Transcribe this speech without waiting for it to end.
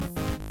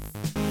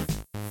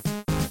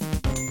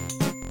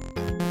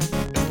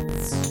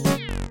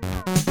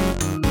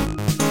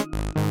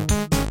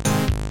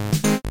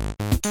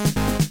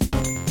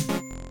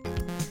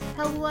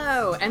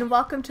and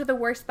welcome to the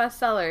Worst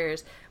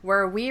Bestsellers,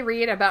 where we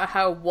read about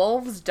how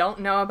wolves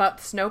don't know about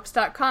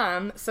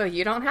Snopes.com, so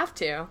you don't have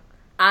to.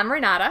 I'm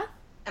Renata.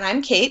 And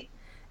I'm Kate.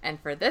 And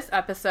for this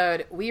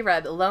episode, we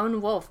read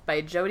Lone Wolf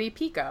by Jodi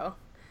Picoult.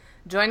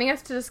 Joining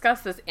us to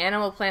discuss this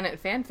Animal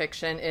Planet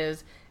fanfiction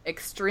is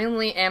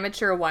extremely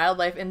amateur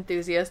wildlife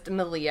enthusiast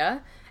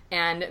Malia,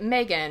 and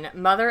Megan,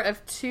 mother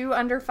of 2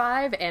 under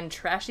 5 and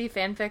trashy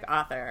fanfic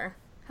author.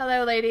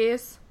 Hello,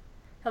 ladies.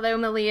 Hello,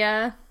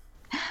 Malia.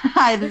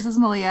 Hi, this is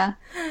Malia.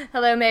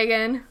 Hello,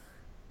 Megan.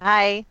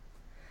 Hi.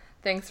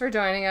 Thanks for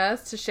joining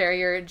us to share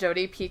your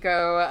Jodi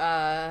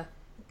Picoult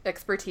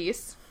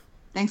expertise.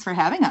 Thanks for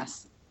having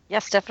us.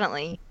 Yes,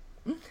 definitely.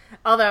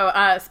 Although,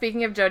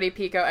 speaking of Jodi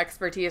Picoult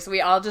expertise, we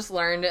all just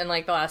learned in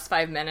like the last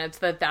 5 minutes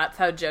that that's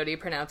how Jodi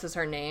pronounces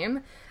her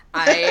name.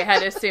 I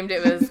had assumed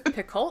it was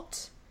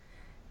Picoult.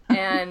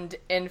 And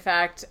in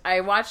fact,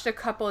 I watched a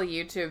couple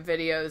YouTube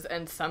videos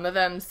and some of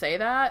them say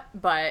that,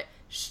 but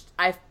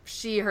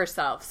she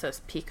herself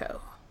says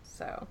Pico.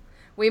 So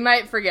we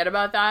might forget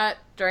about that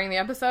during the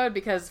episode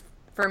because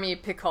for me,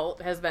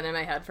 Picoult has been in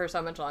my head for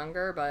so much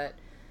longer. But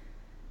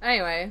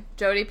anyway,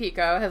 Jodi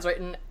Picoult has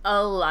written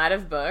a lot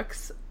of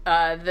books.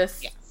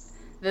 This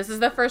is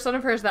the first one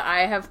of hers that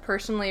I have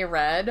personally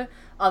read,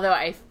 although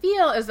I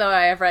feel as though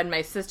I have read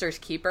My Sister's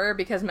Keeper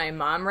because my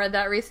mom read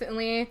that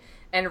recently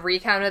and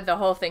recounted the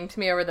whole thing to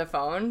me over the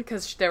phone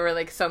because there were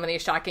like so many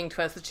shocking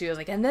twists that she was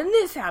like, and then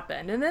this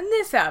happened, and then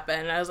this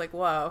happened, and I was like,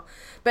 whoa.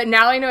 But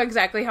now I know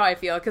exactly how I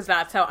feel because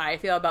that's how I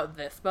feel about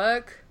this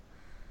book.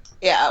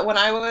 Yeah, when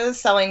I was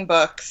selling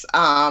books,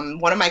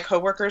 one of my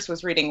coworkers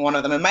was reading one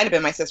of them. It might have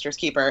been My Sister's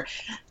Keeper,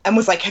 and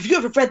was like, have you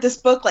ever read this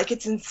book? Like,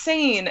 it's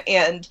insane.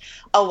 And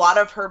a lot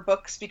of her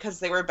books, because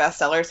they were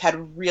bestsellers,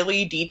 had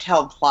really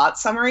detailed plot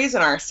summaries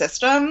in our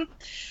system.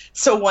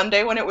 So one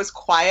day when it was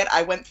quiet,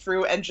 I went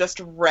through and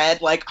just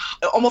read, like,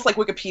 almost like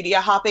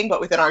Wikipedia hopping,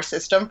 but within our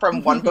system,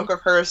 from one book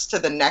of hers to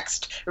the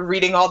next,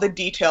 reading all the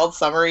detailed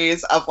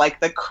summaries of, like,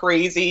 the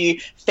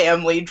crazy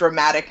family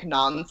dramatic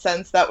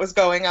nonsense that was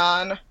going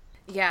on.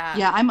 Yeah.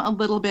 Yeah, I'm a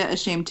little bit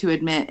ashamed to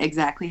admit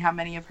exactly how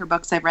many of her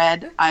books I've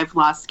read. I've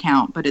lost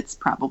count, but it's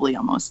probably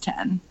almost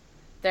 10.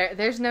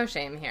 There's no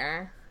shame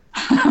here.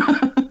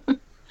 I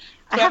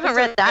haven't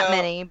read that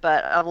many,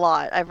 but a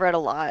lot. I've read a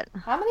lot.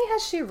 How many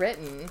has she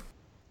written?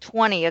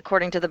 20,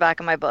 according to the back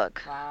of my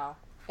book. Wow.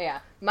 Yeah.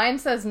 Mine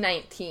says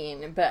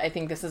 19, but I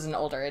think this is an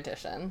older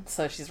edition,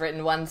 so she's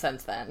written one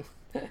since then.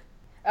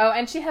 Oh,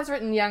 and she has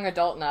written young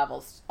adult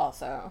novels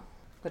also,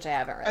 which I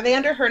haven't read. Are they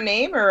under her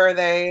name, or are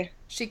they...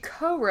 She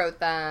co-wrote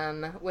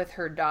them with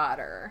her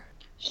daughter.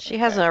 She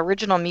has an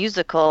original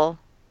musical.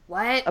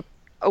 What?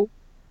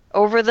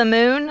 Over the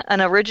Moon,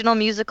 an original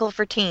musical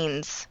for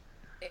teens.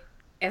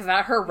 Is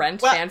that her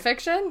Rent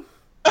fanfiction?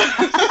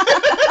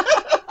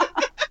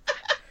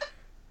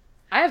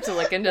 I have to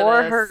look into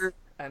this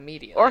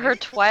immediately. Or her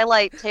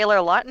Twilight Taylor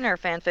Lautner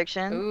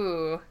fanfiction.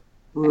 Ooh.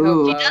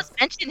 Ooh.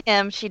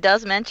 She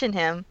does mention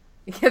him.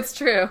 It's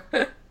true.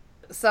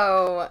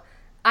 So,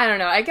 I don't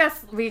know. I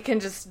guess we can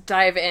just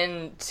dive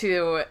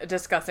into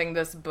discussing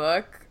this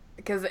book.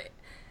 Because,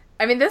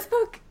 I mean, this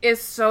book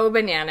is so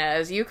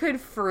bananas. You could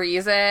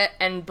freeze it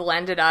and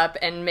blend it up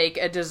and make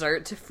a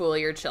dessert to fool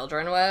your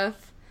children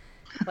with.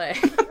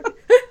 Like,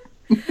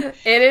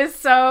 it is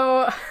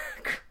so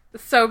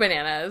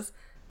bananas.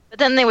 But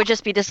then they would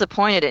just be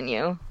disappointed in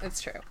you.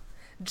 It's true.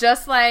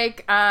 Just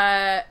like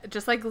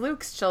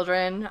Luke's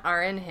children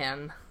are in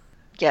him.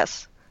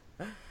 Yes.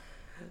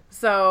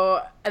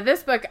 So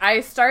this book,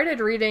 I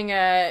started reading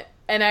it,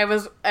 and I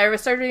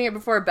started reading it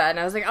before bed, and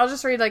I was like, I'll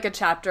just read like a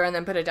chapter and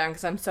then put it down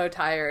because I'm so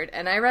tired.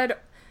 And I read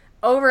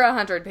over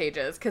 100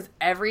 pages because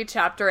every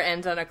chapter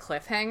ends on a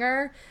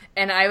cliffhanger,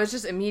 and I was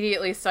just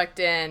immediately sucked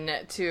in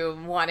to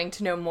wanting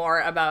to know more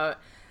about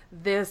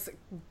this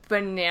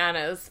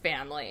bananas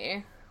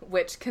family,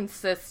 which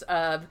consists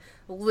of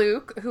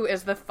Luke, who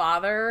is the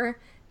father,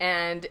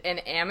 and an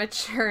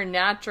amateur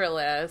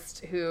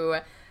naturalist who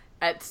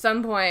at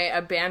some point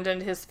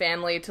abandoned his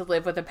family to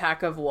live with a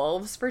pack of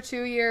wolves for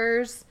 2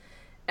 years.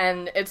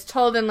 And it's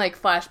told in like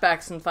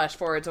flashbacks and flash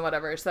forwards and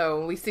whatever.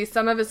 So we see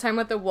some of his time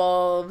with the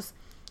wolves.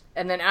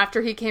 And then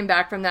after he came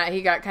back from that,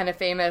 he got kind of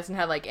famous and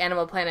had like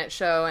Animal Planet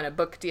show and a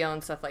book deal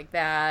and stuff like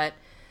that.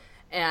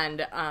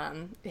 And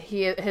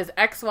his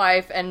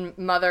ex-wife and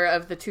mother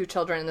of the 2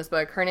 children in this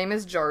book, her name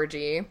is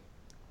Georgie,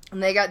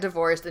 and they got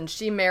divorced, and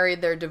she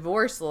married their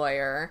divorce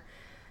lawyer,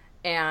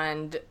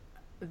 and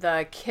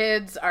the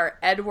kids are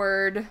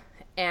Edward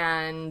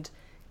and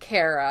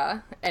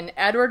Kara, and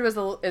Edward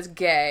is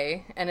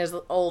gay and is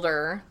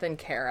older than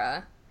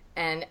Kara,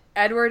 and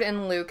Edward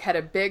and Luke had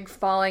a big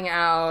falling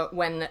out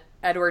when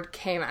Edward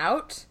came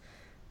out,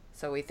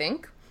 so we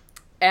think,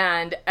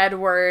 and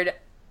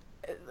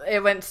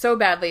it went so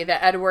badly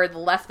that Edward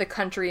left the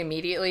country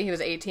immediately. He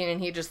was 18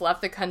 and he just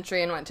left the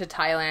country and went to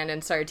Thailand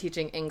and started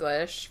teaching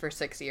English for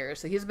 6 years.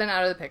 So he's been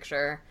out of the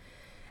picture.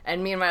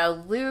 And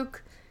meanwhile,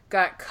 Luke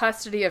got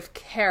custody of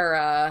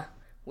Kara,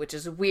 which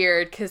is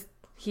weird because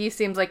he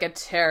seems like a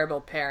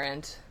terrible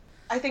parent.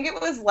 I think it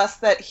was less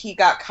that he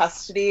got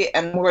custody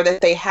and more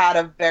that they had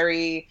a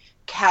very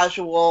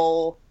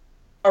casual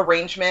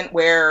arrangement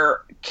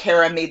where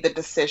Kara made the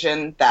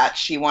decision that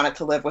she wanted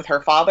to live with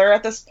her father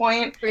at this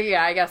point.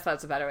 Yeah, I guess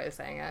that's a better way of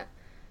saying it.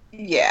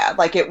 Yeah,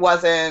 like it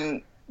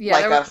wasn't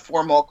a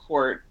formal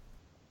court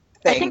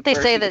thing. I think they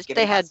say that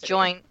they had custody.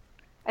 joint.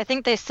 I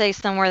think they say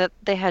somewhere that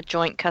they had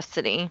joint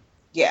custody.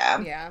 Yeah.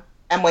 Yeah.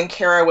 And when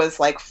Kara was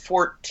like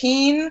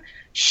 14,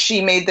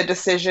 she made the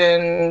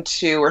decision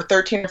or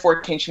 13 or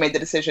 14, she made the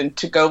decision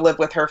to go live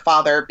with her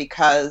father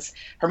because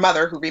her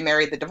mother, who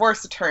remarried the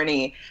divorce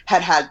attorney,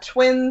 had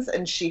twins,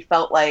 and she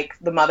felt like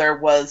the mother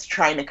was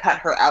trying to cut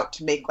her out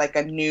to make like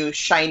a new,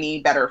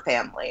 shiny, better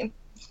family.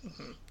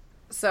 Mm-hmm.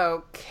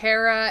 So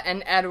Kara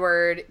and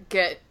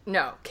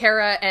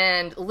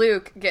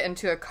Luke get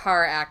into a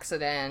car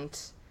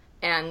accident.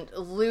 And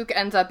Luke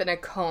ends up in a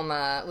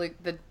coma, Luke,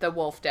 the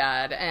wolf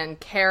dad, and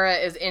Kara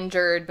is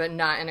injured but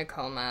not in a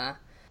coma.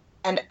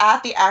 And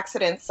at the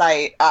accident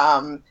site,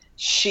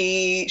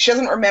 she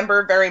doesn't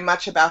remember very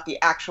much about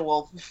the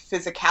actual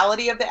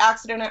physicality of the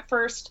accident at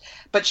first,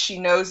 but she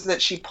knows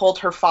that she pulled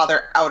her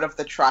father out of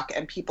the truck,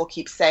 and people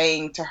keep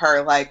saying to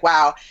her, like,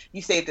 wow,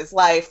 you saved his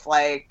life,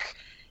 like,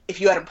 if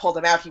you hadn't pulled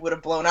him out, he would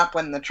have blown up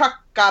when the truck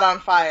got on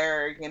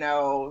fire,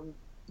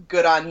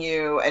 good on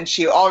you. And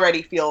she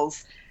already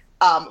feels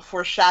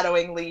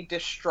foreshadowingly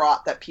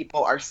distraught that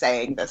people are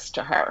saying this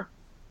to her.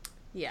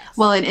 Yes.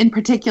 Well, and in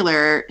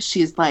particular,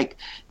 she's like,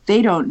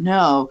 they don't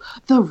know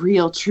the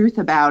real truth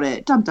about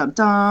it. Dum, dum,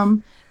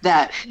 dum.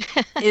 That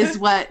is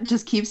what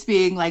just keeps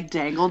being like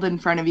dangled in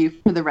front of you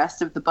for the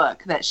rest of the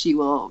book that she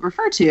will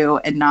refer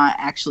to and not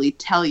actually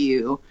tell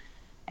you.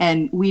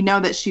 And we know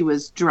that she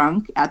was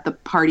drunk at the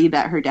party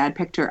that her dad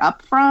picked her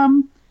up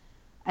from.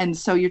 And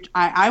so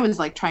I was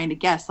like trying to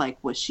guess, like,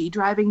 was she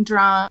driving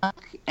drunk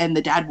and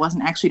the dad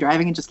wasn't actually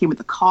driving and just came with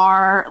the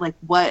car? Like,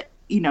 what,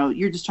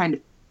 you're just trying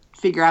to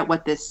figure out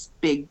what this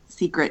big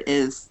secret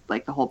is,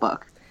 like the whole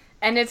book.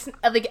 And it's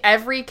like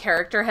every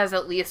character has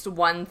at least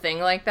one thing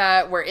like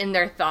that where in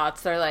their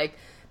thoughts they're like,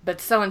 but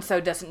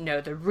so-and-so doesn't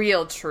know the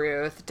real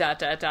truth, ...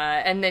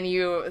 And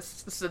then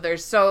so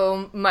there's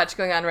so much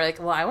going on where like,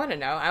 well, I want to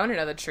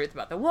know the truth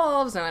about the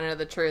wolves, I want to know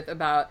the truth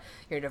about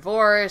your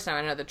divorce, I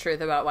want to know the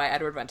truth about why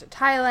Edward went to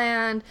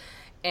Thailand,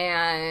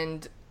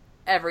 and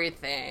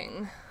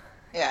everything.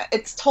 Yeah,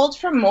 it's told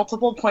from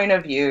multiple point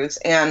of views,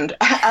 and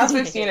as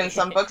we've seen in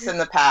some books in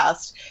the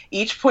past,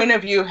 each point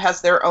of view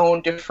has their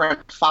own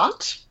different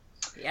font.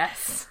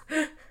 Yes.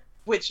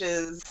 Which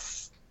is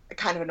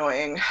kind of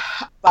annoying,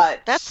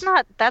 but that's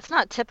not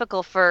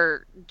typical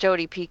for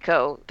Jodi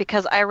Picoult,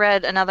 because I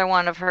read another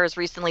one of hers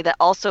recently that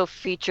also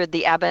featured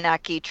the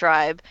Abenaki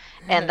tribe,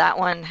 and that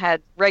one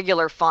had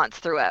regular fonts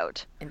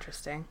throughout.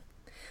 Interesting.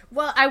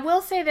 Well, I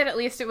will say that at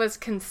least it was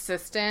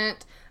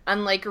consistent,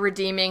 unlike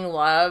Redeeming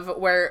Love,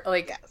 where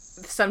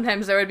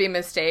sometimes there would be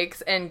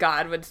mistakes and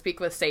God would speak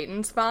with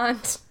Satan's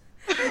font.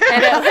 And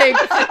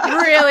it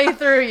really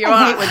threw you off.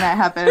 I hate when that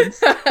happens.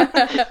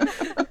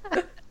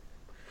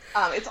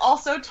 It's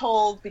also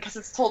told, because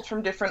it's told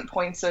from different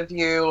points of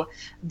view,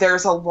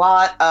 there's a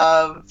lot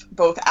of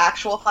both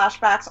actual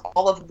flashbacks.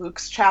 All of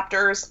Luke's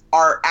chapters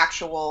are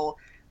actual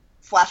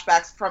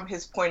flashbacks from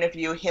his point of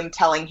view, him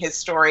telling his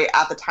story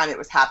at the time it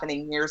was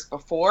happening years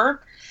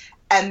before.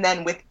 And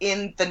then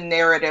within the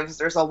narratives,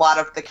 there's a lot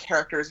of the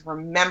characters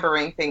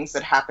remembering things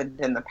that happened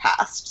in the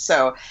past.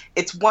 So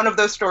it's one of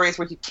those stories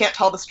where you can't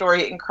tell the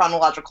story in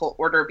chronological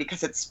order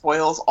because it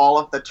spoils all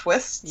of the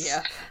twists.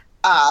 Yeah.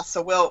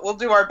 So we'll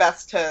do our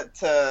best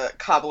to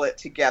cobble it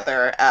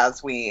together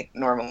as we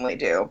normally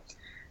do.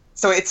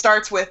 So it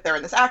starts with they're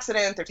in this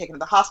accident, they're taken to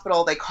the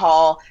hospital, they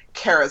call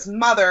Kara's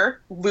mother,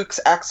 Luke's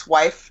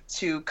ex-wife,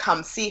 to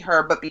come see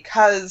her, but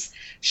because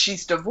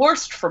she's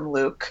divorced from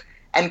Luke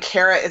and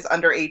Kara is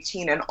under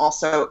 18 and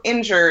also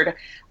injured,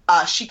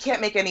 she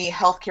can't make any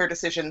healthcare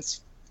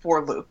decisions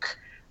for Luke.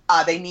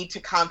 They need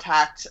to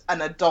contact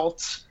an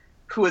adult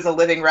who is a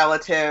living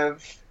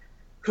relative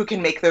who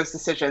can make those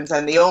decisions,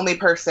 and the only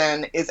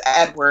person is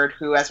Edward,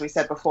 who, as we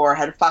said before,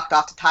 had fucked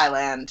off to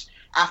Thailand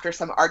after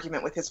some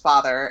argument with his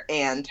father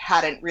and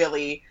hadn't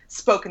really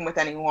spoken with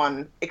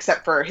anyone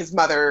except for his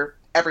mother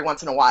every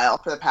once in a while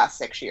for the past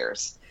 6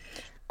 years.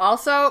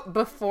 Also,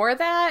 before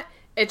that,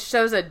 it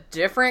shows a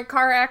different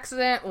car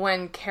accident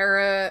when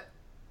Kara,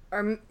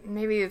 or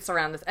maybe it's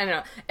around this, I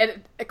don't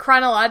know.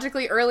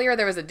 Chronologically earlier,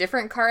 there was a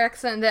different car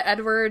accident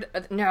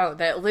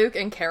that Luke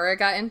and Kara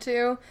got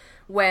into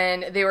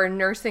when they were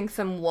nursing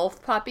some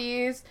wolf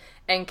puppies,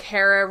 and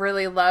Kara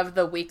really loved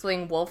the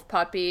weakling wolf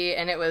puppy,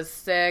 and it was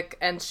sick,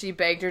 and she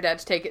begged her dad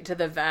to take it to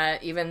the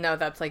vet, even though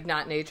that's like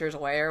not nature's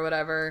way or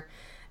whatever.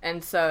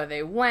 And so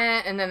they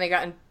went, and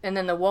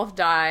then the wolf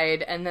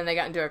died, and then they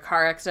got into a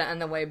car accident on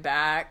the way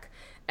back.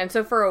 And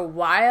so for a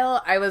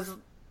while, I was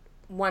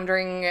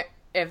wondering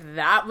if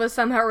that was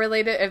somehow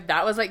related, if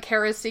that was like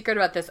Kara's secret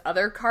about this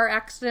other car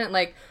accident,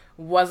 like,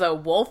 was a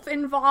wolf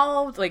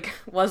involved? Like,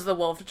 was the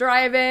wolf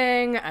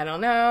driving? I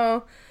don't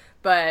know.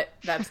 But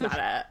that's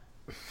not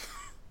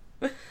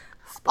it.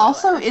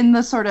 Also, in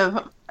the sort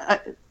of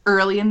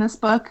early in this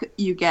book,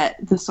 you get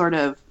the sort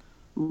of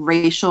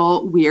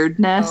racial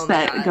weirdness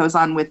that goes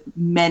on with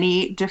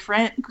many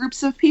different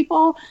groups of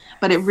people,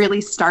 but it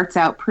really starts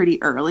out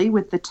pretty early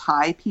with the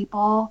Thai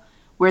people,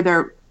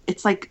 where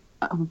it's like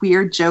a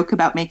weird joke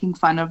about making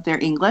fun of their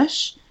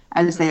English,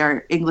 as they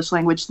are English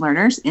language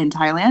learners in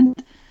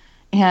Thailand.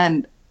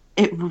 And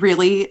it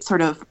really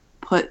sort of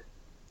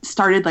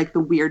started like the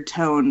weird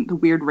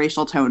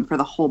racial tone for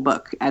the whole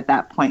book at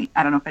that point.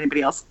 I don't know if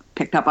anybody else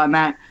picked up on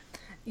that.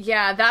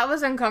 Yeah, that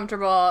was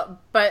uncomfortable,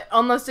 but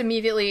almost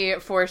immediately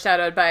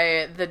foreshadowed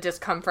by the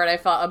discomfort I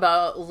felt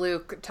about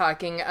Luke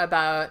talking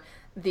about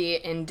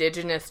the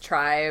indigenous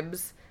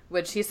tribes,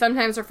 which he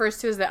sometimes refers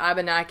to as the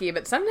Abenaki,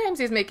 but sometimes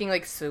he's making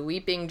like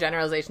sweeping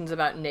generalizations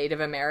about Native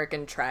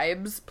American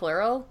tribes,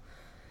 plural.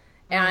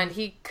 And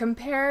he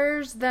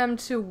compares them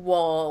to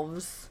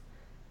wolves,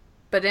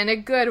 but in a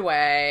good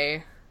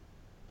way.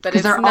 But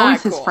it's they're not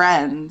always cool. His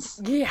friends.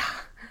 Yeah.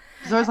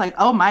 He's always like,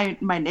 oh, my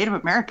Native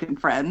American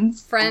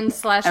friends.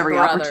 Friends / every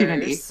brothers.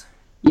 Opportunity.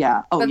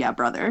 Yeah. Oh, yeah,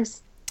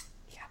 brothers.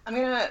 I'm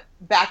going to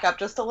back up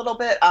just a little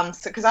bit,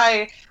 because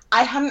I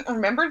hadn't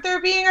remembered there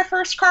being a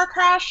first car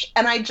crash,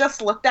 and I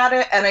just looked at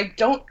it, and I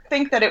don't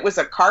think that it was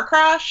a car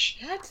crash.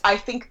 What? I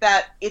think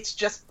that it's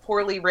just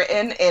poorly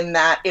written in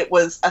that it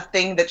was a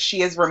thing that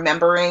she is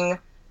remembering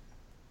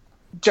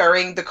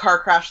during the car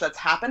crash that's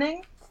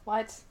happening.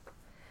 What?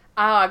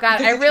 Oh,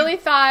 God. I really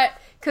thought...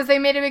 Because they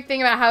made a big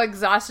thing about how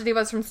exhausted he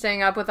was from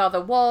staying up with all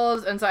the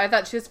wolves, and so I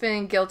thought she was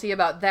feeling guilty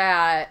about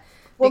that.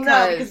 Well,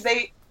 no, because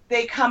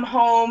they come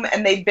home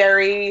and they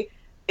bury...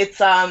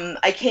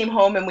 I came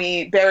home and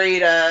we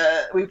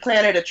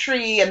planted a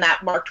tree, and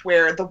that marked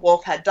where the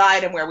wolf had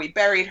died and where we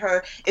buried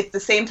her. It's the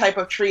same type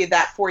of tree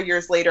that 4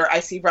 years later I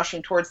see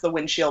rushing towards the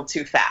windshield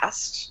too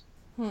fast.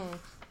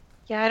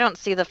 Yeah, I don't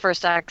see the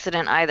first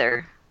accident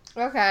either.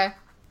 Okay.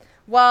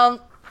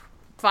 Well,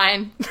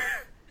 fine.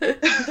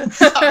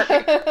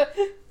 Sorry.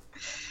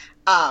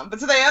 But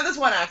so they have this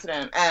one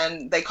accident,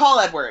 and they call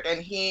Edward,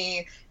 and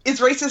he is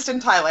racist in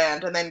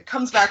Thailand, and then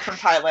comes back from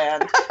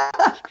Thailand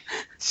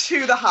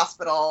to the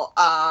hospital.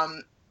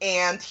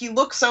 And he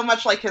looks so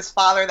much like his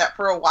father that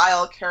for a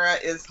while Kara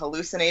is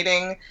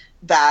hallucinating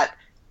that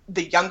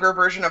the younger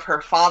version of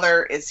her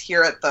father is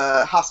here at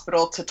the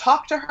hospital to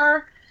talk to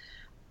her.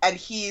 And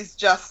he's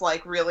just,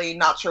 like, really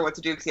not sure what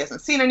to do because he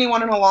hasn't seen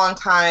anyone in a long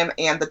time.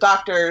 And the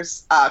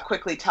doctors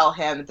quickly tell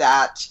him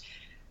that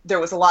there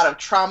was a lot of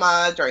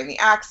trauma during the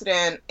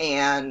accident,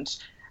 and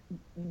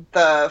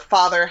the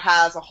father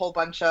has a whole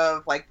bunch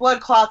of, like,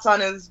 blood clots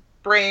on his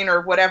brain or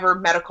whatever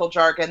medical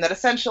jargon that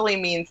essentially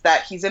means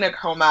that he's in a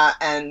coma,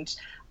 and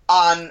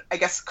I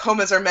guess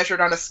comas are measured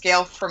on a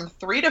scale from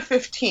 3 to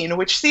 15,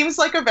 which seems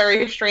like a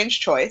very strange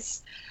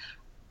choice.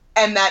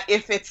 And that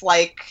if it's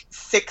like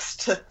 6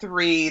 to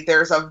 3,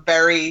 there's a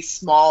very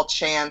small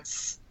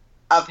chance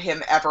of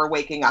him ever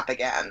waking up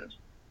again.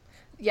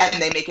 Yeah. And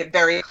they make it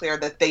very clear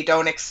that they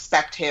don't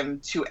expect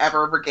him to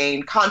ever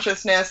regain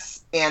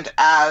consciousness. And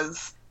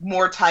as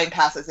more time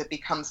passes, it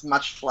becomes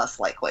much less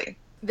likely.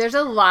 There's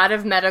a lot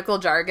of medical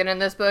jargon in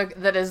this book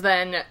that is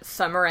then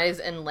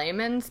summarized in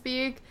layman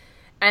speak.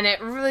 And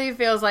it really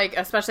feels like,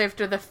 especially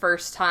after the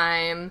first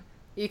time,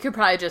 you could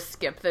probably just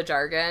skip the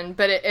jargon,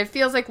 but it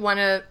feels like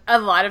a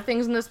lot of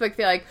things in this book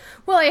feel like,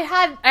 well, I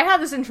had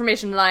this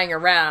information lying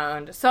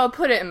around, so I'll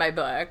put it in my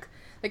book.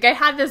 Like, I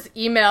had this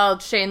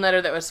emailed chain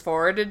letter that was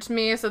forwarded to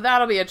me, so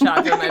that'll be a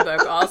chapter in my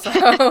book also.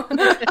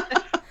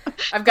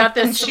 I've got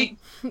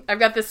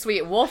this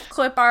sweet wolf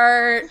clip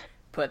art.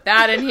 Put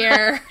that in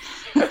here.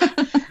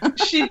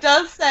 She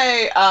does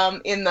say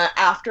in the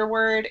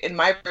afterword, in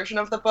my version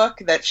of the book,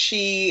 that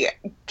she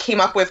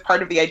came up with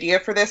part of the idea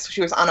for this.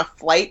 She was on a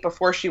flight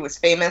before she was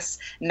famous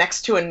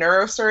next to a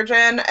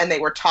neurosurgeon, and they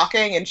were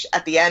talking, and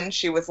at the end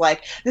she was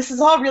like, this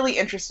is all really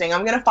interesting.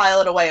 I'm going to file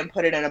it away and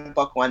put it in a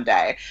book one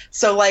day.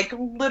 So, like,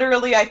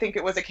 literally, I think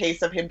it was a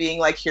case of him being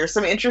like, here's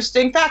some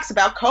interesting facts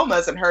about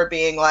comas, and her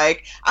being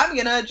like, I'm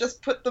going to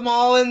just put them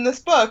all in this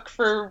book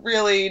for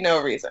really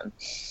no reason.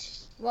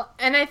 Well,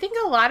 and I think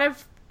a lot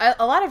of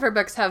her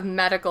books have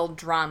medical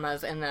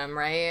dramas in them,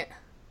 right?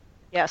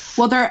 Yes.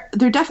 Well, they're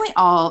definitely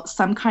all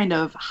some kind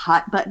of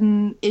hot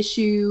button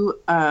issue.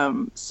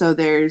 So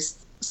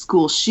there's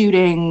school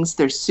shootings,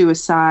 there's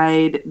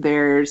suicide,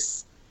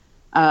 there's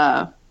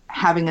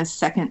having a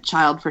second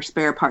child for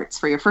spare parts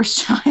for your first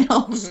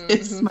child,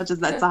 as much as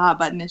that's a hot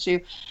button issue,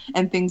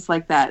 and things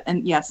like that.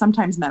 And yeah,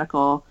 sometimes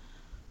medical.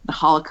 The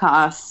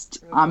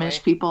Holocaust,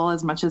 Amish people,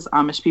 as much as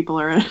Amish people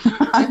are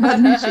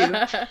an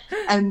issue.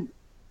 And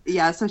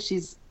yeah, so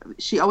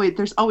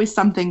there's always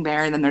something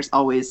there, and then there's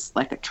always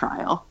like a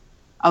trial.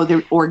 Oh,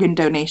 the organ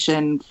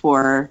donation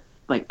for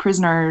like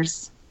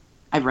prisoners.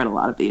 I've read a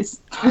lot of these.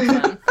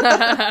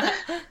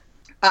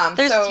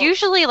 There's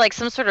usually like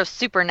some sort of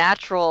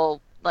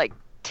supernatural like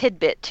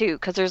tidbit too,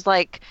 because there's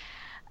like,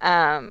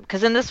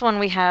 because in this one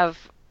we have.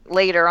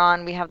 Later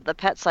on, we have the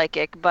pet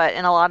psychic, but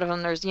in a lot of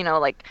them, there's,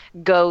 like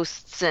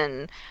ghosts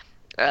and,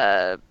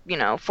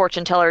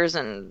 fortune tellers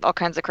and all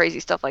kinds of crazy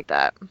stuff like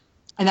that.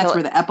 And that's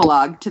where the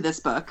epilogue to this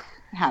book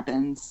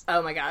happens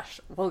Oh my gosh,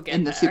 we'll get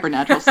in the there.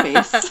 supernatural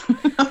space.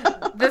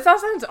 This all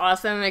sounds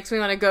awesome. It makes me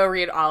want to go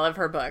read all of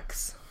her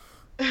books.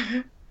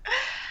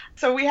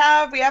 So we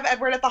have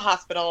Edward at the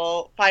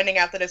hospital, finding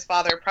out that his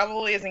father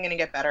probably isn't going to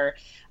get better.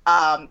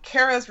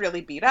 Kara's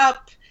really beat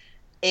up,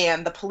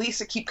 and the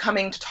police keep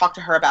coming to talk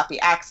to her about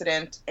the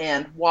accident.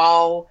 And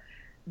while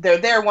they're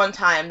there one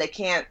time, she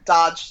can't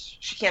dodge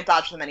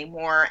them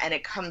anymore, and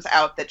it comes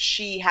out that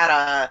she had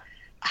a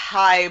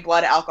high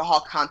blood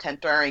alcohol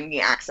content during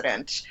the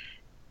accident.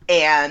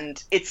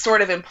 And it's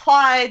sort of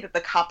implied that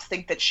the cops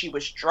think that she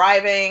was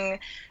driving.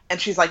 And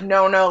she's like,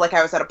 no, like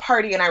I was at a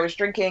party and I was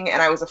drinking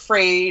and I was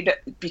afraid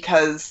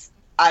because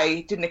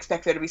I didn't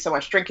expect there to be so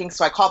much drinking.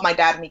 So I called my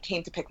dad and he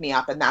came to pick me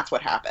up, and that's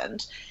what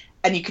happened.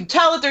 And you can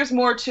tell that there's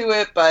more to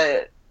it,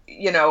 but,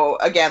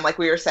 again, like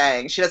we were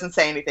saying, she doesn't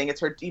say anything.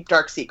 It's her deep,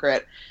 dark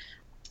secret.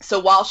 So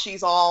while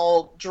she's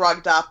all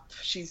drugged up,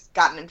 she's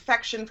got an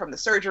infection from the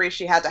surgery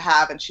she had to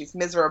have, and she's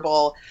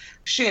miserable.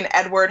 She and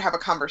Edward have a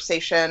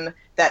conversation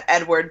that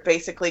Edward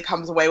basically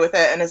comes away with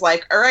it and is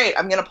like, all right,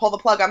 I'm going to pull the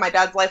plug on my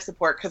dad's life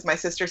support because my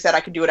sister said I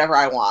could do whatever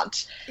I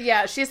want.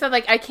 Yeah, she said,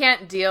 I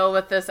can't deal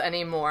with this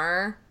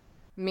anymore,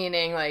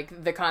 meaning,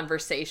 the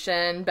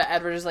conversation. But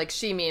Edward is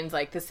she means,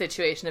 the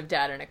situation of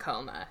dad in a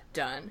coma.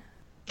 Done.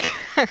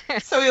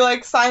 So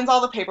he, signs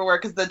all the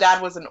paperwork because the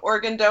dad was an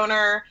organ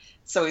donor.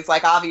 So he's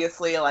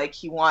obviously,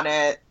 he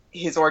wanted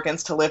his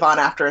organs to live on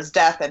after his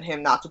death and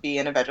him not to be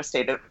in a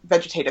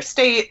vegetative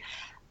state.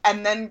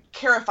 And then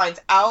Kara finds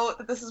out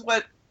that this is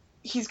what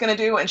he's going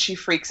to do, and she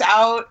freaks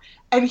out.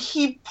 And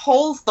he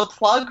pulls the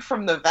plug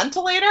from the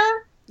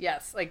ventilator.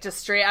 Yes,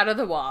 just straight out of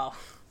the wall.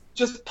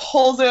 Just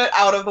pulls it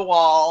out of the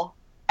wall.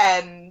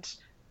 And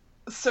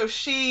so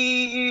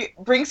she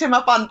brings him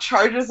up on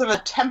charges of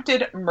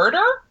attempted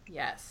murder.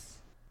 Yes.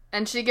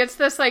 And she gets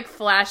this,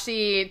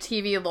 flashy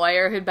TV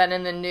lawyer who'd been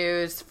in the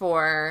news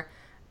for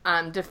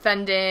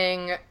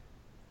defending,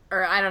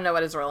 or I don't know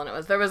what his role in it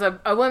was. There was a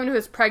woman who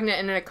was pregnant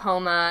and in a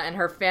coma, and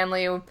her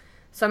family,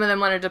 some of them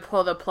wanted to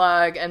pull the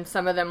plug, and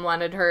some of them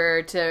wanted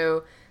her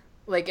to,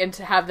 and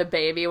to have the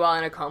baby while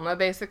in a coma,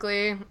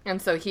 basically. And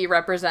so he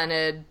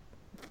represented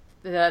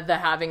the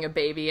having a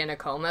baby in a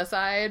coma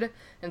side.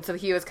 And so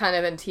he was kind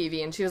of in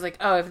TV, and she was like,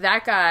 oh, if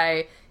that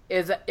guy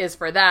is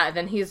for that,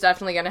 then he's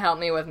definitely going to help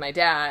me with my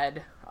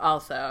dad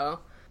also.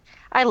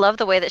 I love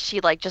the way that she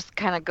just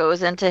kind of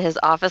goes into his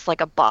office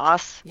like a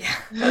boss.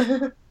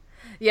 Yeah.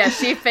 Yeah,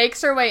 she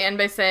fakes her way in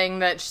by saying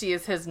that she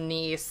is his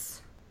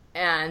niece,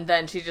 and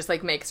then she just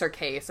makes her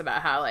case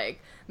about how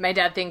my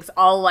dad thinks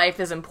all life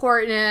is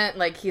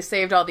important, he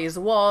saved all these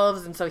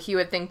wolves, and so he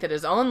would think that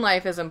his own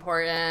life is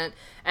important.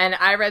 And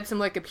I read some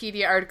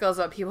Wikipedia articles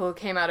about people who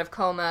came out of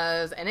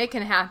comas, and it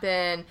can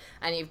happen,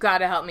 and you've got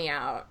to help me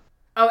out.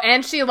 Oh,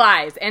 and she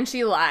lies,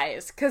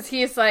 because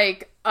he's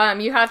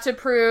you have to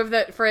prove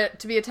that for it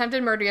to be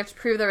attempted murder, you have to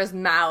prove there was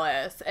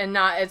malice, and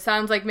not, it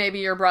sounds like maybe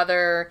your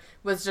brother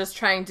was just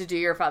trying to do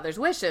your father's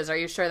wishes. Are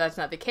you sure that's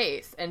not the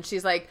case? And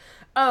she's like,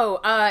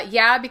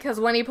 yeah, because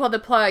when he pulled the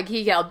plug,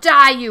 he yelled,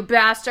 die, you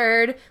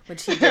bastard,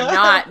 which he did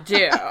not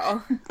do.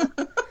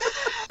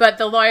 But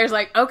the lawyer's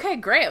like, okay,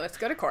 great, let's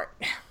go to court.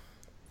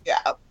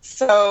 Yeah,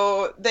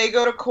 so they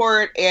go to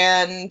court,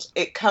 and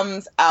it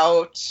comes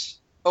out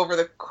over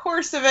the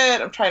course of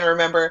it, I'm trying to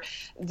remember,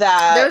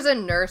 that there was a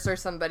nurse or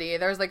somebody,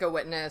 there was a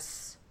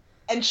witness.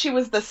 And she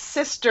was the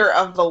sister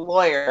of the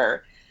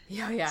lawyer.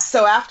 Yeah.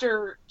 So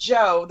after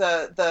Joe,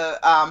 the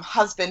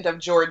husband of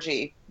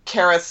Georgie,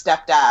 Kara's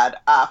stepdad,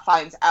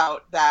 finds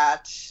out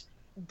that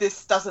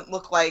this doesn't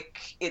look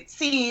like it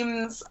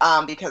seems,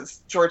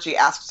 because Georgie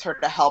asks her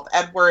to help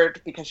Edward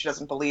because she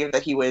doesn't believe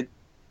that he would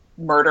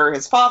murder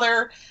his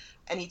father.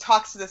 And he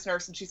talks to this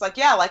nurse, and she's like,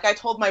 yeah, I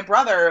told my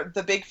brother,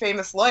 the big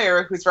famous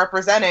lawyer who's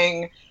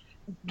representing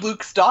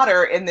Luke's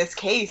daughter in this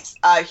case,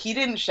 he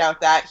didn't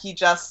shout that. He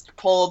just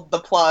pulled the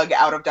plug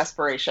out of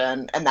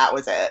desperation, and that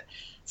was it.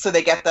 So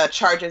they get the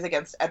charges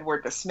against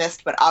Edward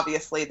dismissed, but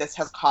obviously this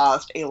has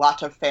caused a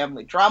lot of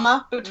family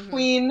drama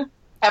between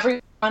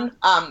everyone.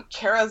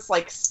 Kara's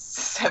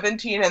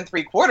 17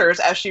 3/4,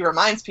 as she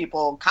reminds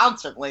people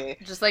constantly.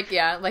 Just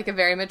a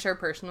very mature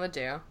person would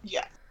do.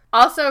 Yeah.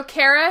 Also,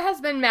 Kara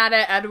has been mad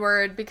at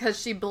Edward because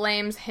she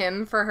blames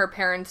him for her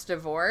parents'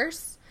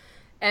 divorce.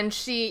 And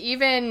she's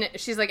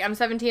like, I'm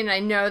 17 and I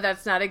know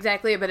that's not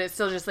exactly it, but it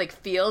still just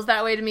feels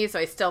that way to me, so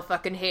I still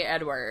fucking hate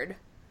Edward.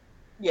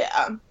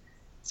 Yeah.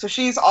 So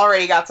she's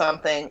already got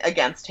something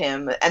against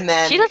him, and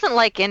then she doesn't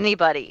like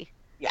anybody.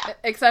 Yeah.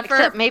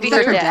 Except maybe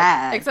her her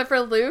dad. Except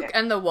for Luke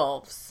and the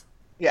wolves.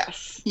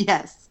 Yes.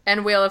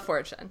 And Wheel of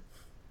Fortune.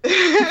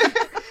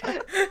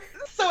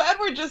 So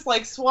Edward just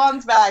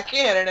swans back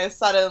in and is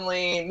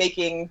suddenly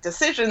making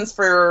decisions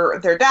for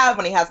their dad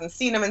when he hasn't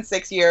seen him in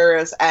 6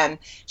 years, and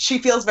she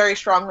feels very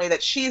strongly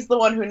that she's the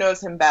one who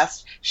knows him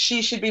best.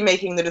 She should be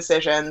making the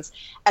decisions,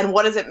 and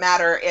what does it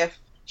matter if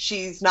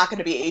she's not going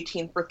to be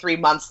 18 for 3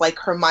 months?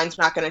 Her mind's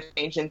not going to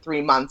change in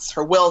 3 months.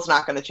 Her will's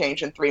not going to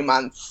change in 3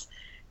 months.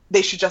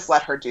 They should just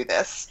let her do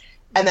this.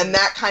 And then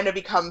that kind of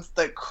becomes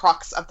the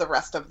crux of the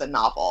rest of the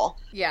novel.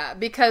 Yeah,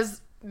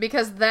 because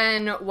because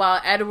then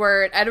while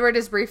Edward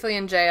is briefly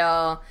in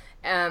jail,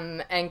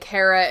 and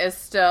Kara is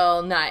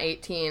still not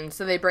 18,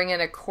 so they bring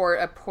in a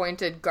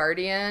court-appointed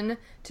guardian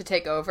to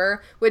take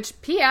over, which,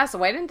 P.S.,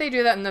 why didn't they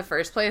do that in the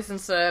first place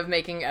instead of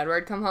making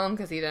Edward come home,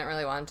 because he didn't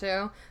really want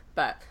to,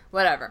 but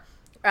whatever.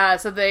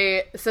 So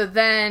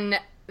then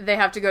they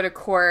have to go to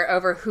court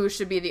over who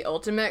should be the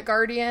ultimate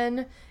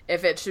guardian,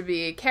 if it should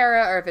be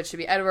Kara, or if it should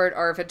be Edward,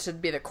 or if it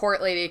should be the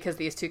court lady, because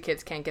these two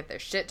kids can't get their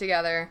shit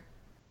together.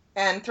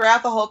 And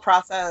throughout the whole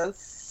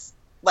process,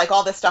 like,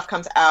 all this stuff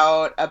comes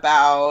out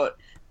about,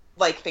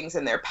 like, things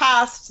in their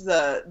past,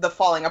 the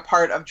falling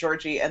apart of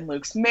Georgie and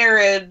Luke's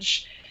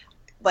marriage,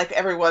 like,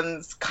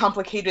 everyone's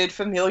complicated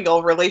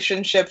familial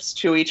relationships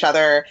to each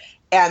other,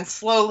 and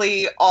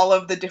slowly all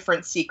of the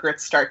different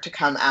secrets start to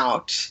come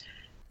out.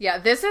 Yeah,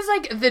 this is,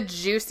 like, the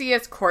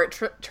juiciest court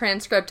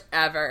transcript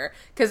ever,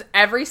 because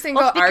every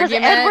single because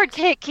argument... Edward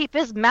can't keep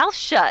his mouth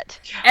shut.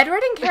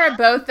 Edward and Kara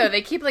both, though,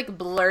 they keep, like,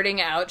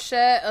 blurting out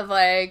shit of,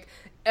 like,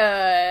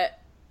 I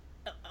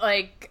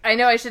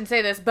know I shouldn't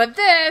say this, but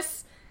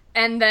this...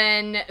 And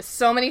then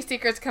so many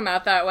secrets come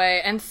out that way,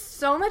 and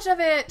so much of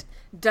it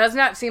does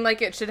not seem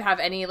like it should have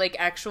any, like,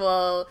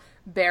 actual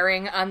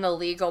bearing on the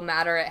legal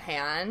matter at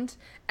hand.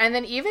 And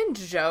then even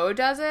Joe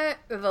does it,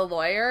 the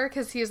lawyer,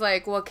 because he's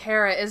like, well,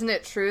 Kara, isn't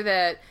it true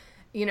that,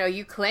 you know,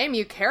 you claim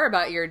you care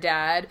about your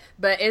dad,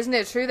 but isn't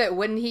it true that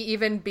wouldn't he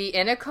even be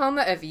in a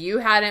coma if you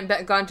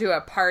hadn't gone to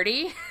a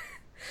party?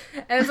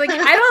 And it's like,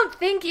 I don't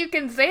think you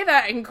can say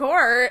that in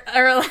court.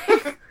 Or,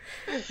 like,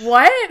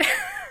 what?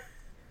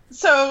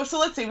 So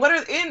let's see. What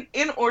are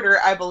in order?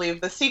 I believe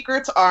the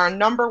secrets are,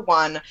 number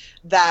one,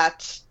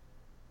 that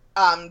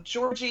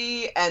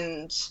Georgie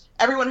and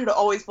everyone had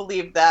always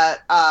believed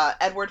that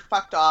Edward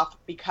fucked off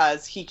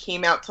because he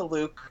came out to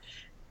Luke,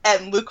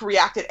 and Luke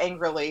reacted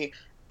angrily,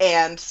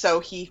 and so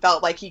he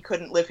felt like he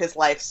couldn't live his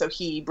life, so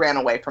he ran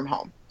away from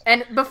home.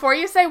 And before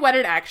you say what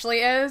it actually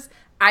is,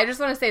 I just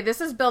want to say this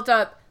is built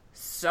up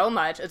so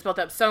much. It's built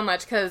up so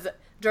much because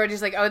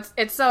Georgie's like, oh,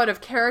 it's so out of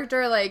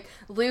character. Like,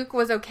 Luke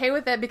was okay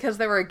with it because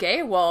there were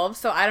gay wolves,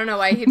 so I don't know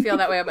why he'd feel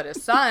that way about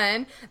his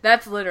son.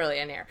 That's literally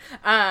in here.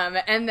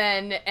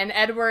 And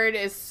Edward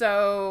is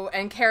so,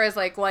 and Kara's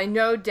like, well, I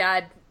know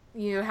Dad,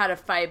 you had a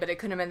fight, but it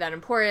couldn't have been that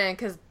important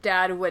because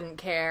Dad wouldn't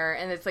care.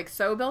 And it's, like,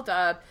 so built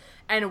up.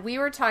 And we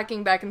were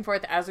talking back and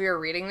forth as we were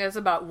reading this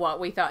about what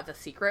we thought the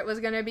secret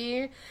was going to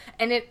be.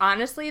 And it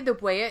honestly, the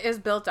way it is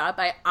built up,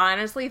 I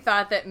honestly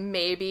thought that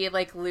maybe,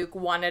 like, Luke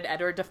wanted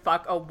Edward to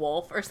fuck a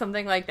wolf or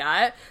something like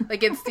that.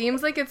 Like, it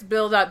seems like it's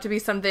built up to be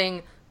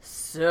something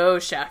so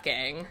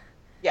shocking.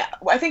 Yeah,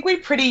 I think we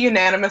pretty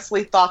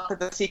unanimously thought that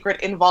the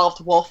secret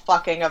involved wolf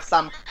fucking of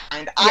some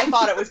kind. I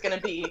thought it was going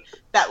to be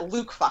that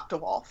Luke fucked a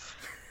wolf.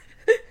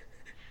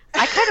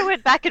 I kind of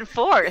went back and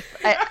forth.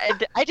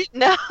 I didn't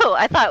know.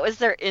 I thought, was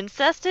there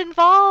incest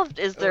involved?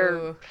 Is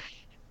there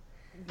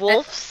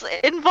wolves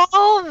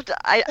involved?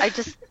 I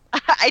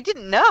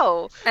didn't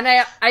know. And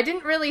I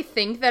didn't really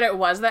think that it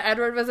was that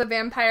Edward was a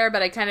vampire,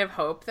 but I kind of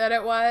hoped that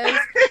it was.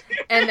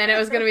 And then it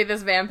was going to be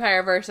this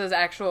vampire versus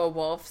actual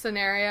wolf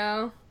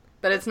scenario.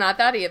 But it's not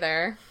that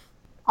either.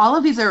 All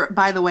of these are,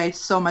 by the way,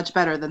 so much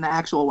better than the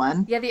actual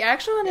one. Yeah, the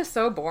actual one is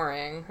so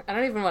boring. I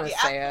don't even want to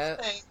say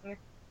it. Thing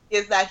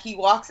is that he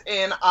walks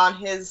in on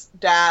his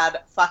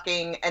dad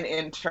fucking an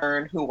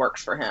intern who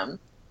works for him.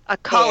 A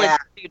college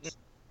student.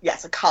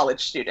 Yes, a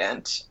college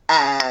student.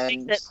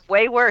 And makes it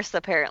way worse,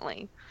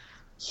 apparently.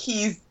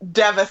 He's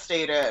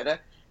devastated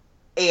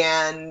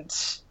and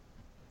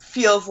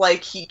feels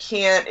like he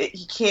can't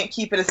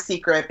keep it a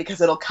secret because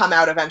it'll come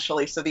out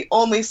eventually. So the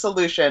only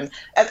solution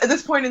at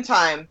this point in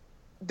time,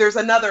 there's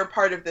another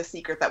part of the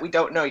secret that we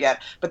don't know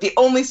yet, but the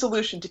only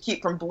solution to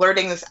keep from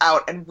blurting this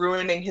out and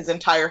ruining his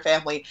entire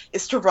family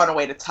is to run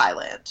away to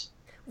Thailand.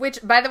 Which,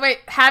 by the way,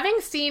 having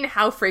seen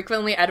how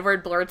frequently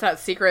Edward blurts out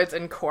secrets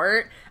in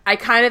court, I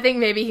kind of think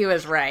maybe he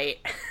was right.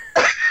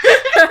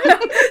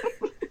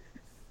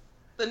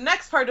 The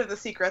next part of the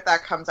secret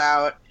that comes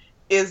out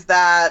is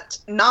that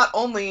not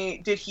only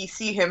did he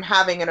see him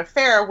having an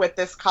affair with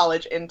this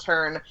college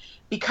intern,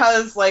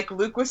 because, like,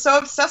 Luke was so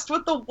obsessed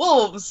with the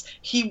wolves,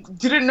 he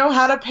didn't know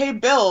how to pay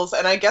bills,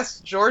 and I guess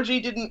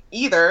Georgie didn't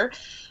either.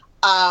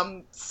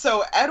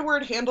 So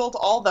Edward handled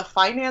all the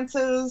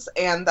finances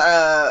and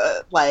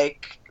the,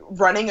 like,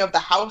 running of the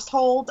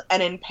household,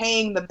 and in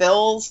paying the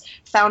bills,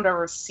 found a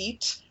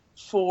receipt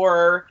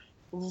for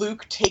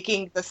Luke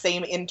taking the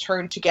same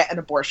intern to get an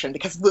abortion,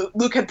 because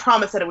Luke had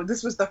promised that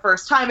this was the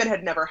first time, it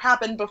had never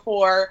happened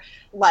before,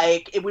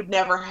 like, it would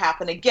never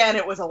happen again,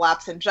 it was a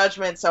lapse in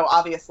judgment, so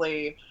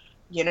obviously,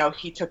 you know,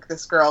 he took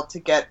this girl to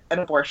get an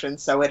abortion,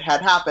 so it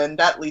had happened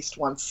at least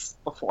once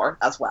before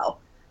as well.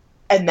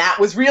 And that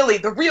was really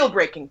the real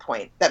breaking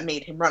point that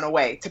made him run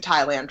away to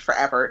Thailand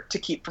forever to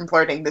keep from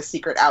blurting this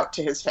secret out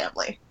to his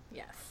family.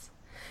 Yes.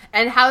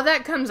 And how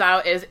that comes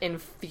out is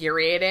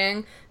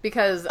infuriating,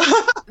 because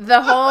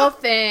the whole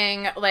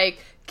thing,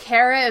 like,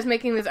 Kara is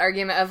making this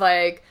argument of,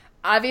 like,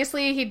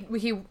 obviously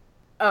he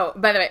Oh,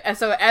 by the way,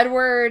 so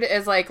Edward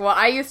is like, well,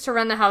 I used to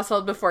run the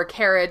household before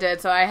Kara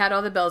did, so I had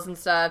all the bills and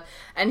stuff.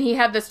 And he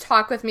had this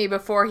talk with me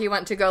before he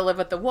went to go live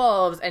with the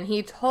wolves, and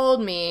he told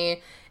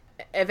me,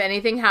 if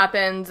anything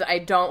happens, I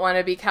don't want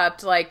to be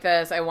kept like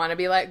this. I want to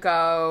be let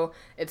go.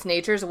 It's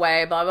nature's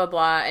way, blah, blah,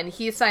 blah. And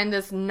he signed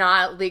this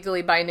not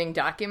legally binding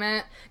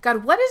document.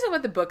 God, what is it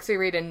with the books we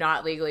read and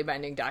not legally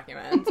binding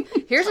documents?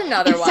 Here's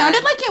another one. It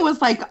sounded like it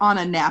was like on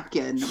a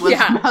napkin. Was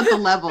about the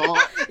level.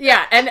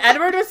 Yeah, and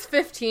Edward was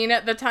 15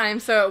 at the time,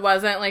 so it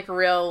wasn't like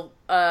real.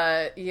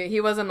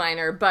 He was a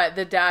minor, but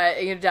the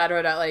dad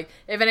wrote out like,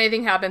 if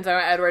anything happens, I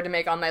want Edward to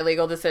make all my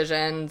legal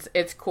decisions.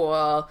 It's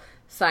cool.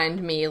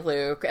 Signed me,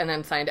 Luke, and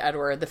then signed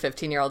Edward, the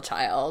 15-year-old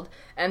child.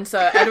 And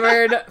so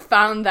Edward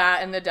found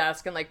that in the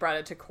desk and, like, brought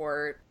it to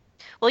court.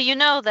 Well, you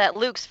know that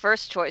Luke's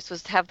first choice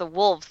was to have the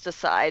wolves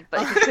decide,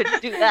 but he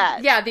couldn't do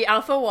that. Yeah, the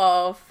alpha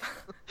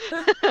wolf.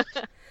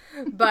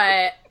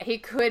 But he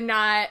could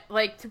not,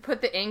 like, to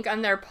put the ink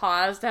on their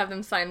paws to have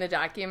them sign the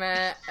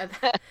document.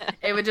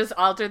 It would just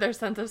alter their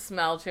sense of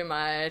smell too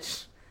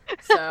much.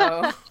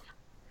 So...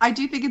 I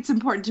do think it's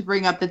important to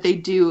bring up that they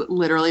do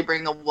literally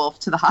bring the wolf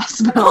to the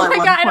hospital. Oh my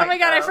god,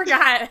 I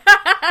forgot.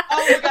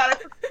 Oh my god, I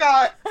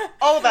forgot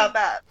all about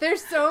that.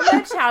 There's so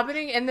much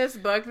happening in this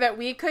book that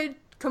we could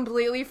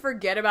completely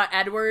forget about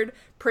Edward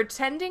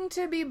pretending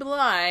to be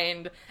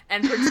blind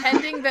and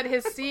pretending that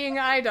his seeing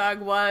eye dog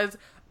was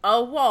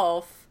a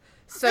wolf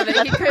so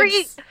that he could...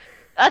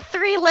 A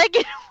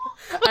three-legged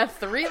wolf. A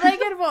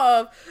three-legged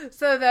wolf.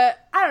 So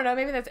that, I don't know,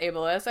 maybe that's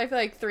ableist. I feel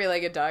like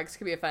three-legged dogs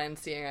could be a fine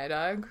seeing eye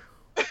dog.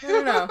 I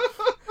don't know.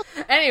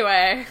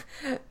 Anyway,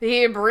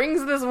 he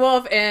brings this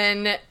wolf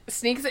in,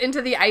 sneaks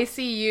into the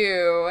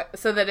ICU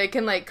so that it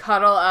can, like,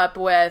 cuddle up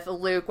with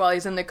Luke while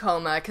he's in the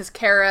coma, because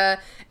Kara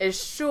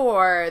is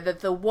sure that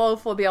the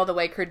wolf will be able to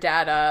wake her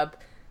dad up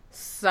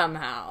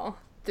somehow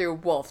through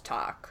wolf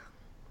talk.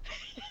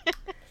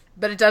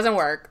 But it doesn't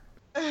work.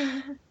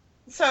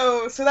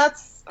 So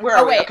that's where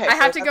are we? Wait, Okay, I so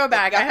have to go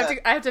back. I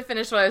have to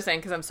finish what I was saying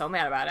because I'm so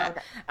mad about it.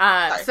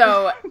 Okay.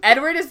 So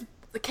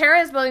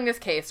Kara is building this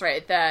case,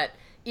 right, that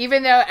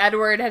even though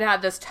Edward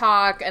had this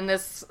talk and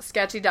this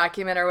sketchy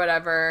document or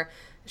whatever,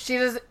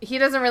 he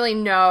doesn't really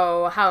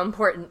know how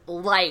important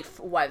life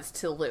was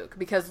to Luke,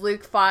 because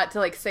Luke fought to,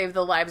 like, save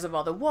the lives of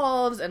all the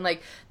wolves, and,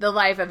 like, the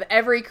life of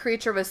every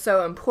creature was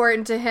so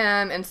important to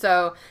him. And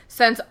so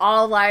since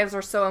all lives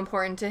were so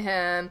important to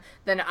him,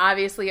 then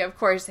obviously, of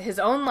course, his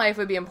own life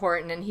would be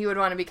important, and he would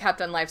want to be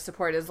kept on life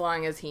support as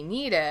long as he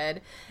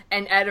needed.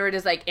 And Edward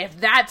is like,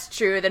 if that's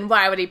true, then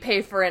why would he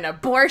pay for an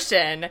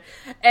abortion?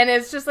 And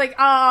it's just like,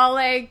 oh,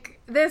 like,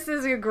 this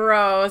is a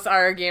gross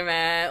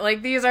argument.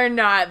 Like, these are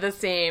not the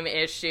same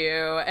issue,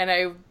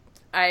 and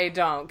I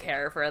don't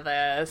care for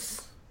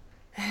this.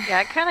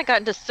 Yeah, it kind of got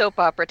into soap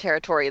opera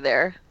territory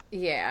there.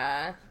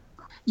 Yeah.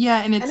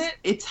 Yeah, and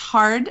it's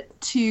hard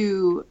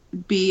to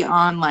be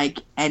on, like,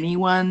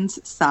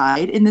 anyone's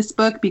side in this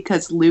book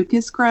because Luke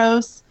is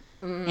gross,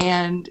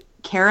 and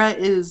Kara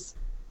is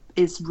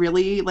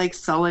really, like,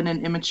 sullen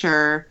and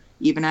immature,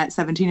 even at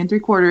 17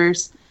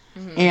 3/4,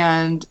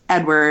 and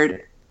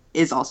Edward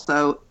is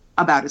also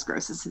about as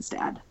gross as his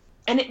dad.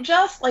 And I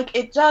guess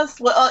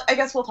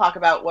we'll talk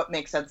about what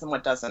makes sense and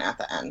what doesn't at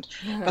the end.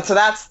 But so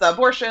that's the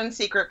abortion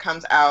secret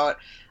comes out,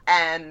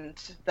 and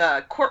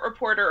the court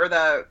reporter or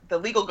the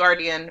legal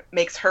guardian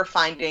makes her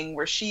finding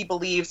where she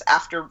believes,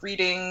 after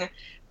reading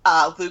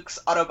Luke's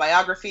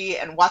autobiography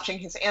and watching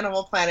his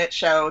Animal Planet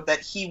show,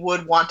 that he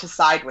would want to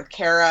side with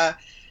Kara.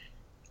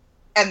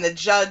 And the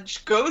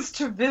judge goes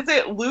to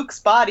visit Luke's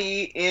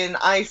body in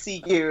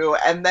ICU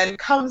and then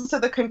comes to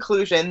the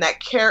conclusion that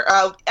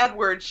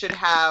Edward should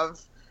have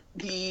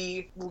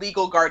the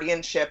legal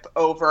guardianship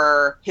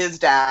over his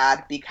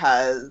dad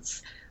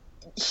because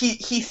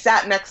he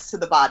sat next to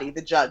the body,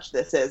 the judge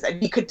this is,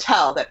 and he could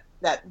tell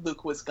that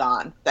Luke was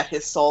gone, that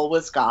his soul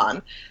was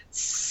gone.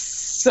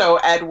 So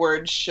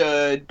Edward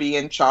should be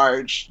in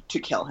charge to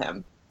kill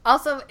him.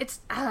 Also,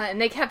 it's,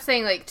 and they kept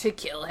saying, like, to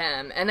kill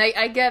him. And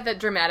I get that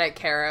dramatic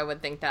Kara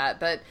would think that,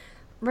 but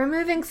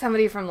removing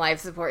somebody from life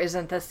support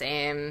isn't the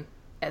same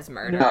as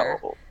murder.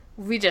 No.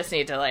 We just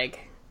need to,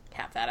 like,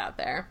 have that out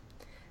there.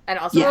 And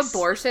also,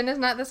 abortion is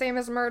not the same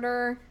as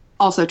murder.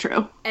 Also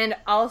true. And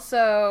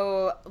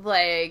also,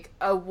 like,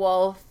 a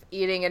wolf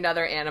eating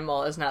another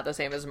animal is not the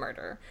same as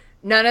murder.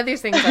 None of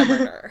these things are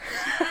murder.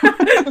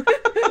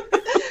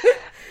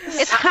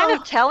 It's kind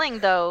of telling,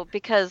 though,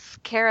 because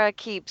Kara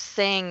keeps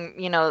saying,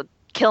 you know,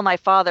 kill my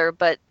father.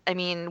 But, I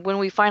mean, when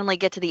we finally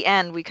get to the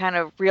end, we kind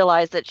of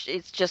realize that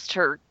it's just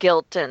her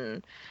guilt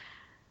and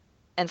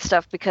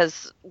stuff,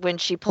 because when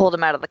she pulled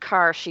him out of the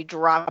car, she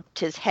dropped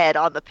his head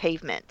on the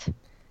pavement.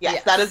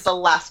 Yes, that is the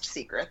last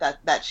secret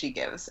that she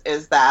gives,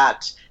 is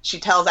that she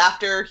tells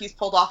after he's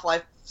pulled off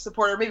life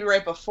support, or maybe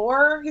right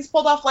before he's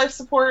pulled off life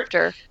support.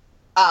 Sure.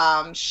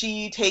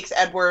 She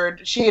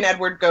and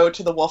Edward go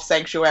to the wolf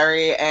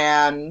sanctuary,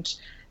 and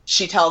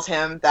she tells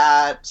him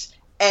that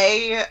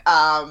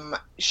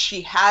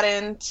She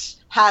hadn't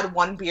had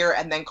one beer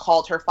and then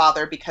called her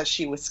father because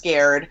she was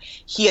scared.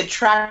 He had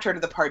tracked her to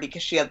the party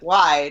because she had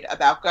lied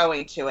about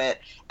going to it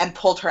and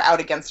pulled her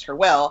out against her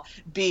will.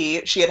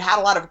 B, she had had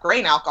a lot of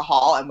grain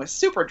alcohol and was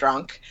super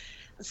drunk.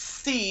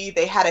 C,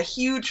 they had a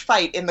huge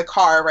fight in the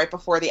car right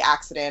before the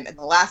accident, and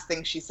the last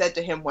thing she said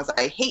to him was,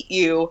 "I hate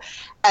you."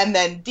 And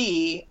then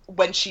D,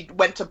 when she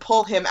went to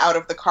pull him out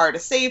of the car to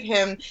save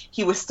him,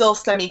 he was still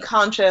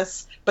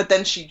semi-conscious, but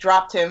then she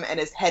dropped him and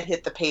his head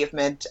hit the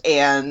pavement,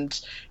 and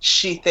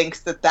she thinks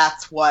that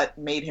that's what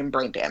made him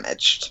brain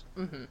damaged.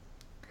 Mm-hmm.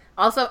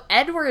 Also,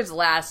 Edward's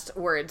last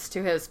words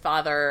to his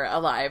father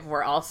alive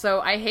were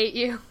also, "I hate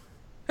you."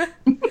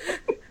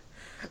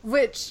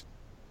 Which...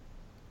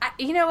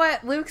 you know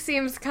what? Luke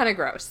seems kind of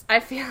gross.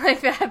 I feel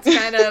like that's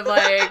kind of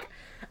like...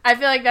 I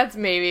feel like that's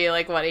maybe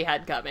like what he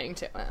had coming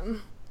to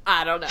him.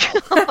 I don't know.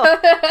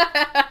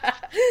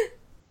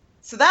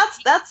 So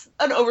that's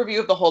an overview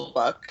of the whole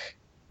book.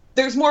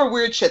 There's more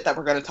weird shit that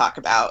we're going to talk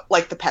about,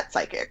 like the pet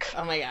psychic.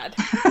 Oh my god.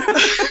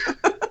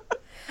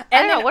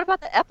 I don't know. What about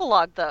the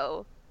epilogue,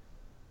 though?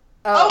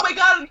 Oh my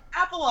god, an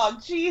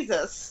epilogue.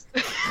 Jesus.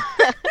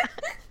 The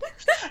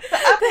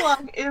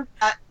epilogue is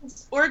that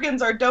his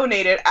organs are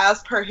donated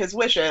as per his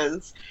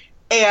wishes,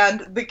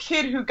 and the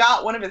kid who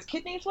got one of his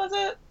kidneys, was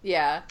it?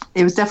 Yeah.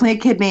 It was definitely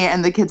a kidney,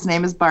 and the kid's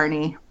name is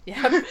Barney.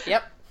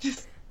 Yep.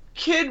 This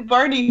kid,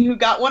 Barney, who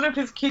got one of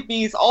his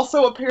kidneys,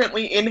 also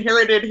apparently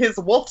inherited his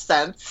wolf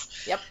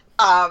sense. Yep.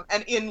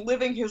 And in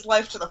living his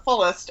life to the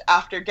fullest,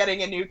 after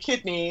getting a new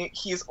kidney,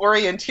 he's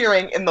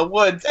orienteering in the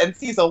woods and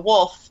sees a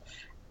wolf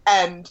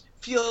and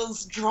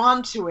feels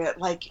drawn to it,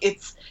 like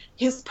it's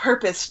his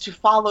purpose to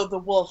follow the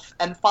wolf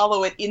and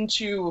follow it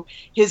into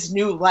his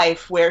new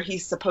life where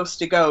he's supposed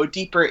to go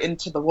deeper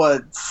into the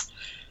woods.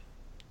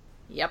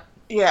 Yep.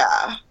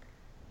 Yeah.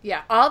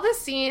 Yeah, all the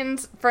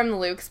scenes from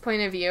Luke's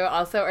point of view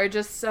also are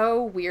just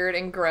so weird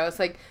and gross.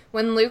 Like,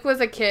 when Luke was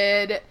a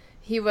kid,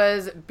 he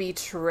was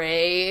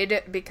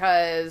betrayed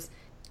because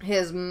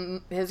his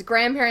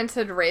grandparents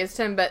had raised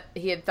him, but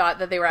he had thought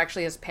that they were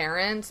actually his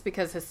parents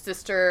because his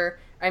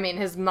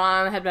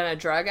mom had been a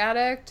drug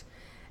addict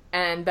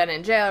and been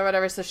in jail or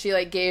whatever, so she,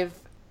 like, gave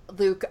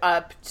Luke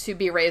up to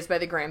be raised by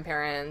the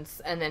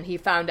grandparents, and then he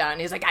found out,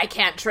 and he's like, "I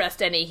can't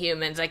trust any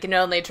humans. I can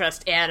only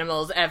trust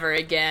animals ever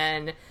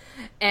again."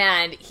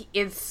 And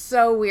it's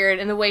so weird,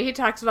 and the way he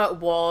talks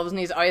about wolves, and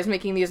he's always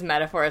making these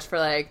metaphors for,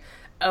 like,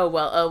 oh,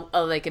 well,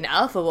 like an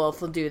alpha wolf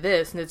will do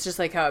this, and it's just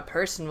like how a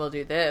person will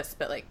do this,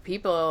 but, like,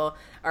 people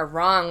are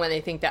wrong when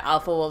they think that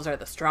alpha wolves are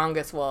the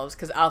strongest wolves,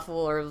 because alpha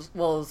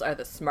wolves are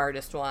the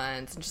smartest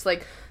ones, and just,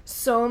 like,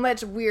 so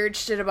much weird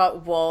shit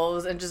about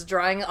wolves, and just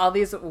drawing all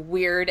these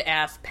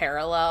weird-ass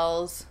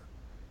parallels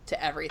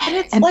to everything. And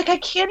it's like, I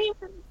can't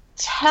even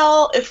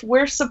tell if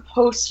we're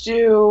supposed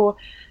to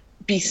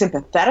be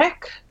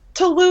sympathetic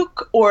to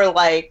Luke, or,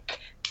 like,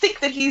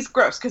 think that he's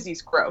gross, because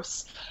he's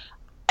gross.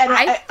 And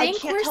I think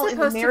can't we're tell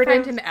supposed in the to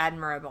narrative, find him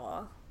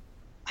admirable.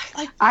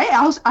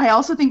 I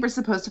also think we're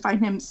supposed to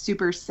find him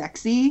super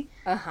sexy,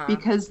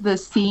 because the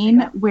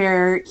scene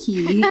where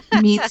he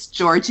meets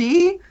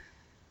Georgie,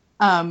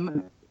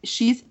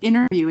 she's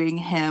interviewing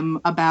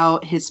him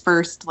about his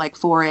first, like,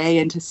 foray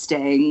into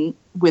staying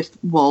with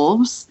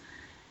wolves,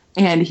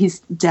 and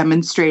he's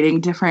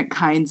demonstrating different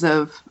kinds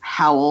of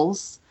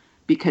howls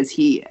because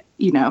he,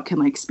 can,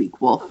 like, speak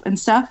wolf and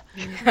stuff.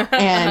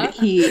 And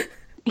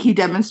he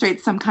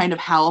demonstrates some kind of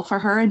howl for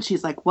her, and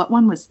she's like, "What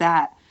one was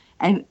that?"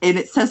 And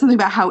it says something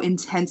about how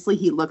intensely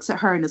he looks at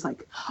her and is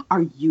like,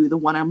 "Are you the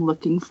one I'm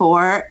looking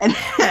for?" And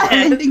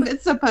I think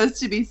that's supposed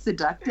to be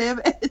seductive.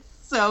 It's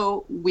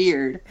so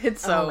weird.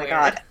 It's so my weird.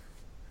 God.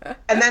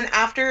 And then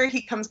after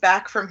he comes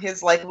back from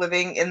his, like,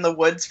 living in the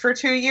woods for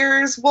 2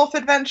 years wolf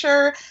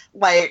adventure,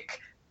 like,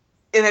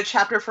 in a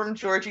chapter from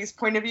Georgie's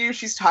point of view,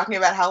 she's talking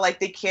about how, like,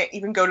 they can't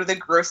even go to the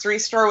grocery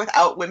store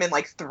without women,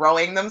 like,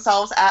 throwing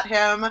themselves at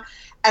him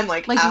and,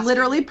 like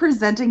literally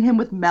presenting him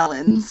with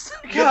melons.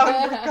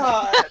 Oh my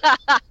god.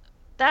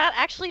 That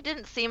actually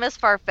didn't seem as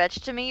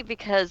far-fetched to me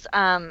because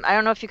I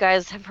don't know if you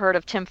guys have heard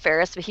of Tim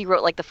Ferriss, but he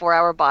wrote, like, The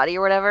 4-Hour Body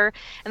or whatever.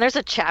 And there's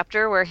a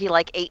chapter where he,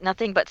 like, ate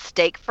nothing but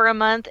steak for a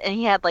month, and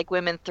he had, like,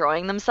 women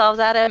throwing themselves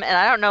at him. And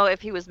I don't know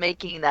if he was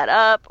making that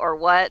up or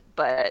what,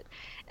 but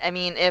I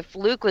mean, if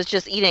Luke was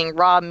just eating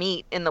raw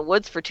meat in the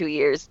woods for 2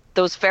 years,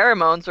 those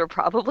pheromones were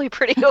probably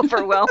pretty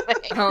overwhelming.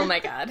 Oh my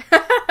god.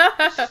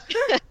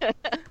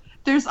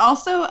 There's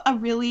also a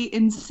really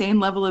insane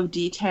level of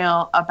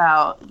detail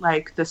about,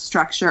 like, the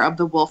structure of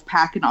the wolf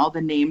pack and all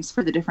the names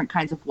for the different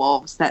kinds of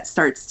wolves that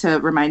starts to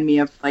remind me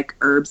of, like,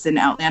 herbs in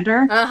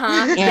Outlander.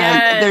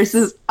 And there's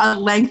a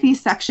lengthy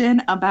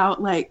section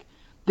about, like,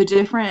 the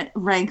different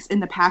ranks in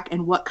the pack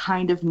and what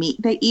kind of meat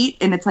they eat.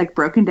 And it's, like,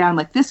 broken down,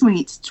 like, this one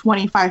eats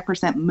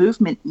 25%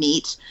 movement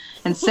meat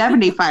and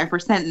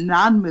 75%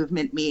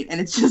 non-movement meat. And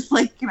it's just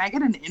like, can I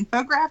get an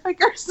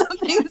infographic or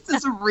something? This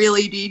is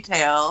really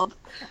detailed.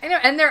 I know,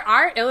 and there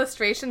are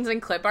illustrations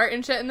and clip art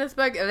and shit in this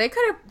book. They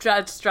could have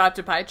just dropped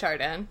a pie chart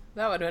in.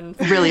 That would have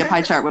been... Really, a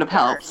pie chart would have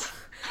helped.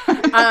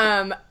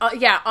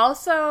 Yeah,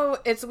 also,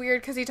 it's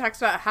weird because he talks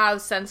about how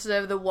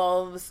sensitive the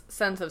wolves'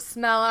 sense of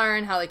smell are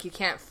and how, like, you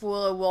can't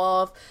fool a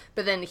wolf.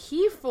 But then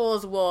he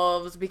fools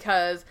wolves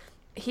because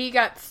he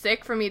got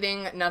sick from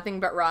eating nothing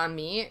but raw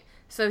meat.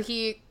 So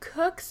he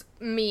cooks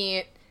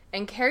meat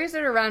and carries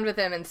it around with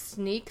him and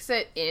sneaks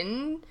it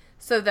in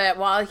so that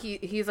while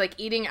he's, like,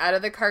 eating out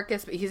of the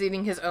carcass, but he's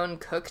eating his own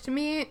cooked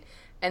meat,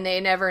 and they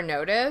never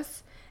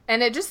notice.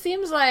 And it just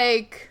seems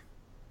like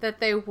that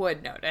they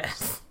would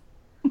notice.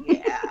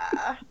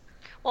 Yeah.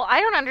 Well,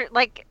 I don't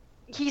like,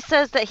 he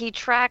says that he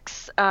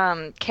tracks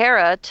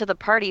Kara to the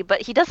party,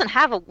 but he doesn't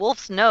have a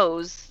wolf's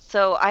nose,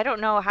 so I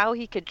don't know how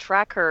he could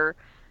track her.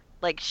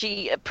 Like,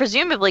 she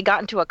presumably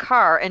got into a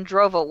car and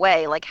drove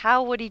away. Like,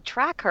 how would he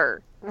track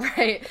her?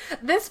 Right.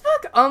 This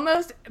book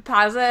almost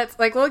posits,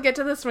 like, we'll get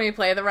to this when we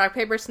play the Rock,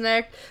 Paper,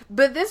 Snick,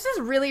 but this is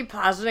really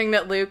positing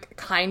that Luke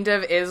kind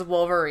of is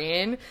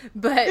Wolverine,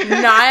 but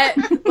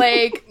not,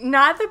 like,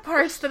 not the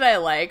parts that I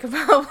like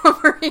about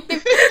Wolverine.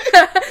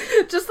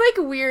 Just, like,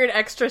 weird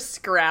extra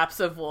scraps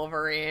of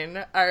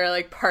Wolverine are,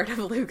 like, part of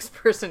Luke's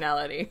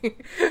personality.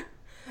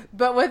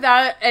 But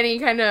without any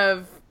kind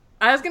of,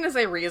 I was gonna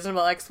say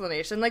reasonable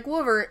explanation. Like,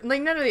 Wolverine,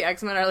 like, none of the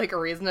X-Men are, like,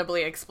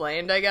 reasonably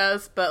explained, I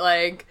guess, but,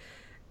 like,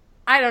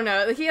 I don't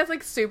know. He has,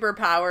 like,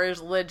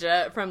 superpowers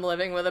legit from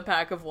living with a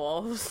pack of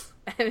wolves.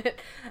 And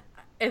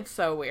it's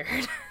so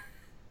weird.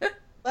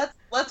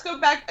 Let's go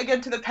back again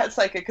to the pet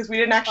psychic, because we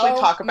didn't actually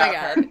talk about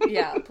her.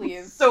 Yeah,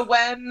 please. So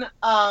when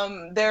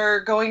they're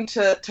going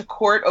to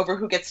court over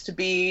who gets to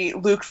be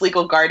Luke's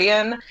legal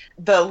guardian,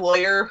 the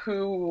lawyer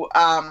who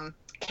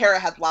Kara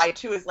had lied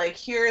to is like,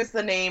 here's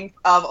the name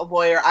of a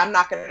lawyer. I'm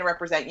not going to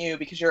represent you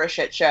because you're a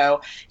shit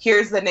show.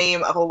 Here's the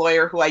name of a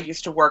lawyer who I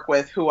used to work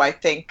with who I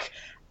think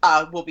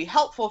will be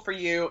helpful for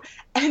you.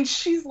 And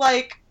she's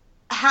like,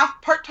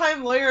 half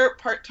part-time lawyer,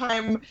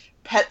 part-time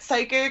pet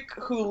psychic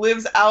who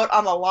lives out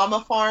on a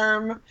llama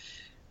farm.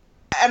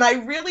 And I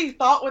really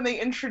thought when they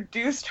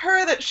introduced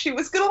her that she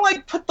was gonna,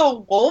 like, put the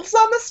wolves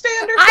on the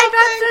stand or something.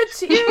 I thought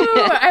so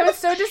too. I was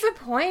so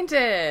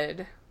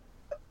disappointed.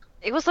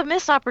 It was a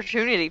missed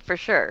opportunity for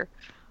sure.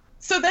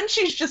 So then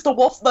she's just a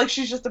wolf, like,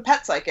 she's just a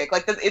pet psychic.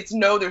 Like, there's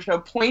no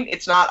point.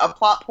 It's not a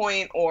plot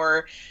point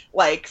or,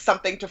 like,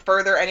 something to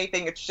further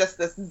anything. It's just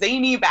this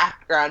zany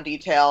background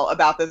detail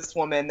about this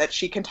woman that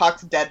she can talk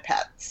to dead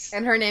pets.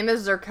 And her name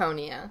is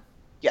Zirconia.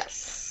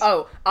 Yes.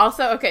 Oh,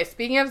 also, okay,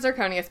 speaking of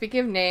Zirconia,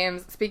 speaking of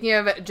names, speaking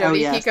of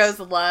Jodi Picoult's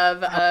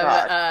love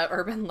of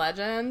urban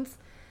legends.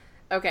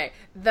 Okay,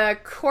 the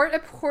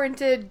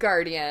court-appointed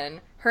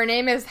guardian, her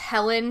name is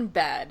Helen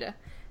Bed.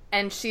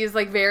 And she's,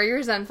 like, very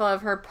resentful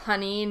of her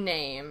punny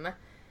name.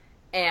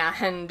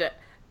 And,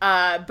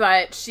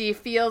 but she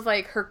feels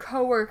like her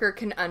coworker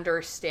can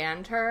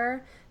understand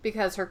her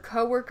because her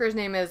coworker's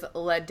name is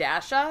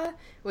Ladasha,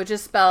 which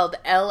is spelled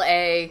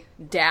L-A-A,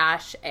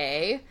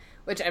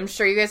 which I'm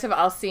sure you guys have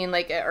all seen,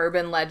 like, an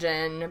urban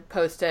legend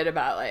posted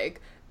about,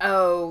 like,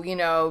 oh, you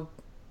know,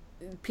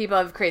 people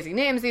have crazy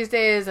names these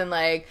days, and,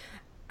 like,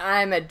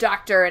 I'm a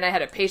doctor and I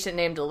had a patient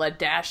named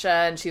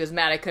Ladasha and she was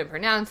mad I couldn't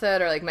pronounce it,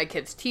 or like my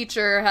kid's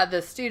teacher had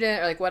this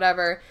student, or like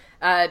whatever.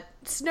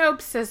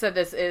 Snopes says that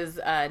this is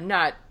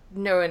not,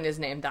 no one is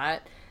named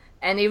that.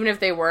 And even if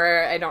they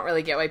were, I don't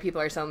really get why people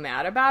are so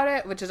mad about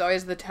it, which is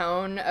always the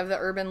tone of the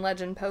urban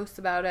legend posts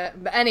about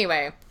it. But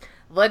anyway,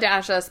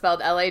 Ladasha, spelled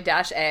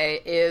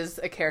L-A-A, is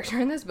a character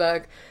in this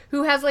book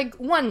who has like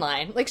one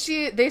line. Like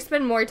they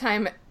spend more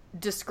time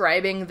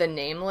describing the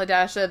name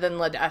Ladasha than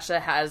Ladasha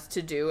has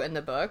to do in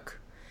the book.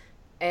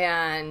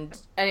 And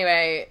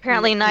anyway,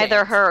 apparently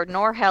neither her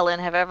nor Helen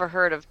have ever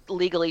heard of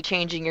legally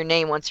changing your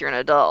name once you're an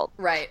adult.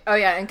 Right. Oh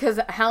yeah, and because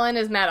Helen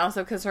is mad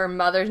also because her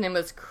mother's name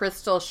was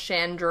Crystal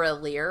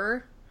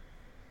Chandelier.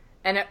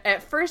 And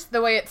at first,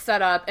 the way it's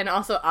set up, and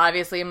also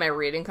obviously my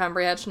reading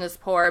comprehension is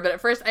poor, but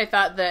at first I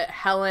thought that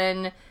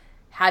Helen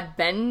had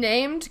been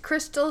named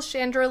Crystal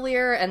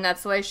Chandelier, and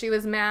that's why she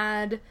was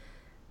mad.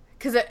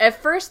 Because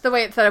at first, the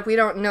way it's set up, we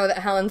don't know that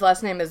Helen's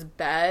last name is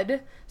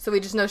Bed, so we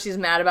just know she's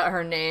mad about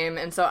her name,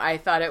 and so I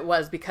thought it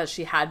was because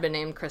she had been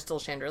named Crystal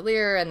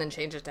Chandelier and then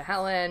changed it to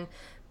Helen.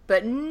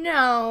 But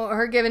no,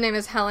 her given name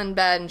is Helen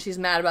Bed, and she's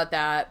mad about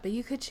that, but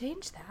you could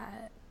change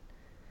that.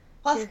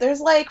 Plus, there's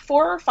like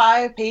 4 or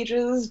 5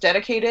 pages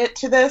dedicated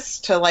to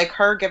this, to like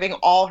her giving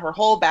all her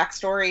whole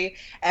backstory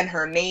and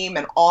her name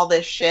and all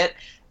this shit,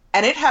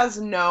 and it has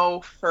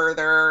no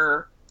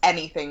further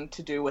anything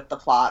to do with the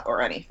plot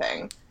or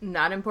anything.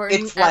 Not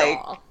important it's at like,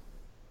 all.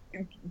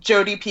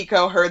 Jodi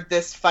Picoult heard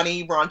this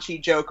funny,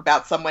 raunchy joke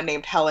about someone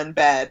named Helen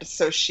Bed,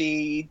 so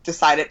she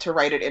decided to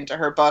write it into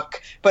her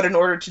book, but in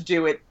order to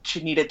do it,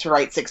 she needed to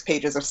write 6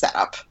 pages of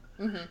setup.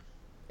 Mm-hmm.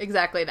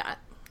 Exactly that.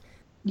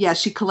 Yeah,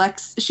 she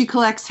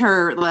collects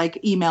her like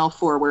email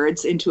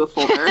forwards into a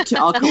folder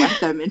to all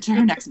collect them into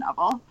her next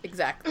novel.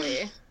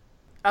 Exactly.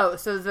 Oh,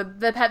 so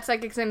the pet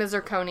psychic's name is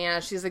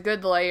Zirconia. She's a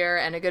good lawyer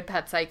and a good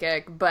pet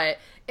psychic, but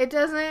it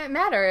doesn't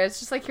matter. It's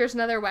just like, here's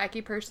another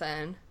wacky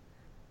person.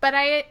 But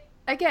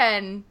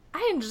again,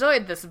 I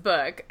enjoyed this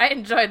book. I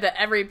enjoyed that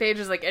every page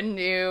is like a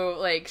new,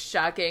 like,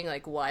 shocking,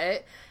 like,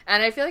 what?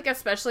 And I feel like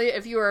especially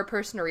if you were a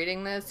person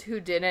reading this who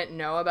didn't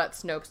know about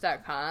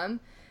Snopes.com,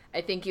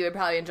 I think you would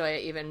probably enjoy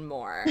it even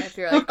more. If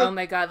you're like, oh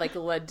my god, like,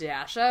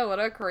 LaDasha? What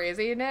a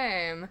crazy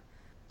name.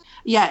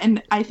 Yeah,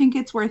 and I think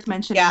it's worth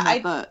mentioning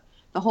that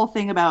the whole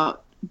thing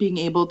about being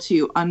able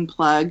to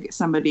unplug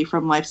somebody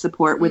from life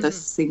support with a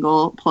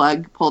single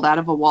plug pulled out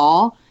of a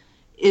wall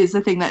is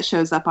the thing that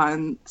shows up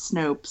on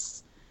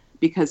Snopes,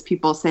 because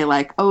people say,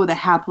 like, oh, the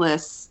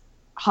hapless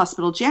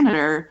hospital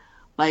janitor,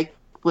 like,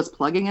 was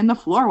plugging in the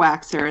floor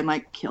waxer and,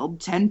 like, killed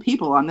 10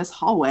 people on this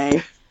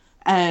hallway.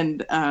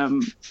 And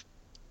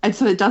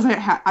so it doesn't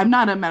I'm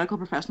not a medical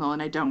professional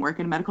and I don't work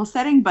in a medical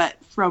setting,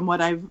 but from what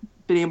I've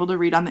been able to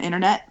read on the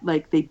internet,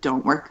 like, they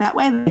don't work that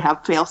way. They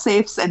have fail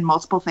safes and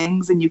multiple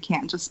things, and you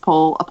can't just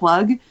pull a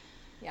plug.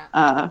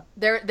 Yeah.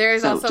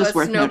 There's also a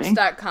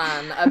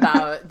Snopes.com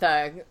about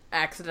the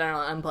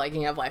accidental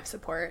unplugging of life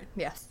support.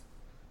 Yes.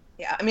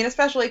 Yeah, I mean,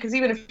 especially because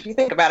even if you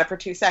think about it for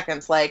 2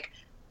 seconds, like,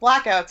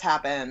 blackouts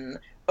happen,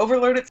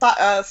 overloaded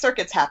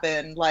circuits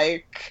happen,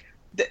 like,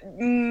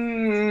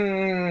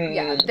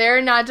 yeah,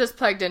 they're not just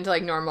plugged into,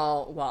 like,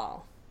 normal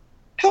wall.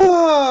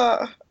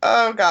 Oh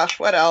gosh,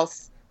 what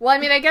else? Well, I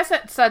mean, I guess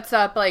it sets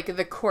up, like,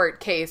 the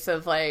court case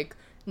of, like,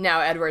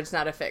 now Edward's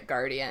not a fit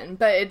guardian,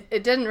 but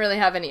it didn't really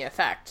have any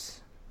effect.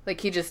 Like,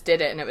 he just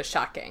did it and it was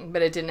shocking,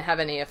 but it didn't have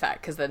any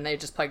effect because then they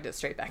just plugged it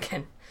straight back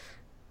in.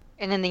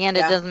 And in the end,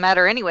 it doesn't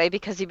matter anyway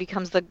because he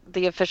becomes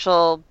the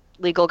official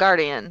legal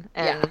guardian.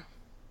 And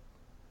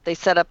they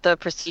set up the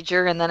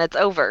procedure and then it's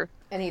over.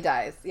 And he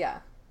dies, yeah.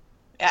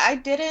 I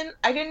didn't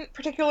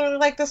particularly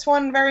like this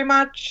one very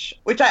much,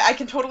 which I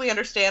can totally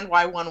understand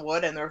why one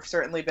would, and there have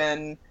certainly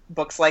been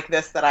books like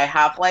this that I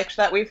have liked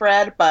that we've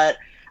read, but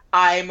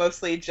I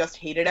mostly just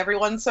hated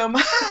everyone so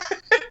much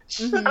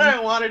that I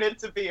wanted it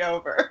to be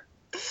over.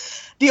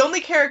 The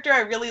only character I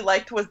really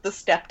liked was the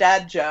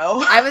stepdad,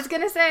 Joe. I was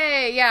gonna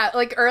say, yeah,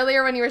 like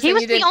earlier when you were saying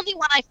he was the only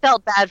one I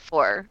felt bad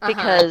for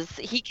because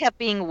he kept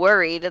being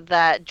worried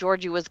that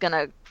Georgie was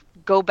gonna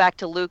go back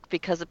to Luke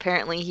because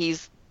apparently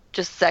he's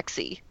just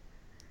sexy.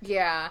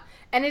 Yeah,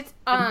 and it's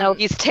no,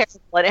 he's terrible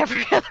in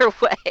every other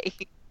way.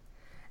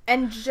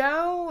 And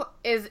Joe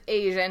is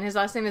Asian. His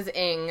last name is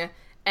Ng,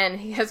 and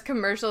he has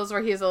commercials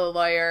where he's a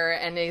lawyer,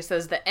 and he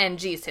says the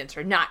NG stands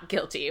for not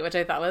guilty, which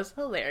I thought was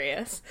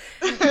hilarious.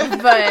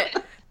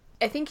 But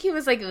I think he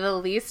was, like, the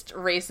least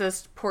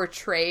racist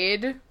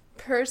portrayed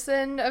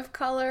person of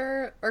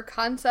color or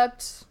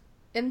concept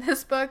in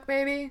this book,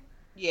 maybe.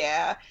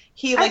 Yeah,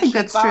 I think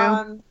that's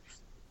true.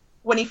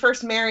 When he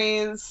first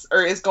marries,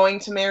 or is going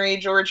to marry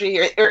Georgie,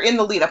 or in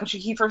the lead up, when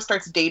he first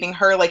starts dating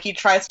her, like, he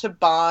tries to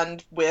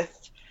bond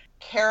with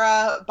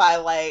Kara by,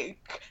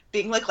 like,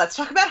 being like, let's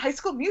talk about High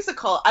School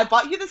Musical. I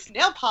bought you this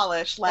nail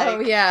polish. Like, oh,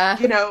 yeah.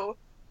 You know,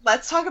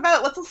 let's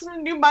listen to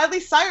a new Miley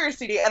Cyrus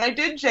CD. And I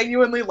did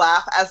genuinely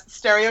laugh, as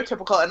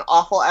stereotypical and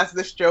awful as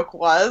this joke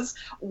was,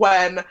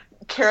 when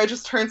Kara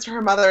just turns to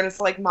her mother and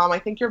is like, Mom, I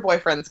think your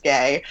boyfriend's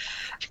gay.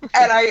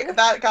 And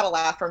that got a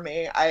laugh from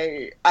me.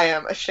 I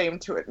am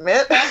ashamed to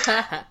admit.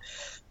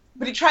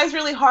 But he tries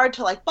really hard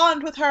to, like,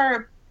 bond with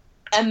her.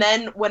 And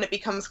then when it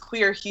becomes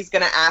clear he's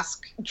going to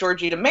ask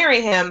Georgie to marry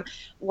him,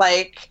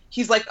 like,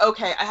 he's like,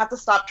 okay, I have to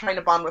stop trying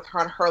to bond with her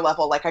on her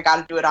level. Like, I got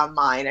to do it on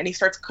mine. And he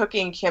starts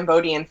cooking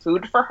Cambodian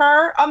food for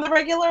her on the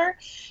regular.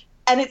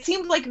 And it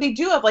seems like they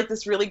do have, like,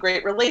 this really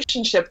great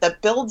relationship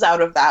that builds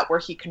out of that,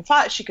 where she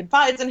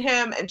confides in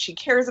him and she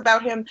cares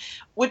about him,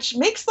 which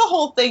makes the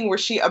whole thing where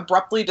she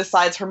abruptly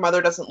decides her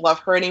mother doesn't love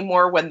her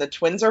anymore when the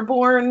twins are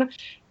born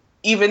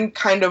even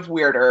kind of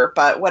weirder,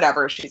 but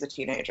whatever, she's a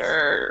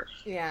teenager.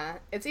 Yeah,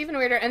 it's even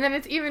weirder. And then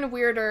it's even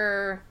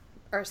weirder,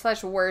 or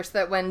 / worse,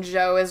 that when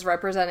Joe is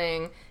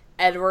representing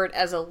Edward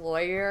as a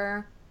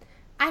lawyer,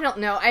 I don't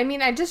know. I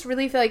mean, I just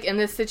really feel like in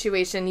this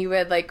situation you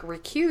would, like,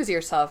 recuse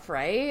yourself,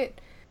 right?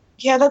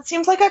 Yeah, that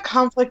seems like a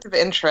conflict of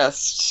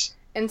interest.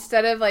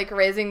 Instead of, like,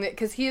 raising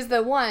because he's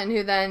the one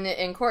who then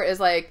in court is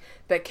like,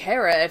 but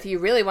Kara, if you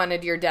really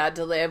wanted your dad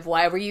to live,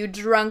 why were you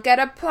drunk at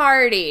a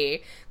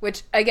party?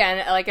 Which,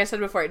 again, like I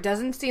said before, it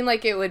doesn't seem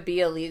like it would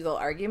be a legal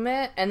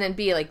argument, and then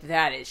be like,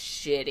 that is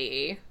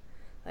shitty.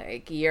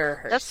 Like, you're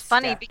her That's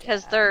funny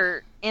because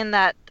they're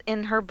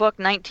in her book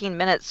 19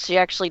 Minutes, she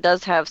actually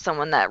does have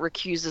someone that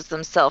recuses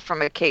themselves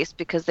from a case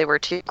because they were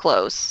too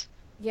close.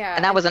 Yeah.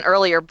 And that was an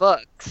earlier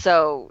book,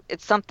 so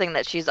it's something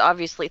that she's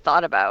obviously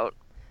thought about.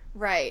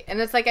 Right.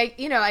 And it's like,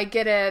 I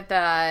get it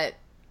that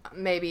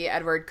maybe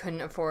Edward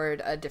couldn't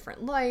afford a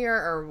different lawyer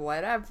or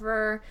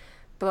whatever,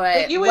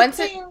 but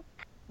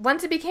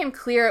once it became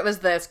clear it was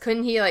this,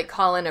 couldn't he, like,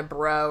 call in a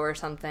bro or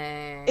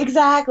something?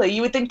 Exactly.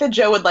 You would think that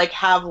Joe would, like,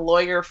 have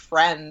lawyer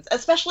friends,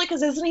 especially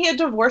because isn't he a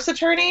divorce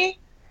attorney?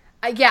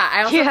 Yeah,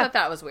 I also thought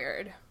that was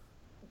weird.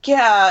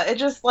 Yeah, it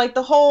just, like,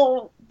 the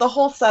whole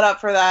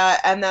setup for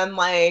that, and then,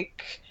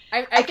 like,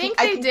 I think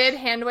they did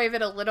hand wave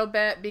it a little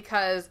bit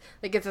because,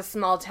 like, it's a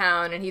small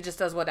town and he just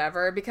does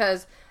whatever,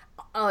 because,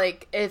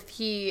 like,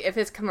 if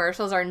his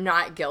commercials are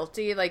not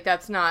guilty, like,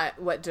 that's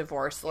not what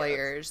divorce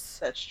lawyers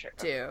that's true.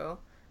 do.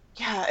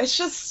 Yeah, it's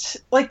just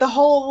like the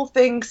whole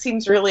thing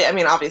seems really, I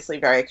mean, obviously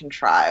very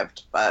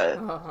contrived, but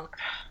Uh-huh.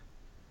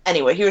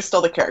 anyway, he was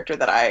still the character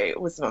that I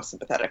was the most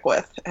sympathetic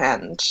with.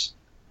 And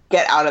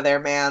get out of there,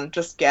 man.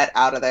 Just get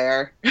out of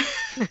there.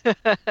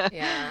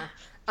 Yeah.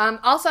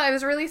 Also, I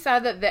was really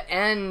sad that the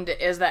end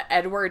is that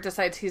Edward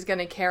decides he's going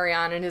to carry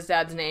on in his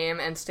dad's name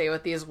and stay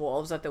with these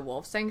wolves at the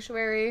wolf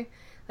sanctuary.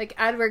 Like,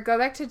 Edward, go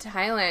back to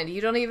Thailand. You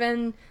don't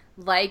even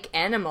like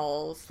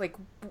animals. Like,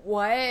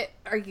 what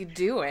are you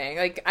doing?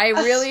 Like, I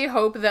really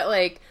hope that,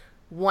 like,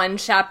 one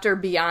chapter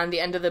beyond the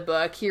end of the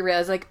book, he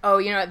realized, like, oh,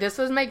 you know what, this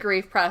was my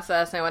grief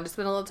process, and I wanted to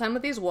spend a little time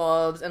with these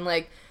wolves, and,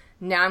 like,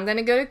 now I'm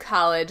gonna go to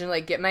college and,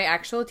 like, get my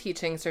actual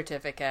teaching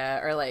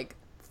certificate, or, like,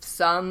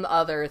 some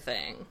other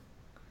thing.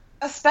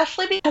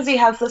 Especially because he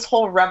has this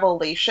whole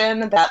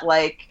revelation that,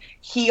 like,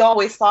 he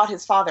always thought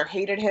his father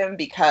hated him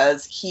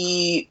because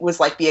he was,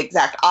 like, the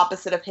exact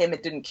opposite of him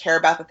and didn't care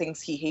about the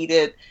things he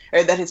hated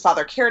or that his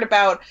father cared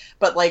about.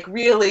 But, like,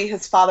 really,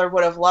 his father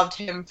would have loved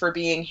him for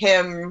being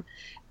him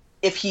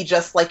if he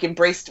just, like,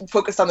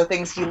 focused on the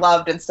things he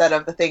loved instead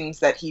of the things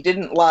that he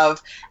didn't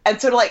love. And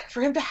so, like,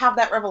 for him to have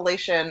that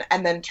revelation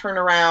and then turn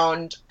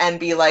around and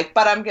be like,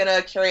 but I'm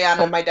gonna carry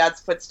on in my dad's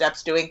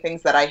footsteps doing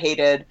things that I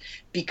hated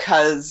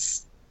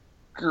because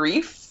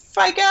grief,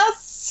 I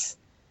guess.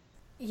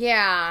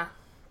 Yeah.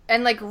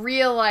 And, like,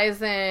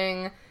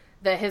 realizing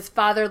that his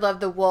father loved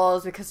the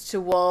wolves because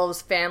to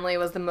wolves, family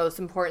was the most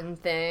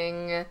important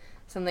thing.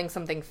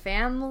 Something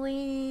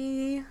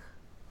family.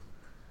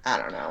 I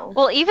don't know.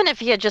 Well, even if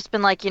he had just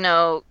been like,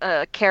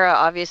 Kara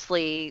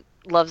obviously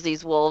loves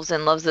these wolves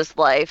and loves this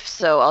life,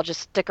 so I'll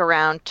just stick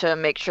around to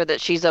make sure that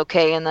she's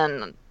okay, and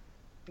then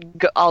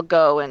I'll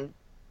go and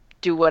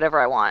do whatever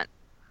I want.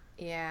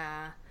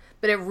 Yeah.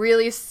 But it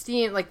really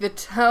seemed like the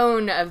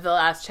tone of the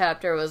last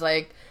chapter was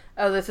like,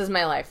 oh, this is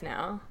my life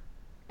now.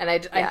 And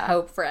I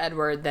hope for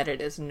Edward that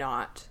it is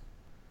not.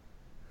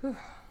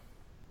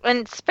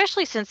 And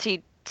especially since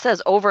he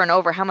says over and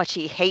over how much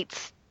he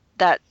hates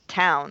that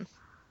town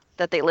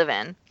that they live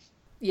in.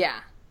 Yeah.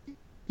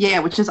 Yeah,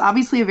 which is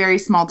obviously a very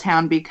small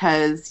town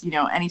because,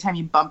 anytime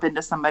you bump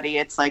into somebody,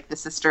 it's like the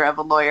sister of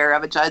a lawyer,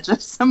 of a judge,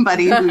 of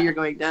somebody who you're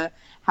going to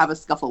have a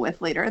scuffle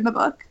with later in the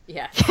book.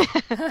 Yes.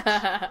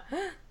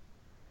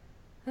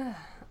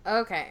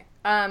 Okay.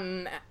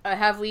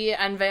 Have we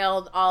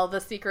unveiled all the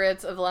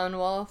secrets of Lone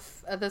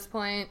Wolf at this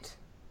point?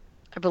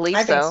 I believe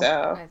I think so.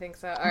 so. I think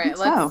so. All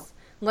right,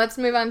 let's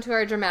move on to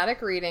our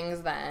dramatic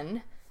readings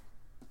then.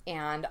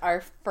 And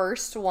our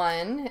first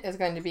one is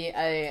going to be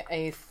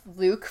a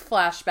Luke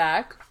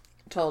flashback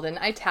told in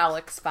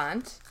italics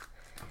font.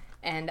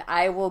 And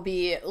I will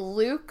be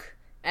Luke,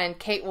 and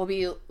Kate will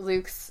be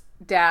Luke's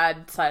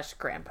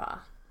dad/grandpa.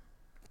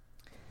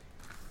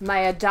 My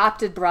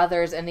adopted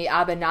brothers in the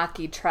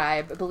Abenaki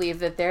tribe believe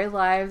that their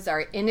lives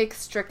are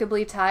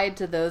inextricably tied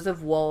to those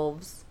of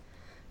wolves.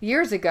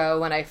 Years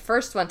ago, when I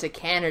first went to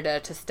Canada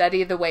to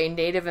study the way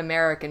Native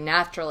American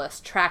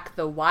naturalists track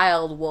the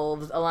wild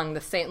wolves along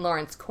the St.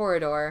 Lawrence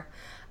corridor,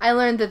 I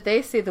learned that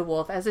they see the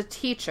wolf as a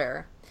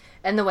teacher,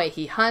 and the way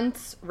he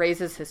hunts,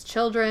 raises his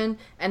children,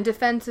 and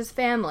defends his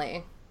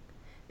family.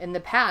 In the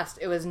past,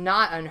 it was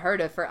not unheard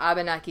of for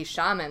Abenaki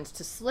shamans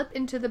to slip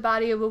into the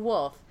body of a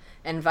wolf,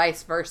 and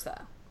vice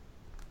versa.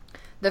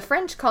 The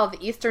French call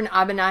the eastern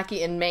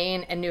Abenaki in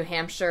Maine and New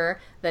Hampshire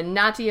the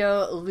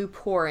Natio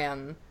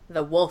Luporium,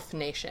 the Wolf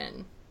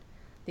Nation.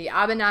 The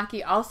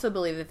Abenaki also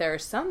believe that there are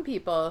some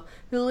people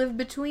who live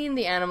between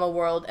the animal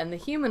world and the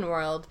human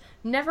world,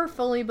 never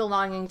fully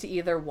belonging to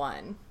either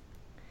one.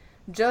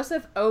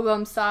 Joseph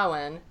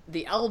Obomsawin,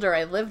 the elder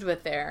I lived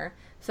with there,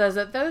 says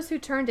that those who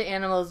turn to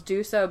animals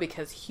do so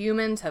because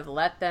humans have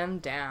let them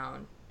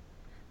down.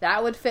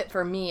 That would fit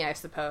for me, I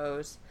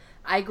suppose.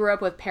 I grew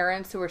up with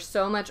parents who were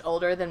so much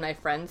older than my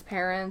friends'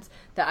 parents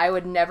that I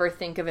would never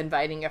think of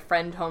inviting a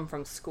friend home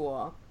from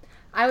school.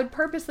 I would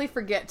purposely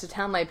forget to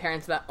tell my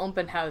parents about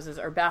open houses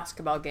or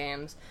basketball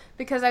games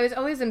because I was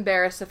always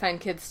embarrassed to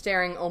find kids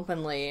staring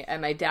openly at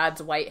my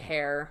dad's white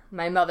hair,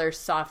 my mother's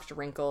soft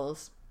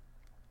wrinkles.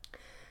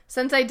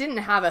 Since I didn't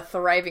have a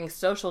thriving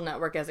social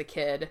network as a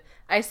kid,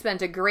 I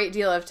spent a great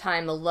deal of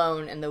time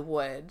alone in the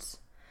woods.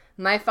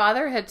 My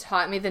father had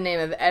taught me the name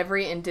of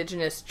every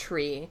indigenous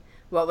tree,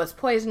 what was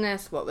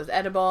poisonous, what was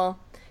edible.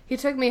 He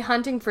took me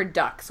hunting for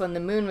ducks when the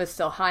moon was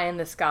still high in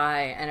the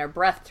sky and our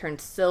breath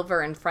turned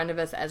silver in front of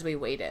us as we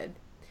waited.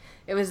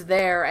 It was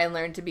there I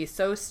learned to be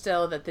so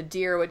still that the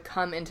deer would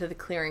come into the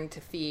clearing to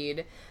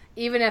feed,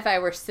 even if I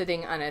were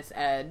sitting on its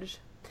edge.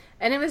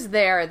 And it was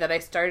there that I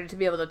started to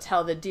be able to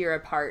tell the deer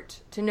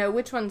apart, to know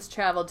which ones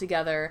traveled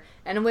together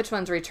and which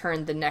ones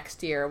returned the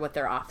next year with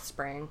their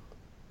offspring.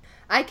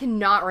 I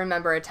cannot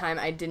remember a time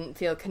I didn't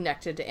feel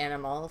connected to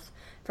animals,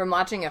 from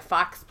watching a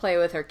fox play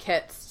with her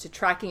kits, to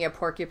tracking a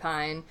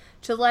porcupine,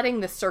 to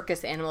letting the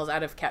circus animals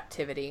out of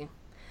captivity.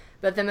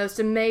 But the most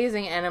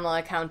amazing animal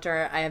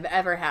encounter I have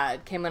ever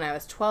had came when I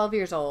was 12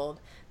 years old,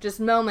 just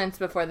moments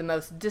before the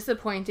most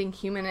disappointing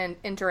human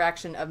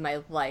interaction of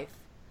my life.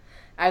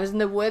 I was in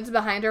the woods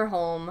behind our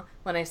home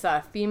when I saw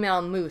a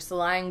female moose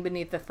lying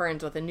beneath the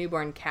ferns with a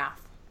newborn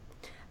calf.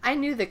 I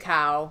knew the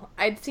cow.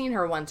 I'd seen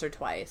her once or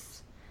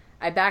twice.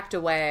 I backed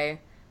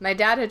away. My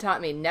dad had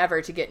taught me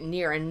never to get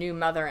near a new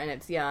mother and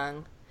its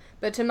young.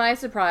 But to my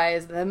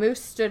surprise, the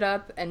moose stood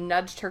up and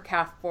nudged her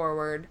calf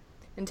forward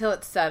until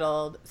it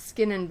settled,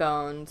 skin and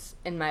bones,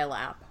 in my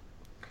lap.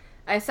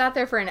 I sat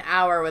there for an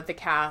hour with the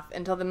calf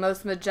until the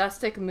most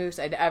majestic moose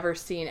I'd ever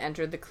seen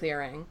entered the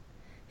clearing.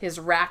 His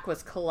rack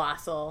was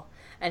colossal,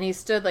 and he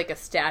stood like a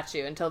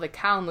statue until the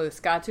cow moose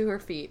got to her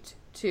feet,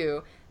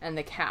 too, and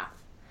the calf.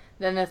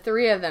 Then the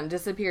three of them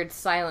disappeared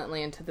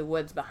silently into the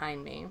woods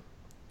behind me.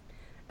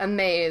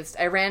 Amazed,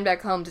 I ran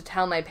back home to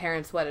tell my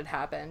parents what had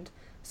happened,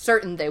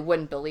 certain they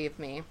wouldn't believe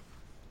me,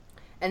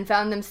 and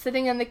found them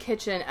sitting in the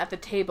kitchen at the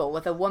table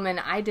with a woman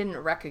I didn't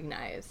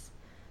recognize.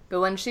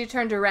 But when she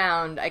turned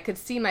around, I could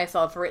see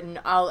myself written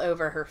all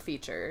over her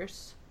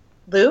features.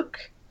 Luke,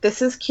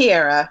 this is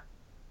Kiera,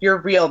 your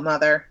real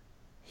mother.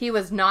 He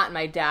was not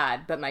my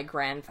dad, but my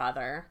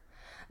grandfather.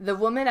 The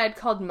woman I'd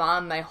called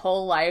Mom my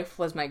whole life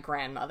was my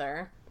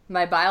grandmother.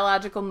 My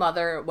biological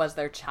mother was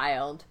their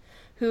child,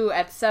 who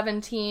at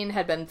 17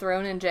 had been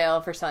thrown in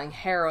jail for selling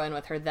heroin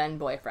with her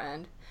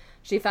then-boyfriend.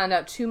 She found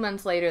out 2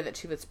 months later that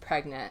she was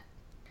pregnant.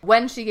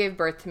 When she gave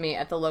birth to me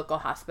at the local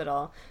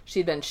hospital,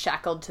 she'd been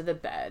shackled to the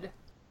bed.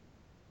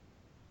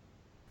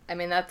 I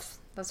mean, that's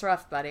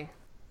rough, buddy.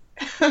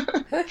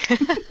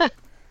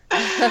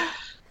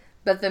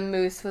 But the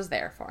moose was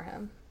there for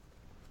him.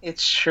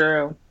 It's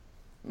true.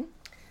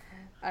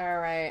 All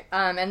right.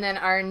 And then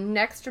our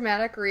next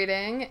dramatic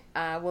reading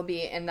will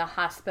be in the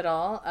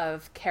hospital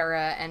of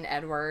Kara and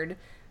Edward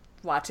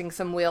watching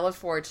some Wheel of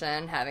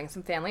Fortune, having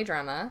some family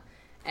drama.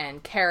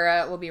 And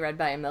Kara will be read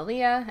by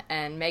Amelia,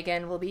 and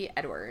Megan will be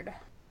Edward.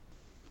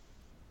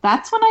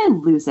 That's when I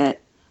lose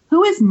it.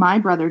 Who is my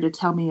brother to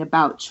tell me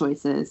about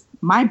choices?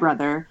 My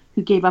brother,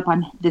 who gave up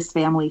on this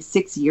family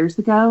 6 years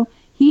ago,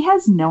 he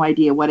has no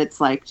idea what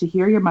it's like to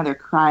hear your mother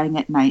crying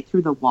at night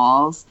through the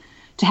walls,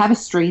 to have a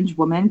strange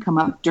woman come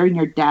up during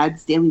your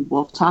dad's daily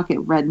wolf talk at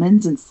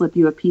Redmond's and slip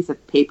you a piece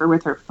of paper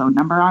with her phone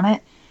number on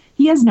it.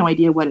 He has no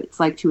idea what it's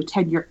like to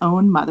attend your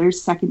own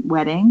mother's second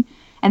wedding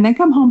and then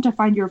come home to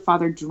find your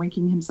father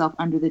drinking himself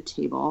under the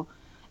table,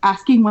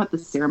 asking what the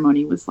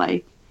ceremony was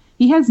like.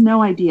 He has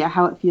no idea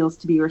how it feels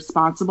to be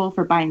responsible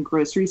for buying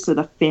groceries so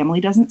the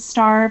family doesn't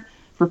starve,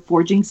 for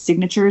forging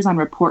signatures on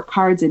report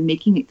cards and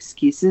making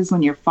excuses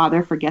when your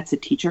father forgets a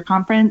teacher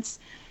conference.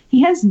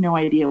 He has no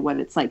idea what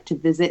it's like to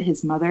visit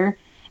his mother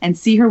and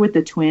see her with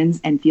the twins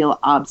and feel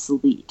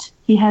obsolete.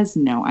 He has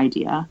no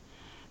idea.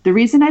 The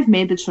reason I've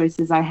made the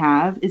choices I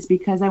have is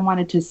because I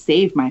wanted to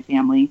save my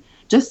family,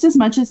 just as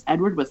much as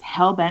Edward was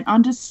hell-bent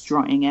on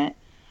destroying it.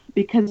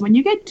 Because when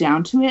you get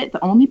down to it,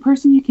 the only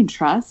person you can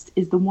trust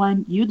is the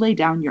one you'd lay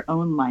down your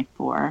own life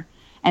for.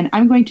 And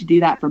I'm going to do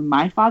that for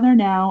my father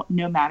now,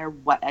 no matter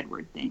what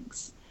Edward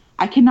thinks.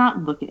 I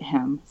cannot look at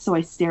him, so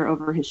I stare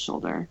over his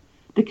shoulder.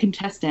 The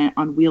contestant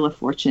on Wheel of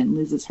Fortune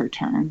loses her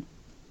turn.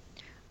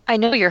 I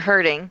know you're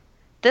hurting.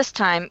 This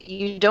time,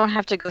 you don't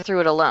have to go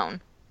through it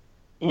alone.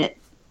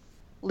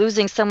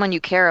 Losing someone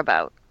you care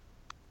about.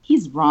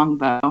 He's wrong,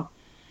 though.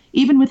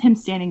 Even with him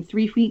standing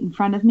 3 feet in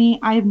front of me,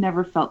 I have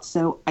never felt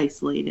so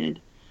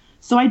isolated.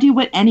 So I do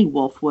what any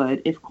wolf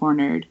would if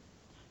cornered.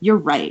 You're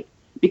right,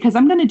 because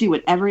I'm going to do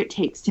whatever it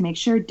takes to make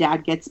sure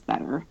Dad gets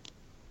better.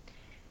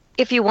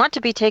 If you want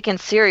to be taken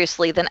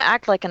seriously, then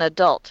act like an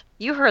adult.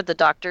 You heard the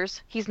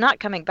doctors. He's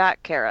not coming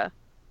back, Kara.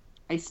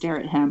 I stare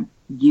at him.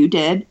 You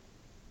did.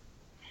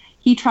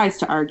 He tries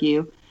to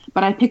argue,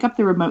 but I pick up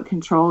the remote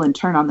control and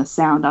turn on the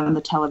sound on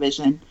the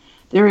television.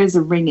 There is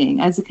a ringing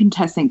as a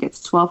contestant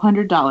gets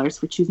 $1,200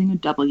 for choosing a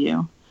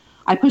W.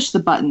 I push the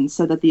button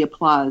so that the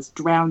applause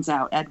drowns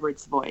out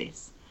Edward's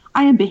voice.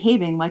 I am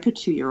behaving like a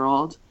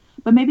 2-year-old,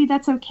 but maybe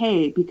that's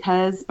okay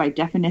because, by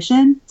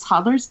definition,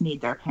 toddlers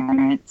need their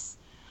parents.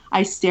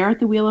 I stare at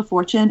the Wheel of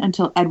Fortune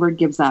until Edward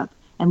gives up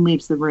and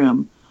leaves the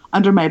room.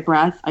 Under my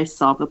breath, I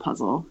solve the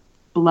puzzle.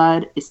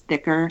 Blood is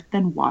thicker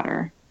than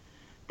water.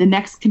 The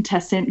next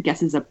contestant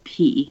guesses a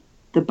P.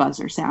 The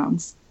buzzer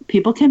sounds.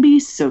 People can be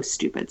so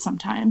stupid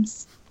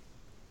sometimes.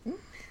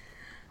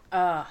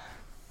 I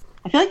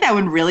feel like that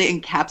one really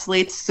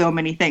encapsulates so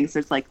many things.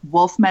 There's like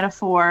wolf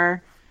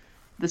metaphor,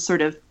 the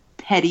sort of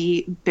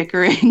petty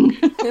bickering.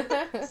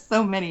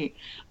 So many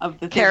of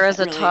the things. Kara's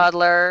a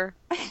toddler.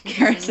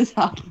 Kara's a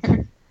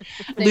toddler.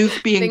 Luke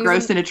being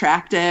gross and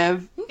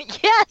attractive.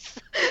 Yes!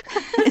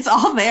 It's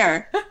all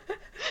there.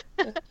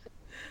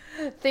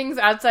 Things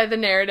outside the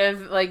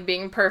narrative, like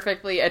being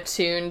perfectly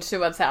attuned to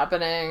what's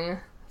happening.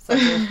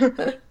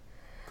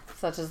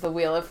 Such as the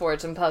Wheel of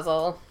Fortune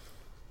puzzle.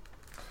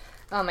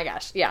 Oh my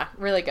gosh. Yeah,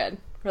 really good.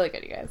 Really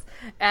good, you guys.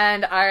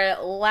 And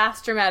our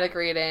last dramatic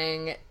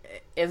reading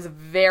is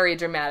very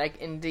dramatic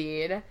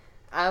indeed.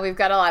 We've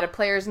got a lot of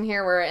players in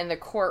here. We're in the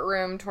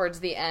courtroom towards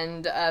the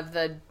end of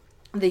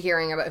the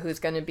hearing about who's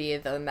going to be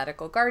the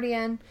medical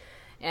guardian.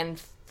 And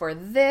for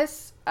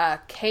this,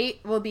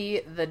 Kate will be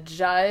the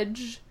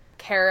judge.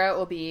 Kara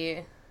will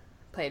be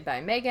played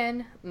by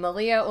Megan.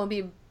 Malia will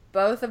be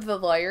both of the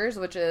lawyers,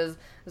 which is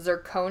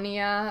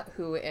Zirconia,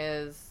 who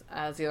is,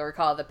 as you'll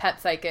recall, the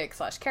pet psychic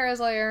 / Kara's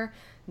lawyer.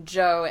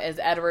 Joe is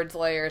Edward's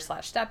lawyer /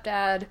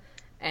 stepdad.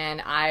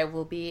 And I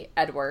will be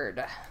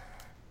Edward.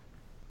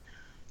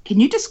 Can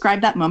you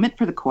describe that moment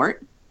for the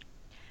court?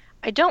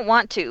 I don't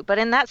want to, but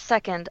in that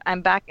second,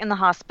 I'm back in the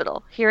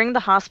hospital, hearing the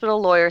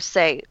hospital lawyer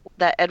say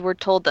that Edward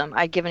told them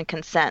I'd given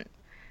consent.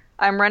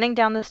 I'm running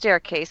down the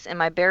staircase in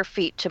my bare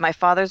feet to my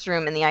father's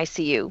room in the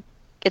ICU.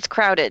 It's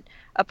crowded,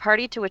 a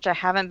party to which I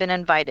haven't been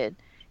invited.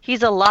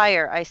 He's a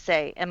liar, I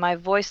say, and my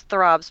voice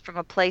throbs from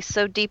a place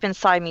so deep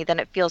inside me that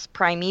it feels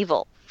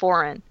primeval,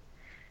 foreign.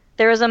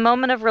 There is a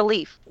moment of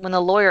relief when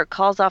the lawyer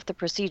calls off the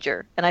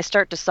procedure, and I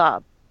start to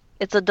sob.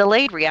 It's a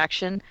delayed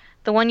reaction,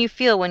 the one you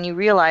feel when you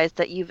realize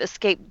that you've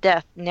escaped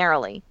death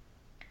narrowly.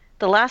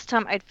 The last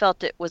time I'd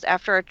felt it was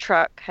after a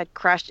truck had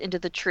crashed into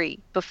the tree,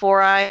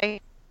 before.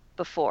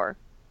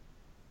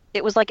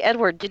 It was like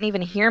Edward didn't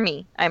even hear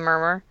me, I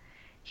murmur.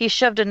 He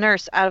shoved a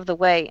nurse out of the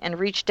way and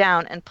reached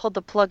down and pulled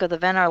the plug of the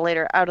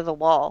ventilator out of the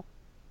wall.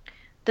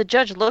 The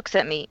judge looks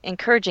at me,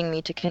 encouraging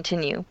me to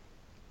continue.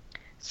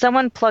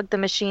 Someone plugged the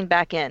machine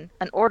back in.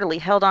 An orderly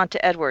held on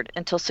to Edward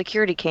until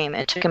security came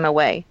and took him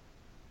away.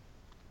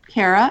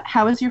 Kara,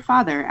 how is your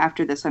father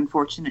after this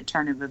unfortunate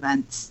turn of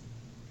events?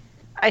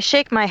 I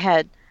shake my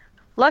head.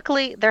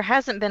 Luckily, there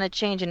hasn't been a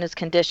change in his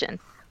condition.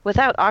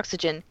 Without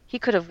oxygen, he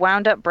could have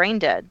wound up brain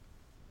dead.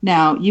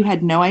 Now, you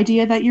had no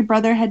idea that your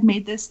brother had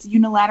made this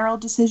unilateral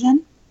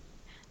decision?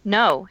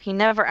 No, he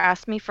never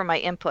asked me for my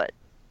input.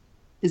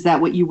 Is that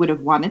what you would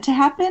have wanted to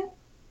happen?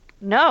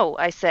 No,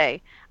 I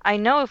say. I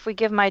know if we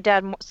give my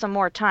dad some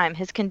more time,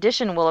 his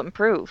condition will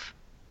improve.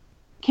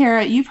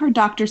 Kara, you've heard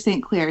Dr.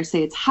 St. Clair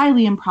say it's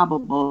highly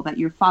improbable that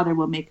your father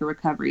will make a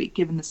recovery,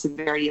 given the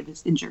severity of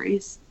his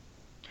injuries.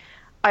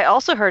 I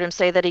also heard him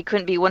say that he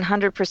couldn't be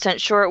 100%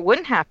 sure it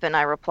wouldn't happen,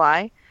 I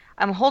reply.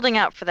 I'm holding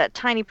out for that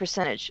tiny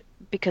percentage,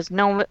 because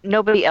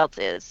nobody else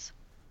is.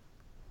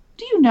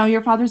 Do you know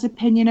your father's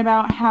opinion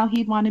about how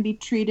he'd want to be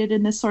treated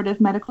in this sort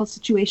of medical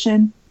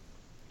situation?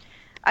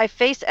 I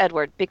face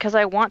Edward because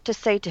I want to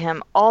say to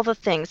him all the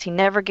things he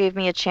never gave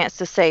me a chance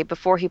to say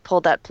before he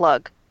pulled that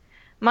plug.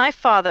 My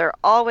father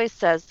always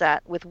says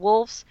that, with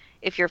wolves,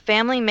 if your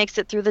family makes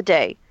it through the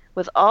day,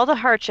 with all the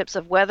hardships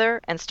of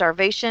weather and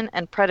starvation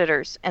and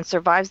predators, and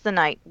survives the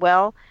night,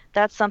 well,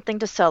 that's something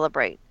to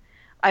celebrate.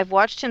 I've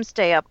watched him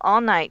stay up all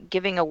night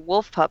giving a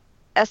wolf pup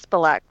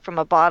Espalac from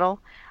a bottle.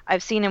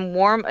 I've seen him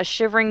warm a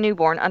shivering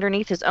newborn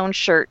underneath his own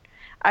shirt.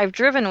 I've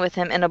driven with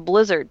him in a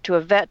blizzard to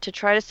a vet to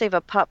try to save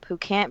a pup who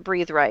can't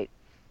breathe right.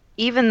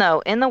 Even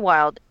though, in the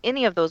wild,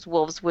 any of those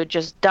wolves would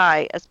just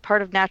die as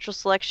part of natural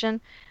selection,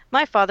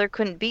 my father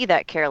couldn't be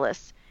that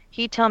careless.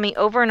 He'd tell me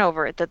over and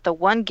over that the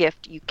one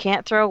gift you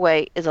can't throw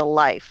away is a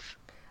life.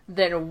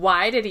 Then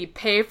why did he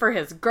pay for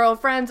his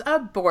girlfriend's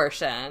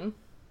abortion?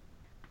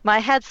 My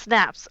head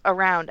snaps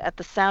around at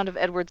the sound of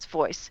Edward's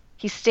voice.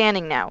 He's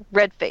standing now,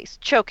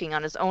 red-faced, choking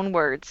on his own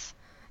words.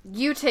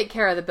 You take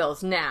care of the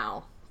bills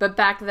now, but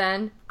back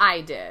then, I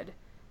did.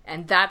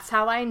 And that's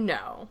how I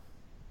know.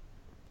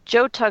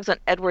 Joe tugs on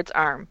Edward's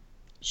arm.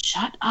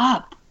 Shut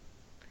up.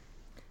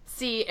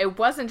 See, it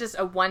wasn't just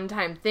a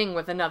one-time thing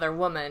with another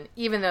woman,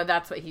 even though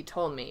that's what he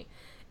told me.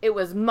 It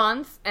was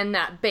months, and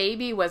that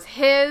baby was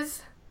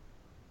his...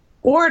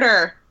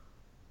 Order!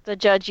 The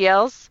judge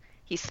yells.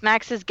 He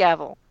smacks his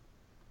gavel.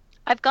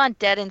 I've gone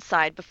dead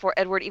inside before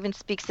Edward even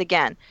speaks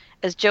again,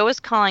 as Joe is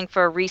calling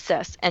for a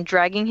recess and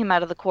dragging him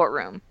out of the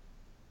courtroom.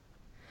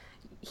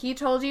 He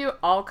told you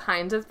all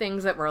kinds of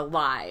things that were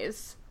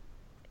lies.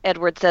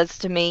 Edward says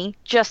to me,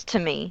 just to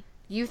me.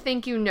 You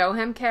think you know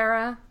him,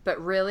 Kara,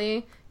 but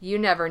really, you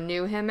never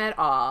knew him at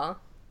all.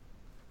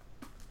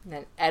 And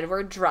then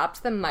Edward drops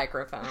the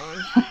microphone.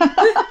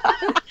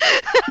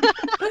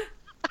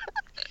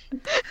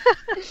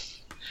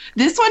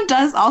 This one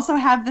does also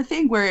have the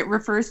thing where it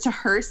refers to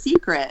her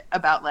secret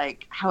about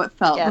like how it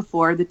felt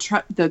before the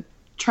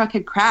truck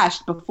had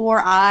crashed,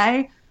 before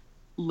I,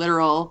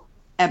 literal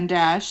M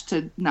dash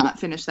to not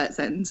finish that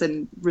sentence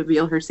and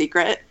reveal her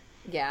secret.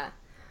 Yeah.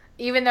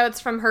 Even though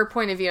it's from her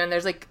point of view and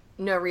there's like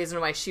no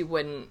reason why she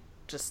wouldn't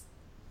just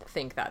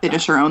think that.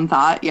 Finish her own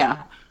thought,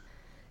 yeah.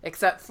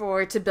 Except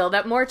for to build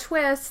up more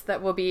twists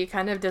that will be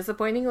kind of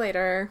disappointing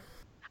later.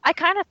 I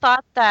kind of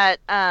thought that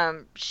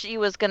she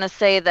was going to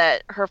say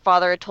that her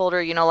father had told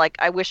her, you know, like,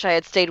 I wish I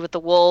had stayed with the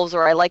wolves,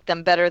 or I like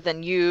them better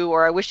than you,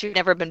 or I wish you'd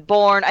never been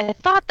born. I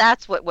thought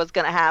that's what was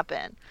going to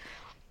happen.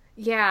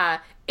 Yeah.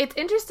 It's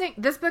interesting.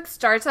 This book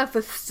starts off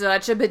with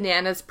such a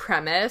bananas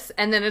premise,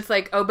 and then it's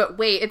like, oh, but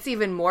wait, it's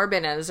even more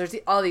bananas. There's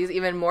all these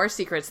even more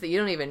secrets that you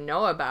don't even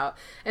know about.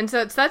 And so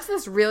it sets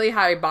this really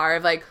high bar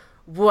of like,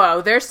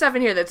 whoa, there's stuff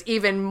in here that's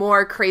even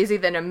more crazy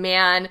than a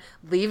man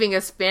leaving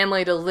his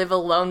family to live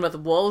alone with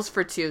wolves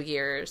for 2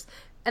 years.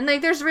 And,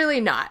 like, there's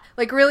really not.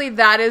 Like, really,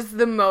 that is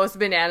the most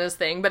bananas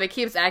thing, but it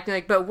keeps acting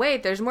like, but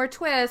wait, there's more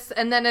twists,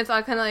 and then it's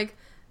all kind of like,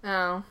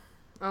 oh,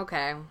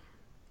 okay.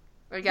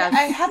 I guess.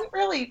 I hadn't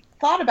really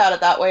thought about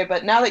it that way,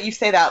 but now that you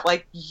say that,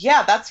 like,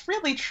 yeah, that's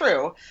really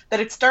true. That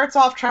it starts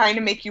off trying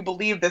to make you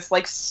believe this,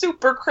 like,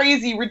 super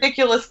crazy,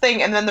 ridiculous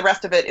thing, and then the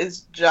rest of it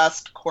is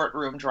just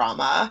courtroom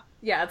drama.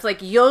 Yeah, it's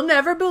like, you'll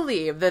never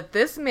believe that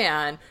this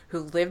man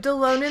who lived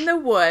alone in the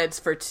woods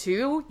for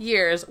 2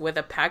 years with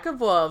a pack of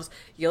wolves,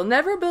 you'll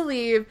never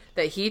believe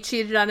that he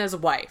cheated on his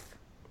wife.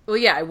 Well,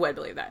 yeah, I would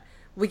believe that.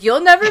 Well,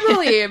 you'll never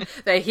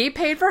believe that he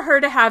paid for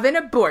her to have an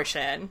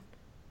abortion.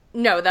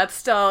 No, that's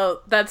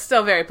still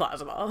very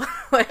plausible.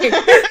 Like,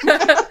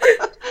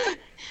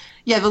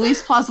 Yeah, the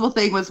least plausible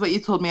thing was what you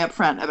told me up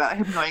front about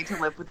him going to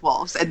live with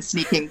wolves and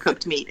sneaking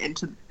cooked meat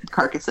into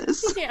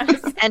carcasses.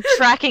 yes. And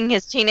tracking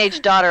his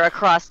teenage daughter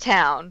across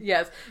town.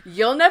 Yes.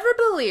 You'll never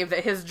believe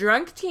that his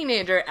drunk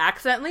teenager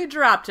accidentally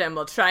dropped him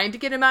while trying to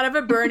get him out of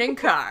a burning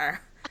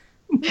car.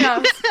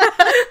 Yes.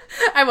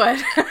 I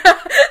would.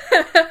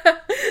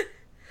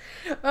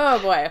 Oh,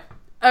 boy.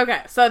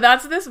 Okay, so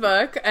that's this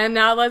book, and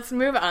now let's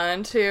move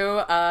on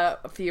to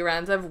a few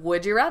rounds of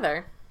Would You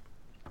Rather.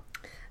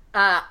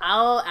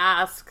 I'll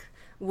ask,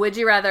 would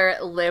you rather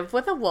live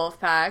with a wolf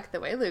pack, the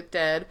way Luke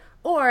did,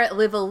 or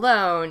live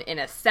alone in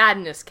a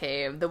sadness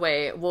cave, the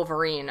way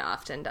Wolverine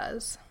often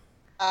does?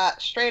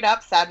 Straight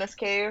up, Sadness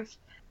Cave.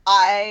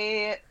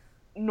 I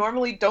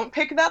normally don't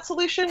pick that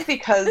solution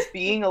because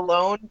being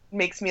alone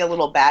makes me a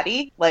little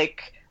batty.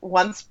 Like,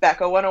 once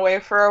Becca went away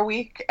for a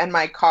week and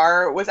my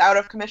car was out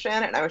of commission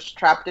and I was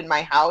trapped in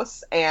my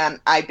house and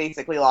I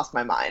basically lost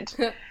my mind.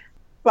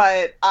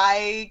 But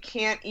I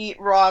can't eat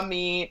raw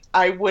meat.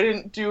 I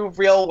wouldn't do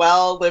real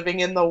well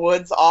living in the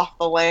woods off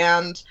the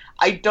land.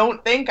 I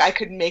don't think I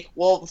could make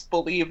wolves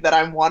believe that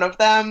I'm one of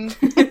them.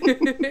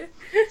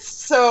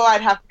 So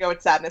I'd have to go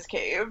with Sadness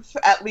Cave.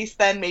 At least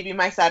then maybe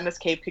my Sadness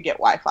Cave could get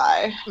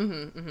Wi-Fi.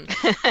 Mm-hmm,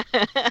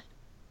 mm-hmm.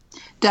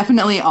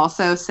 Definitely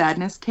also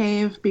Sadness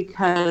Cave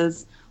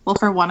because, well,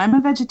 for one, I'm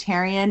a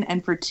vegetarian,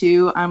 and for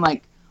two, I'm,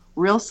 like,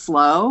 real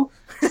slow.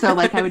 So,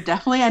 like, I would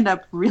definitely end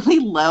up really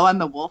low on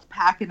the wolf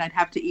pack, and I'd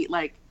have to eat,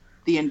 like,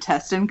 the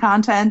intestine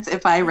contents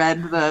if I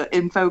read the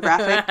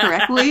infographic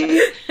correctly.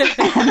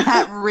 And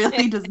that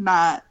really does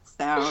not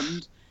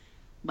sound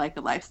like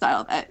a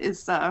lifestyle that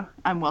is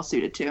I'm well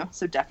suited to.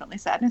 So definitely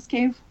Sadness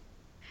Cave.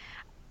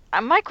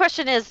 My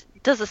question is,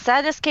 does a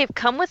Sadness Cave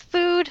come with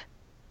food?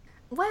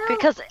 Well,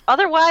 Because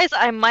otherwise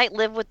I might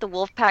live with the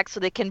wolf pack so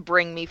they can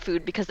bring me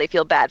food because they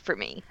feel bad for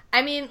me.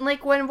 I mean,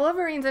 like, when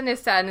Wolverine's in his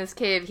sadness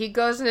cave, he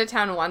goes into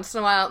town once in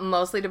a while,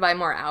 mostly to buy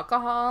more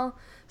alcohol.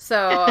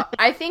 So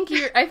I think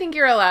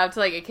you're allowed to,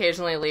 like,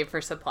 occasionally leave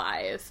for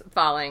supplies,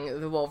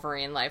 following the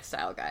Wolverine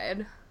lifestyle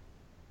guide.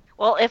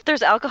 Well, if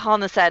there's alcohol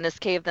in the Sadness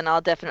Cave, then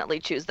I'll definitely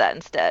choose that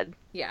instead.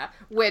 Yeah,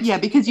 which Yeah,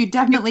 because you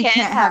definitely You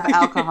can't can't have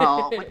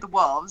alcohol with the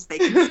wolves. They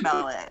can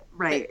smell it.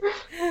 Right.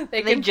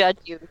 they They can. judge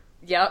you.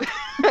 Yep.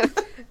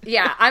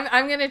 Yeah,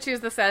 I'm gonna choose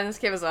the sadness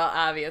cave as well,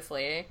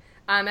 obviously.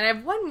 And I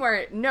have one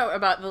more note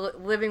about the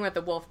living with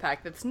the wolf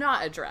pack that's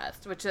not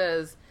addressed, which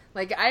is,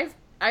 like,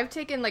 I've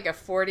taken, like, a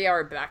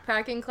 40-hour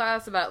backpacking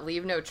class about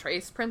leave no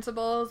trace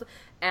principles,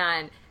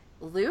 and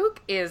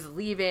Luke is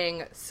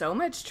leaving so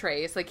much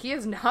trace. Like, he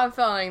is not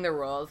following the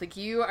rules. Like,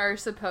 you are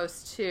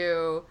supposed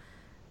to,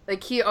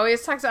 like, he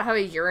always talks about how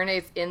he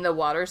urinates in the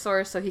water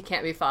source so he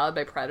can't be followed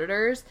by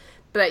predators,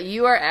 but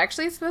you are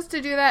actually supposed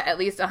to do that at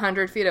least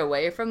 100 feet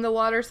away from the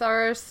water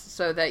source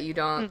so that you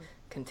don't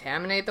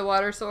contaminate the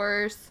water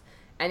source.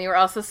 And you're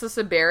also supposed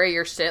to bury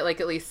your shit, like,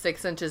 at least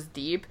 6 inches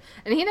deep.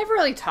 And he never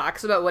really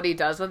talks about what he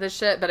does with his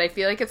shit, but I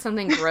feel like it's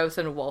something gross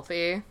and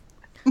wolfy.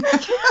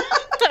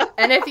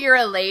 And if you're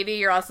a lady,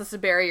 you're also supposed to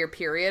bury your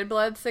period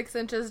blood 6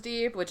 inches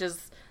deep, which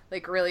is,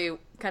 like, really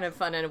kind of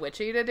fun and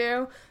witchy to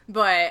do.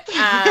 But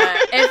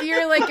if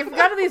you're, like, if you've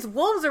got all these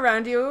wolves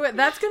around you,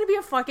 that's going to be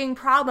a fucking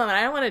problem, and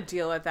I don't want to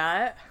deal with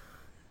that.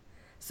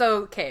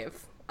 So,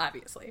 cave,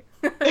 obviously.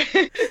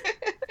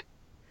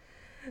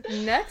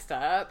 Next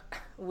up,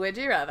 would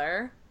you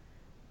rather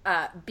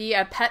be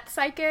a pet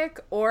psychic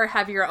or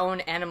have your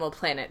own Animal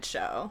Planet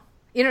show?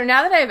 You know,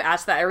 now that I've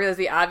asked that, I realize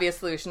the obvious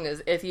solution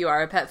is if you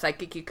are a pet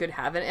psychic, you could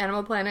have an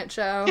Animal Planet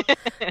show.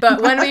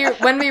 But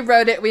when we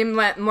wrote it, we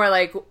went more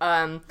like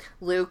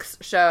Luke's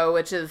show,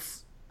 which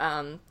is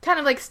kind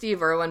of like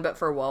Steve Irwin, but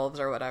for wolves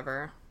or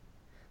whatever.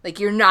 Like,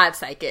 you're not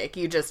psychic,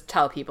 you just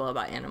tell people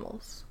about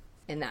animals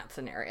in that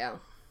scenario.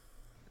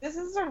 This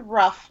is a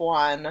rough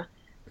one.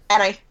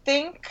 And I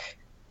think,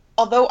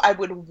 although I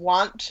would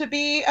want to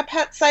be a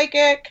pet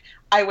psychic,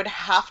 I would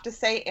have to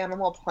say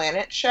Animal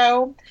Planet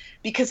show,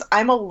 because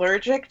I'm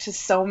allergic to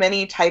so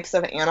many types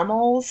of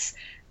animals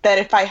that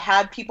if I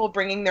had people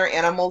bringing their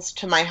animals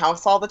to my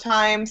house all the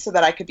time so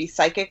that I could be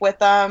psychic with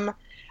them,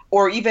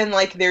 or even,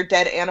 like, their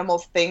dead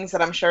animals' things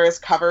that I'm sure is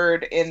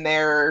covered in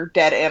their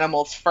dead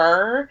animal's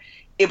fur,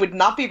 it would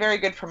not be very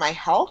good for my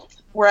health.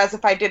 Whereas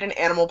if I did an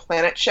Animal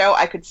Planet show,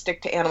 I could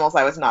stick to animals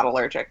I was not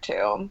allergic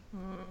to.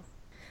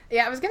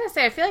 Yeah, I was gonna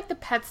say, I feel like the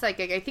pet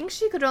psychic, I think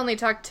she could only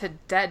talk to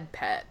dead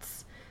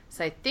pets.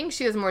 So I think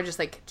she was more just,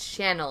 like,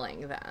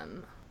 channeling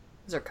them.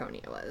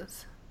 Zirconia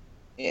was.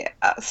 Yeah,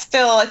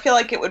 still, I feel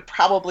like it would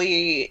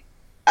probably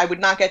I would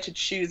not get to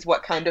choose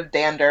what kind of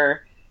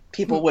dander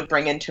people would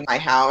bring into my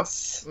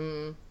house.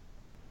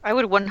 I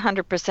would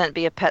 100%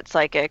 be a pet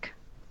psychic.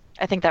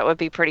 I think that would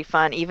be pretty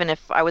fun, even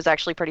if I was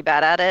actually pretty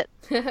bad at it.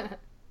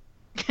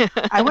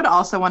 I would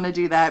also want to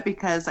do that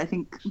because I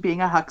think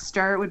being a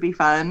huckster would be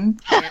fun.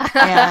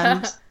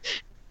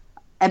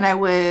 and I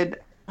would,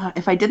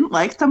 if I didn't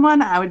like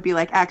someone, I would be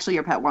like, actually,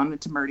 your pet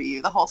wanted to murder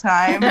you the whole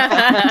time.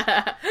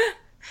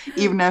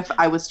 Even if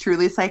I was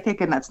truly psychic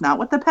and that's not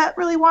what the pet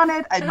really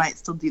wanted, I might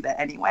still do that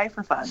anyway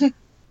for fun.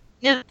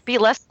 It'd be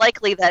less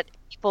likely that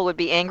people would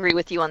be angry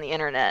with you on the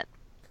internet.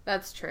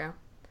 That's true.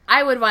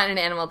 I would want an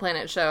Animal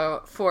Planet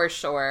show for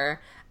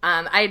sure.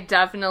 I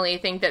definitely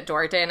think that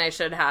Dorte and I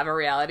should have a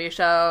reality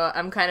show.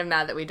 I'm kind of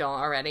mad that we don't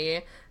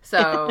already.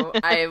 So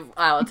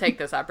I'll take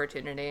this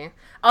opportunity.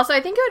 Also,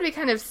 I think it would be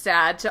kind of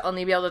sad to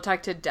only be able to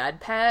talk to dead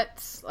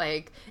pets.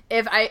 Like,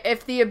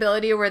 if the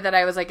ability were that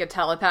I was like a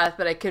telepath,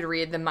 but I could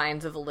read the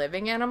minds of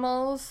living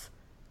animals,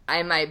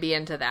 I might be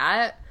into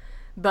that.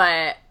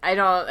 But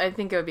I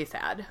think it would be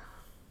sad.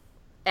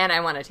 And I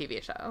want a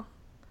TV show.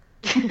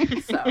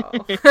 So,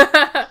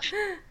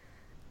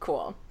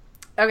 cool.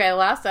 Okay,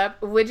 last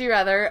up. Would you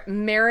rather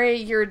marry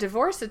your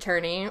divorce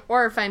attorney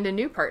or find a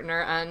new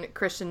partner on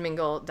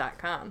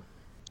christianmingle.com?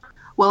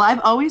 Well,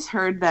 I've always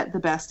heard that the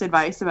best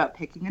advice about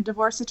picking a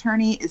divorce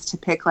attorney is to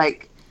pick,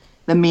 like,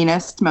 the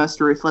meanest, most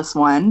ruthless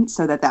one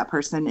so that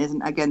person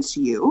isn't against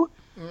you.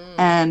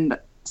 And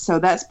so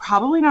that's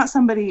probably not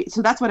somebody...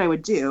 So that's what I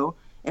would do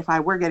if I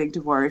were getting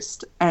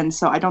divorced. And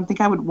so I don't think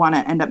I would want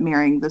to end up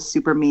marrying the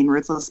super mean,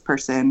 ruthless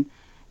person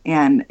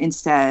and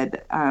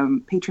instead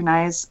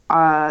patronize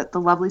the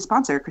lovely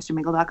sponsor,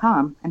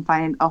 christianmingle.com, and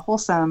find a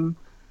wholesome,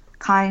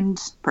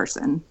 kind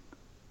person.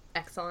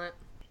 Excellent.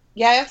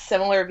 Yeah, I have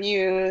similar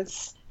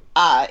views.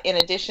 In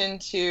addition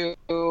to,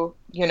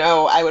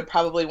 I would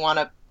probably want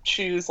to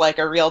choose like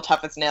a real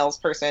tough as nails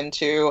person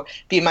to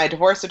be my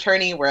divorce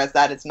attorney, whereas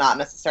that is not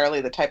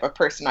necessarily the type of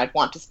person I'd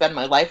want to spend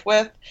my life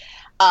with.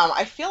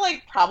 I feel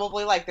like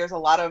probably like there's a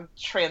lot of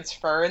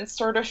transference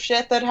sort of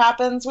shit that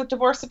happens with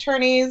divorce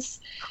attorneys.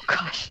 Oh,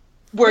 gosh.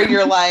 Where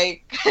you're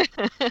like,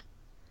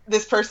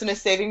 this person is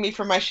saving me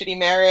from my shitty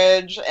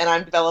marriage and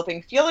I'm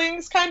developing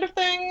feelings kind of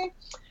thing.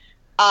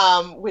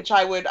 Which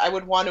I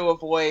would want to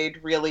avoid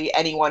really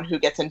anyone who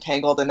gets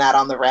entangled in that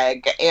on the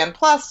reg. And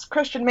plus,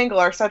 Christian Mingle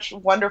are such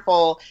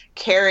wonderful,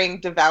 caring,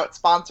 devout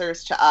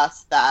sponsors to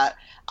us that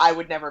I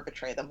would never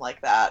betray them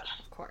like that.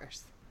 Of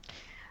course.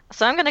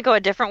 So I'm going to go a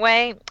different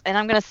way, and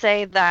I'm going to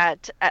say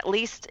that at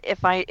least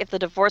if the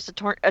divorce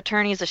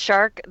attorney is a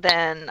shark,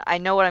 then I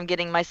know what I'm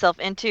getting myself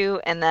into,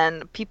 and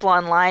then people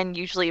online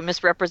usually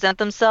misrepresent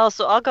themselves,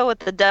 so I'll go with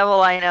the devil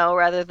I know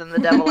rather than the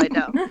devil I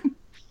know.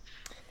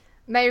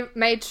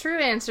 My true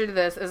answer to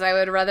this is I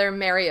would rather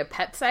marry a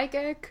pet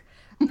psychic,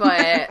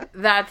 but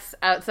that's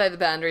outside the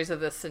boundaries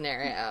of this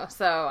scenario.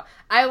 So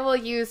I will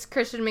use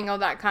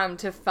christianmingle.com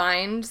to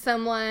find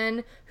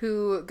someone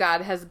who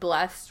God has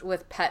blessed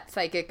with pet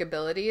psychic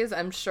abilities.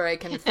 I'm sure I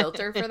can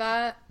filter for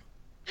that.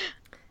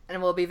 And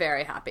we'll be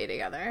very happy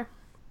together.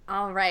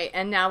 All right,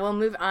 and now we'll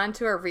move on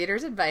to our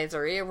reader's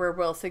advisory, where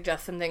we'll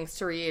suggest some things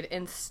to read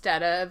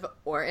instead of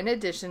or in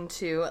addition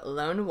to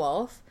Lone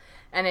Wolf.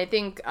 And I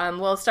think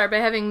we'll start by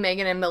having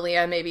Megan and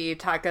Malia maybe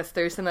talk us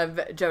through some of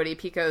Jodi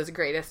Picoult's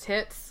greatest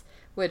hits,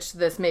 which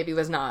this maybe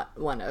was not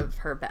one of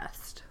her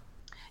best.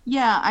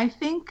 Yeah, I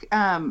think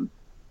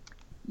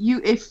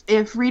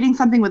if reading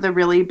something with a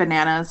really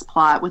bananas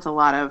plot with a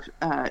lot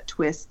of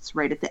twists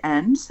right at the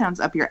end sounds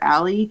up your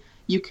alley,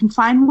 you can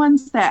find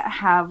ones that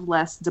have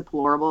less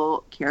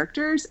deplorable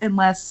characters and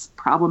less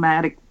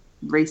problematic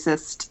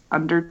racist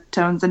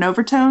undertones and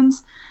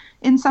overtones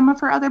in some of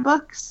her other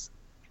books.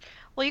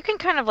 Well, you can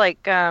kind of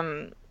like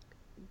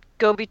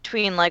go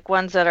between like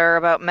ones that are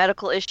about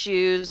medical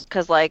issues,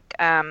 because like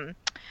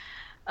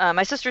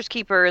My Sister's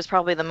Keeper is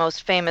probably the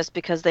most famous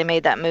because they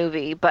made that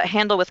movie, but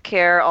Handle with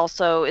Care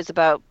also is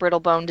about brittle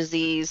bone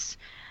disease.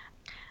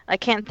 I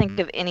can't think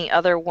of any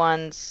other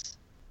ones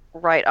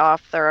right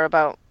off that are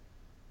about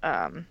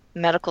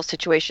medical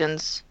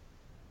situations.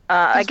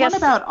 I guess one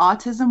about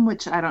autism,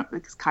 which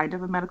it's kind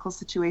of a medical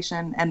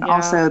situation, and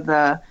also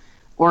the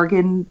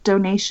organ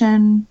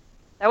donation.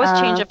 That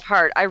was Change of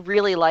Heart. I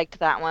really liked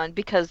that one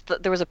because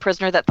there was a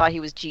prisoner that thought he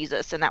was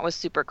Jesus, and that was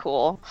super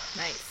cool.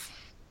 Nice.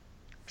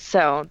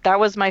 So that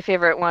was my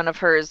favorite one of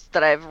hers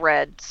that I've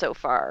read so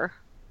far.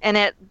 And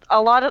I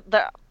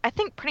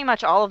think pretty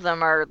much all of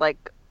them are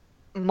like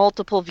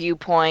multiple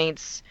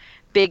viewpoints,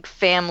 big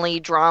family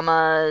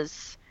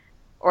dramas,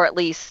 or at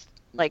least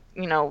like,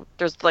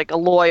 there's like a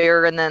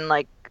lawyer and then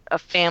like a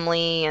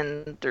family,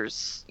 and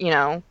there's,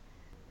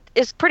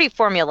 it's pretty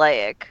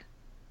formulaic.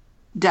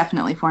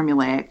 Definitely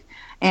formulaic.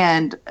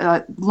 And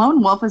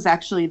Lone Wolf is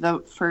actually the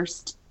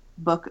first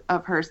book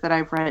of hers that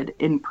I've read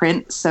in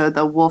print, so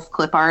the wolf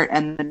clip art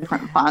and the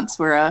different fonts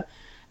were a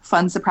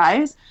fun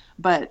surprise.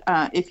 But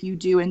if you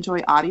do enjoy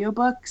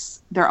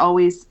audiobooks, they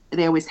always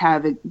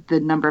have the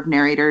number of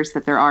narrators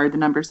that there are the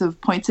numbers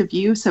of points of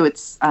view, so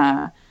it's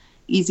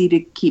easy to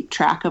keep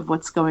track of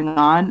what's going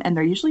on, and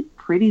they're usually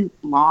pretty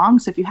long.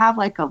 So if you have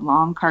like a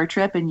long car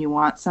trip and you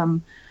want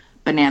some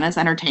bananas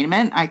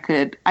entertainment, I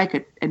could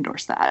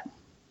endorse that.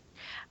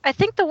 I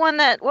think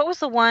what was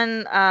the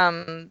one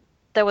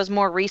that was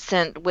more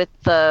recent with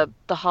the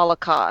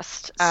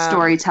Holocaust?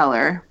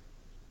 Storyteller.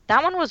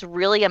 That one was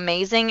really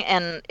amazing,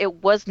 and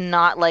it was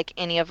not like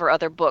any of her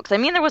other books. I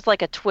mean, there was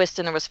like a twist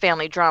and there was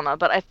family drama,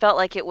 but I felt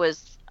like it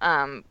was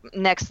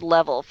next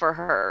level for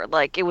her.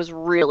 Like, it was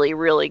really,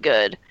 really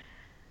good.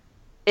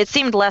 It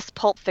seemed less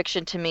pulp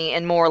fiction to me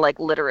and more like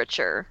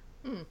literature.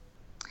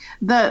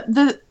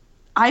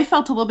 I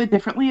felt a little bit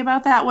differently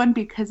about that one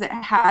because it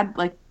had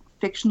like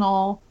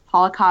fictional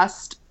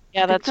Holocaust.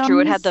 Yeah, that's true.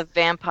 It had the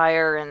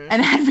vampire and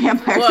it had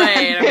vampires.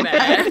 Wait a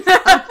minute.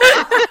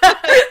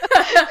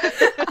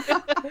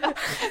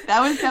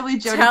 That was definitely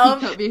Jodi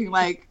Picoult being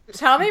like,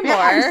 tell me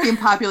vampires more. seem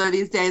popular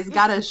these days.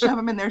 Gotta shove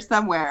them in there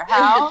somewhere.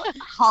 How?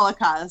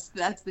 Holocaust.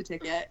 That's the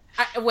ticket.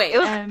 Wait. It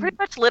was pretty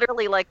much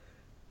literally like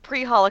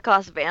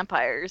pre-Holocaust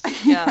vampires.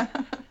 Yeah.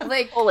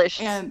 Like,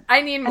 Polish.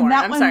 I need more.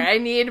 I'm sorry. I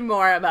need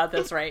more about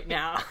this right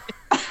now.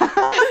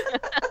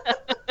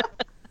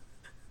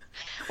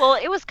 Well,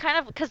 it was kind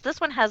of because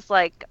this one has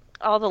like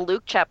all the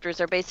Luke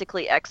chapters are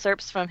basically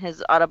excerpts from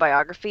his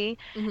autobiography,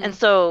 and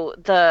so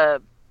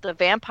the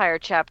vampire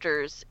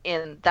chapters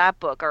in that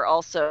book are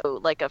also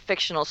like a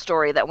fictional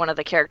story that one of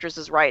the characters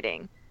is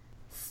writing.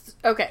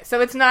 Okay,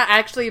 so it's not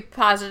actually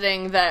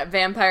positing that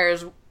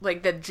vampires,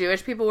 like the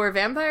Jewish people were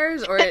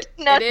vampires, or it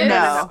is?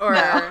 No, or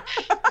no.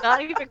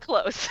 Not even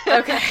close.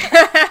 Okay.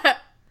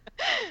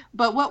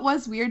 But what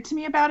was weird to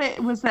me about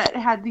it was that it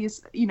had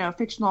these,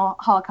 fictional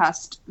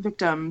Holocaust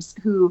victims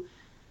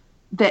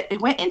that it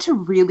went into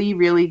really,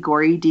 really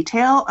gory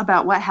detail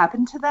about what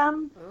happened to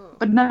them,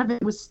 but none of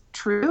it was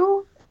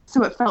true,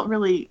 so it felt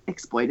really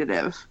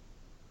exploitative.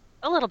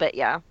 A little bit,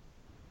 yeah.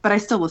 But I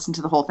still listened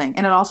to the whole thing.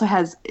 And it also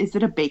has, is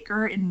it a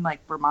baker in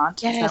like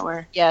Vermont? Yes. Is that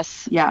where?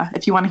 Yes. Yeah.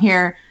 If you want to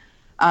hear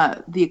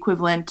the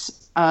equivalent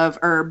of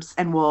herbs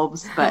and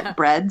wolves, but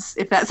breads,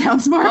 if that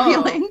sounds more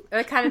appealing.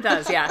 It kind of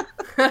does, yeah.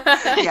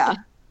 Yeah.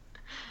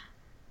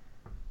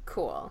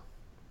 Cool.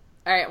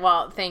 All right,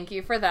 well, thank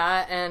you for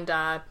that.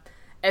 And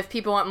if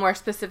people want more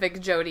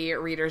specific Jodi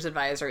Reader's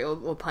Advisory,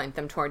 we'll point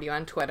them toward you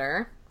on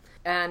Twitter.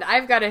 And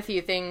I've got a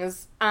few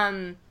things,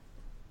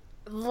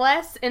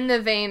 less in the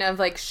vein of,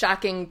 like,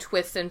 shocking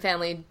twists in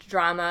family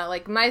drama.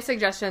 Like, my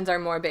suggestions are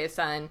more based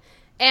on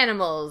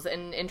animals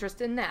and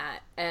interest in that.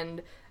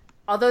 And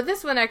although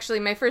this one, actually,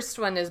 my first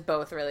one is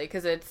both, really,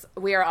 because it's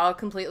We Are All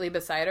Completely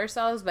Beside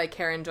Ourselves by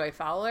Karen Joy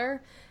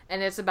Fowler.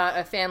 And it's about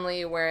a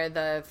family where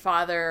the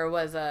father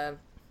was and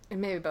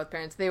maybe both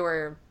parents, they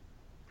were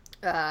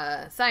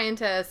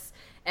scientists,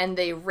 and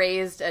they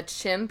raised a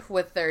chimp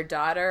with their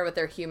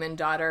human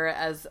daughter,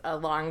 as a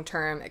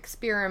long-term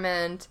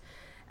experiment.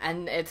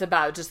 And it's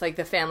about just, like,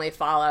 the family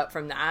fallout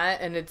from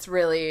that. And it's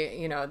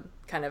really,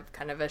 kind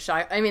of a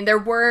shock. I mean, there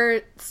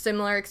were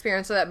similar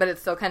experiences with that, but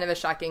it's still kind of a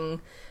shocking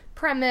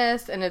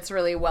premise, and it's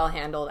really well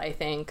handled, I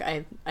think.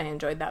 I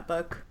enjoyed that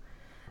book.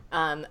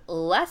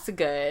 Less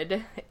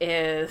good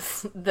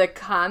is the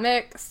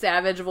comic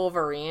Savage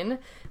Wolverine,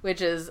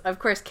 which is, of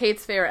course,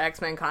 Kate's favorite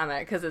X-Men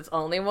comic, because it's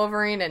only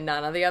Wolverine and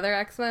none of the other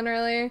X-Men,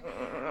 really.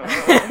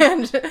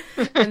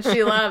 and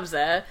she loves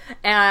it.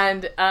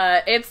 And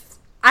I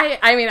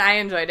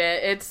enjoyed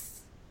it.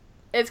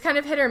 It's kind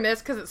of hit or miss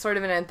because it's sort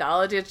of an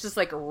anthology. It's just,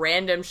 like,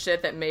 random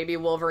shit that maybe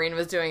Wolverine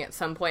was doing at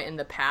some point in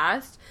the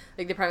past.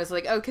 Like, the premise is,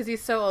 like, because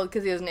he's so old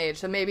because he doesn't age.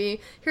 So maybe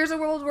here's a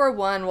World War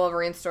I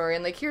Wolverine story,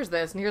 and, like, here's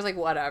this, and here's, like,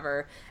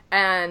 whatever.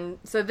 And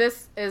so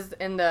this is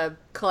in the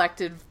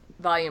collected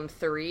volume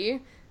 3.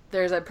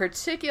 There's a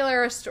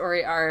particular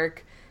story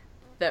arc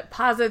that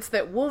posits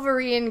that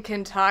Wolverine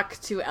can talk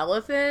to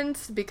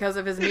elephants because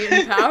of his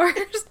mutant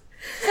powers.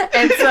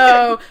 And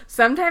so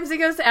sometimes he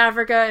goes to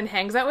Africa and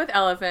hangs out with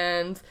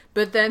elephants,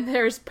 but then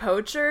there's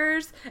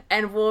poachers,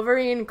 and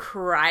Wolverine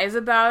cries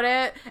about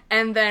it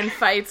and then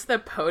fights the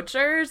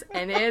poachers,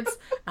 and it's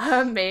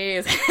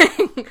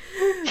amazing.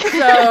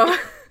 So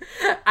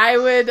I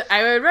would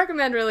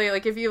recommend, really,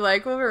 like, if you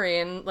like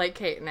Wolverine, like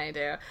Kate and I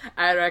do,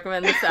 I would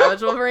recommend the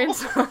Savage Wolverine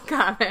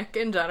comic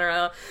in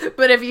general.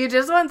 But if you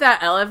just want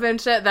that elephant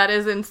shit, that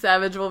is in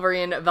Savage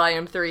Wolverine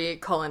Volume 3,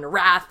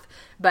 Wrath,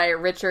 by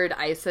Richard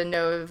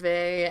Isanove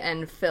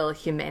and Phil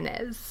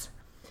Jimenez.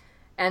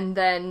 And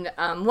then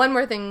one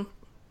more thing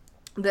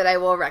that I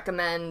will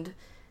recommend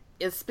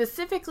is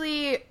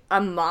specifically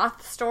a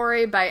moth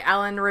story by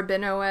Alan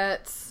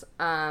Rabinowitz,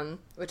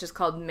 which is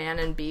called Man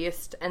and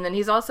Beast. And then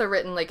he's also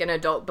written, like, an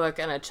adult book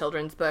and a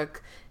children's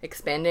book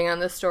expanding on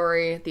the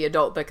story. The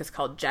adult book is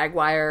called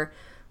Jaguar,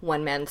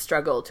 One Man's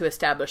Struggle to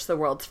Establish the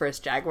World's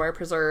First Jaguar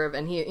Preserve.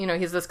 And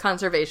he's this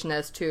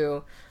conservationist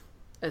who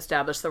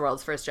established the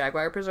world's first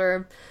jaguar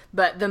preserve.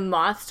 But the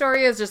moth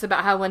story is just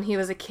about how when he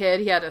was a kid,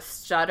 he had a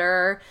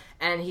stutter,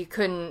 and he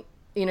couldn't,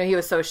 he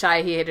was so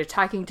shy, he hated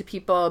talking to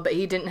people, but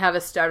he didn't have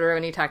a stutter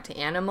when he talked to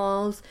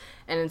animals.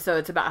 And so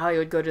it's about how he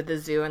would go to the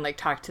zoo and, like,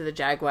 talk to the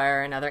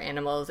jaguar and other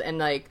animals. And,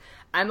 like,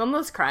 I'm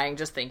almost crying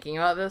just thinking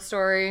about this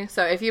story.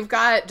 So if you've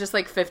got just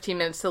like 15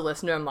 minutes to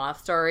listen to a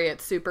moth story,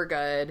 it's super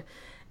good.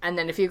 And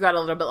then if you've got a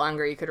little bit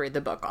longer, you could read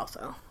the book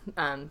also,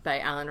 by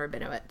Alan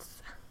Rabinowitz.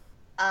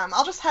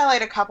 I'll just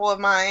highlight a couple of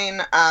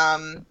mine.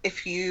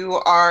 If you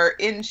are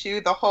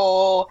into the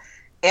whole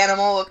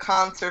animal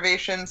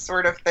conservation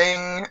sort of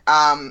thing,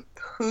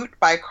 Hoot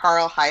by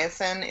Carl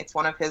Hyacin. It's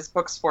one of his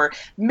books for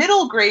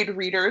middle grade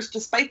readers,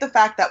 despite the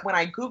fact that when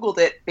I Googled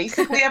it,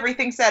 basically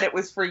everything said it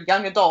was for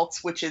young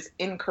adults, which is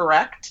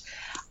incorrect.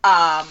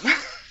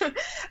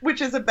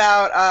 Which is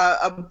about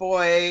a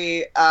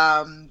boy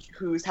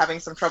who's having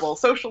some trouble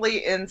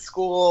socially in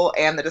school,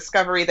 and the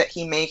discovery that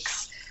he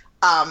makes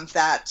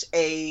that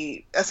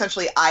a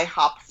essentially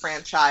IHOP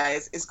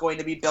franchise is going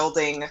to be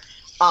building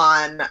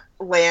on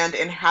land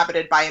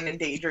inhabited by an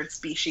endangered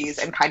species,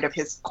 and kind of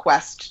his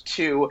quest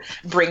to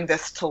bring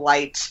this to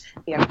light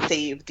and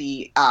save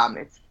the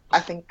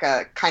obviously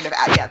a kind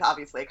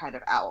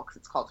of owl, because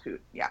it's called Hoot.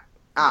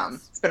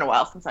 It's been a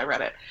while since I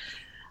read it,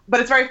 but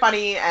it's very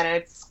funny and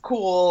it's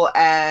cool,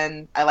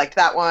 and I liked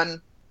that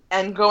one.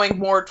 And going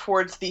more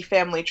towards the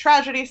family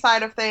tragedy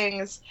side of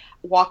things,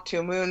 Walk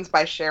Two Moons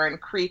by Sharon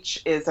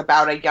Creech is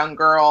about a young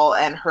girl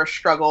and her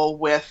struggle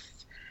with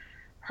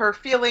her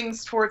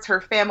feelings towards her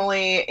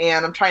family,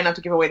 and I'm trying not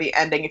to give away the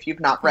ending if you've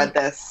not read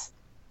this,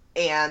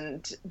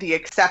 and the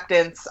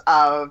acceptance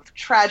of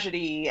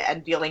tragedy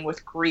and dealing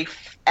with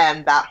grief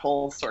and that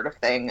whole sort of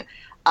thing,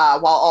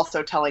 while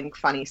also telling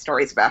funny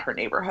stories about her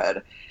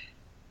neighborhood.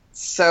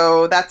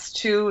 So that's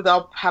two.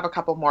 They'll have a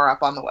couple more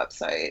up on the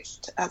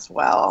website as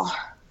well.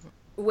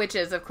 Which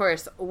is, of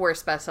course,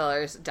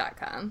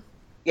 worstbestsellers.com.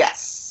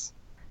 Yes.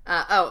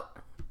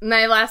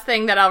 My last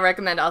thing that I'll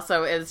recommend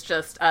also is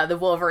just the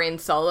Wolverine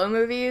solo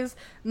movies,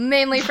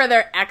 mainly for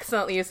their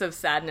excellent use of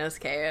sadness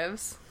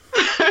caves.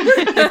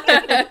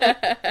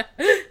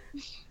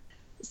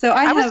 So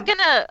I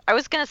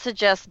was gonna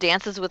suggest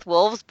Dances with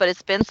Wolves, but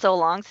it's been so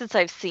long since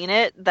I've seen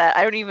it that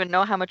I don't even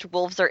know how much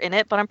wolves are in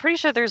it. But I'm pretty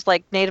sure there's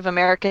like Native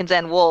Americans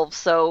and wolves.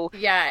 So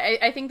yeah,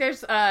 I think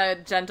there's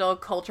gentle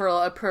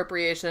cultural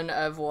appropriation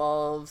of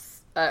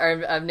wolves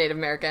or of Native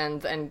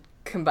Americans and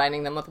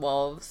combining them with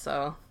wolves.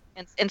 So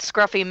and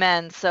scruffy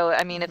men. So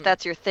I mean, if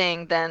that's your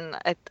thing, then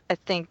I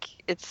think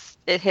it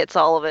hits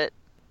all of it.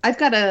 I've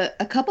got a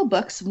couple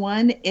books.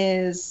 One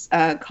is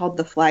called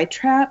The Fly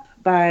Trap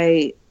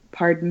by,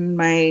 pardon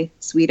my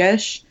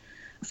Swedish,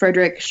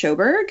 Frederick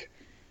Sjöberg.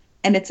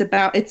 And it's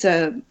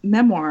a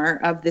memoir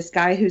of this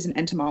guy who's an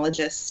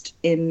entomologist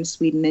in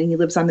Sweden, and he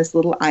lives on this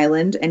little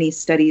island and he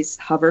studies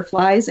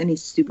hoverflies, and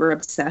he's super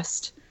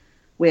obsessed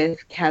with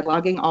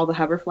cataloging all the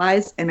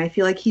hoverflies. And I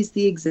feel like he's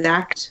the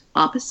exact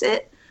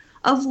opposite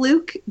of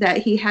Luke, that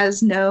he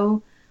has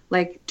no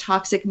like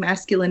toxic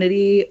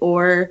masculinity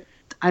or,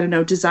 I don't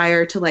know,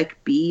 desire to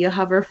like be a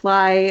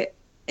hoverfly.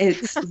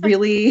 It's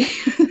really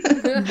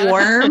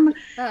warm,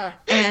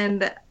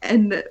 and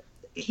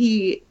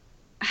he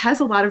has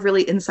a lot of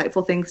really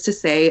insightful things to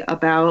say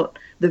about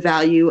the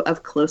value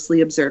of closely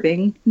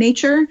observing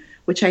nature,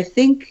 which I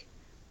think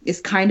is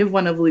kind of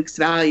one of Luke's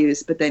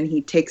values, but then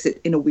he takes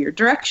it in a weird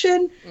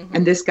direction,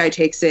 and this guy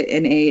takes it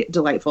in a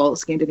delightful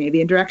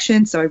Scandinavian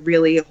direction. So I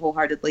really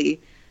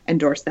wholeheartedly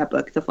endorse that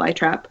book, The Fly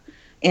Trap.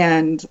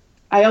 And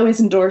I always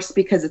endorse,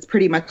 because it's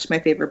pretty much my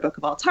favorite book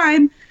of all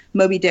time,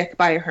 Moby Dick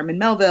by Herman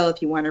Melville,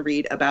 if you want to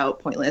read about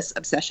pointless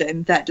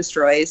obsession that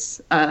destroys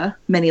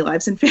many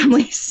lives and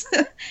families.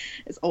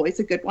 It's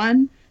always a good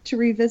one to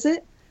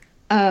revisit.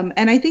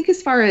 And I think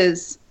as far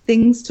as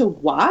things to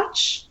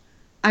watch,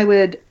 I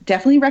would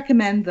definitely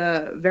recommend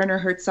the Werner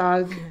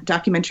Herzog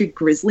documentary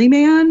Grizzly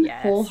Man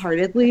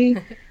wholeheartedly.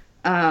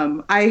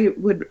 I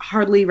would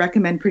hardly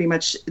recommend pretty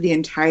much the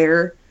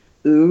entire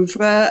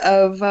oeuvre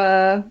of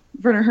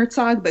Werner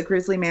Herzog, but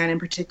Grizzly Man in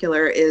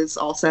particular is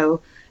also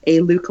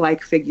a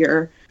Luke-like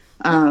figure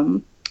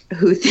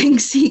who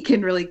thinks he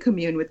can really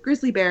commune with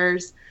grizzly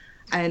bears.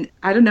 And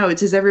I don't know,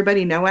 does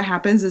everybody know what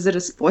happens? Is it a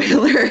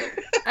spoiler?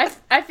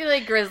 I feel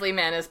like Grizzly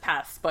Man is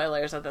past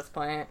spoilers at this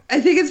point. I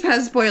think it's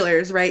past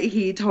spoilers, right?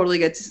 He totally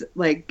gets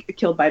like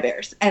killed by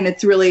bears. And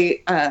it's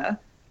really a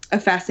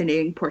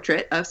fascinating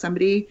portrait of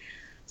somebody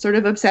sort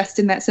of obsessed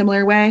in that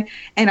similar way.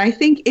 And I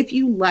think if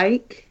you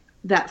like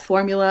that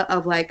formula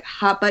of like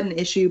hot button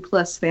issue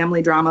plus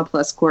family drama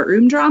plus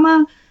courtroom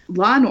drama,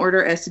 Law and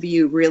Order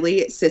SVU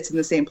really sits in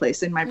the same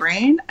place in my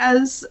brain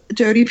as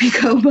Jodi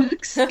Picoult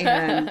books.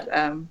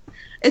 And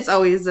it's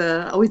always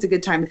a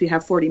good time if you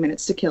have 40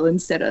 minutes to kill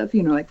instead of,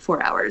 like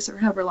 4 hours or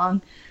however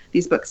long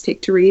these books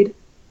take to read.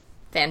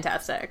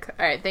 Fantastic.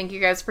 All right. Thank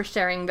you guys for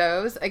sharing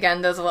those.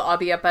 Again, those will all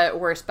be up at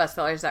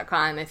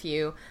worstbestsellers.com if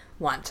you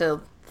want to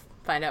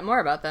find out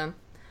more about them.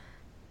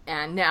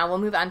 And now we'll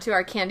move on to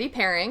our candy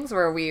pairings,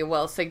 where we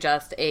will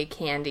suggest a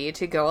candy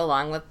to go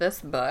along with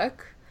this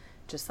book.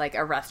 Just like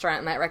a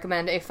restaurant might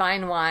recommend a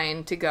fine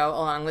wine to go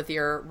along with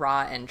your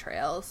raw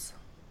entrails.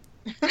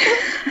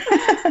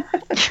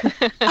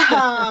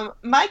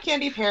 My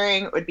candy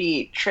pairing would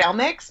be trail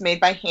mix made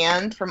by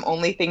hand from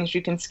only things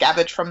you can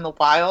scavenge from the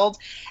wild,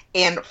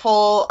 and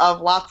full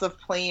of lots of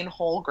plain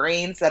whole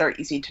grains that are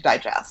easy to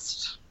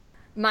digest.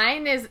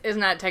 Mine is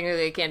not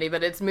technically a candy,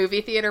 but it's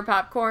movie theater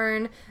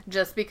popcorn,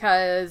 just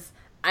because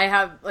I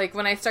have, like,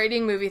 when I start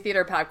eating movie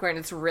theater popcorn,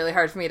 it's really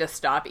hard for me to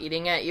stop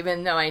eating it,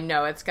 even though I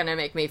know it's going to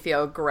make me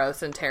feel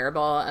gross and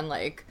terrible and,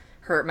 like,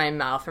 hurt my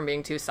mouth from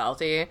being too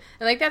salty. And,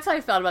 like, that's how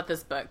I felt about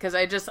this book, because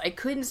I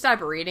couldn't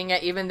stop reading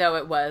it, even though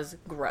it was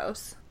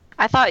gross.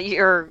 I thought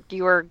you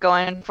were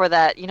going for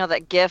that,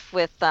 that GIF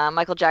with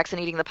Michael Jackson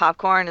eating the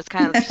popcorn. It's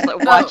kind of just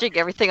like watching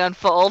everything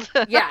unfold.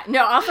 Yeah,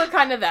 no, also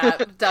kind of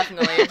that,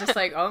 definitely. Just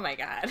like, oh my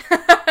god.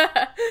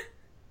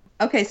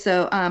 Okay,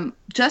 so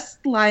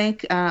just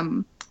like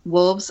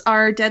wolves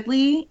are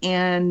deadly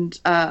and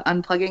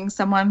unplugging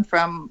someone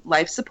from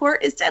life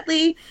support is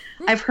deadly,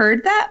 I've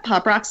heard that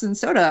Pop Rocks and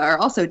soda are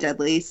also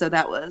deadly, so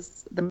that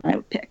was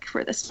my pick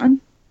for this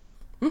one.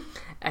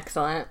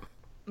 Excellent.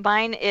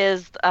 Mine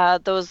is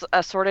those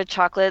assorted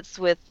chocolates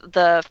with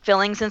the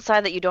fillings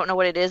inside that you don't know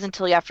what it is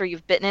until after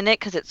you've bitten in it,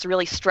 because it's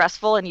really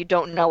stressful and you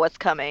don't know what's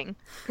coming.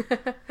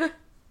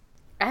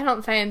 I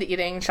don't find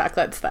eating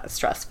chocolates that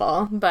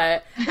stressful,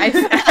 but Well,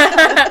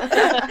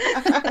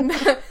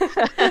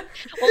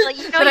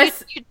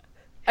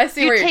 I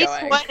see where you're taste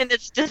going. one and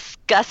it's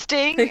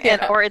disgusting,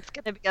 Yeah. or it's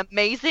going to be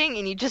amazing,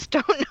 and you just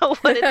don't know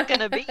what it's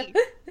going to be.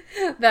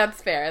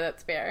 That's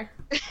fair.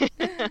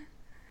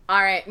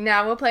 All right,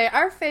 now we'll play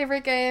our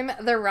favorite game,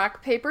 the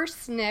Rock, Paper,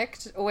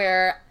 Snicked,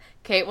 where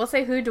Kate will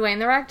say who Dwayne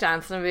 "The Rock"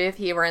 Johnson would be if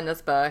he were in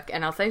this book,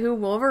 and I'll say who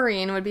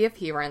Wolverine would be if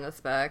he were in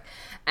this book.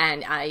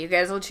 And you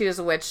guys will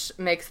choose which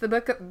makes the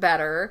book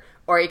better,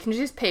 or you can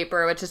choose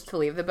paper, which is to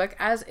leave the book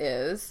as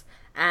is.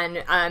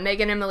 And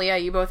Megan and Malia,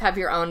 you both have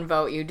your own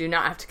vote. You do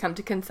not have to come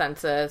to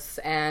consensus,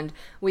 and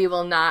we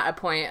will not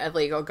appoint a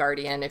legal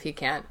guardian if you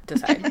can't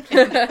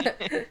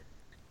decide.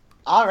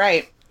 All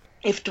right.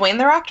 If Dwayne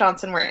 "The Rock"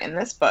 Johnson were in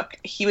this book,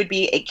 he would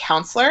be a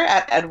counselor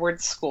at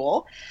Edward's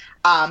school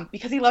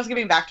because he loves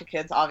giving back to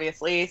kids,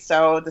 obviously.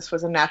 So this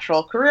was a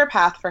natural career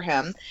path for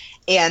him.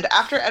 And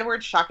after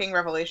Edward's shocking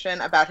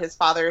revelation about his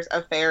father's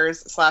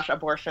affairs /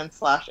 abortion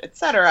 /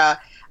 etc.,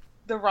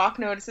 The Rock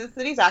notices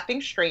that he's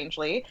acting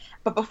strangely.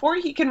 But before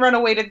he can run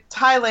away to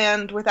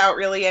Thailand without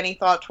really any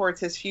thought towards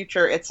his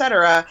future,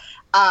 etc.,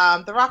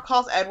 The Rock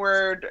calls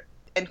Edward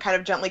and kind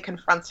of gently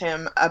confronts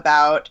him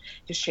about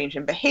his change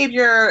in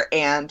behavior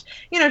and,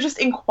 just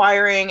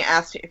inquiring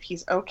as to if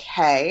he's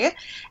okay.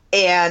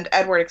 And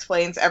Edward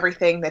explains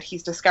everything that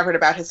he's discovered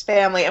about his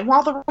family. And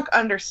while The Rock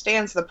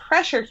understands the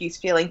pressure he's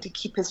feeling to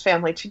keep his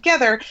family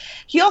together,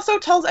 he also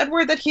tells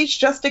Edward that he's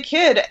just a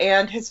kid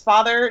and his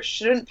father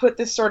shouldn't put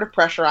this sort of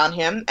pressure on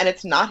him, and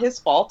it's not his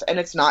fault and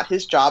it's not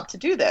his job to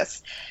do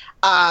this.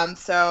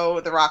 So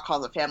The Rock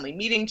calls a family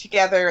meeting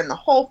together, and the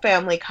whole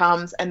family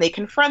comes, and they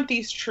confront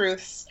these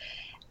truths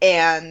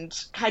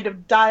and kind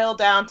of dial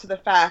down to the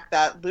fact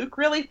that Luke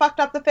really fucked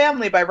up the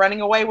family by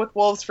running away with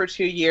wolves for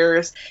 2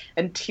 years,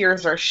 and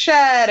tears are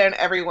shed, and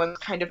everyone's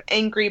kind of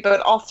angry, but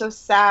also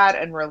sad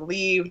and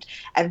relieved,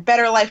 and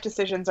better life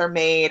decisions are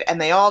made, and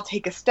they all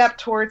take a step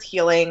towards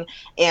healing,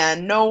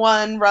 and no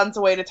one runs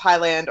away to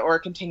Thailand or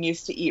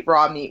continues to eat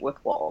raw meat with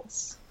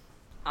wolves.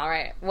 All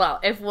right. Well,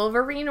 if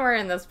Wolverine were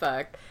in this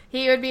book,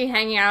 he would be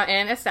hanging out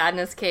in a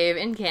sadness cave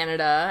in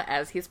Canada,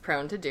 as he's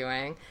prone to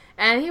doing,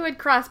 and he would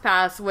cross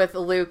paths with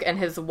Luke and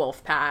his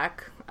wolf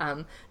pack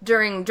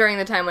during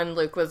the time when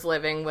Luke was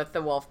living with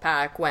the wolf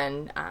pack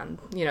when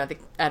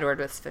Edward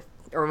was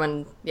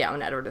when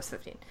Edward was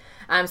 15.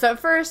 So at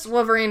first,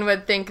 Wolverine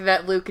would think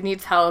that Luke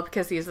needs help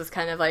because he's this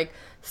kind of like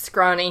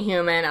scrawny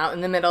human out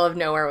in the middle of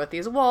nowhere with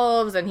these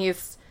wolves, and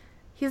he's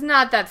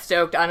not that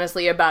stoked,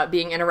 honestly, about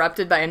being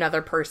interrupted by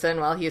another person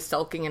while he's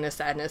sulking in a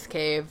sadness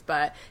cave,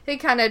 but he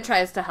kind of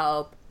tries to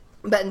help.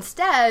 But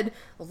instead,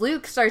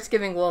 Luke starts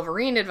giving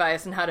Wolverine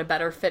advice on how to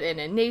better fit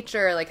in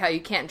nature, like how you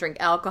can't drink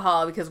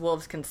alcohol because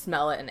wolves can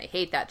smell it and they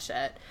hate that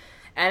shit.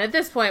 And at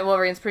this point,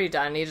 Wolverine's pretty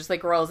done. He just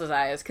like rolls his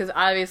eyes because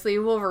obviously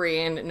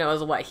Wolverine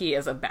knows what he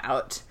is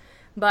about.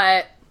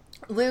 But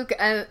Luke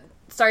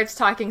starts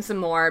talking some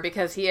more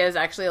because he is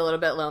actually a little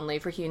bit lonely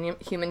for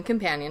human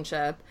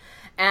companionship.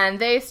 And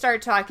they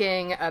start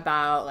talking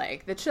about,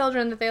 like, the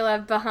children that they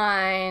left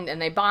behind,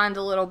 and they bond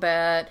a little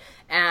bit,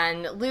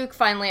 and Luke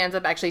finally ends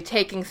up actually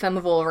taking some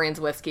of Wolverine's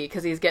whiskey,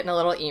 because he's getting a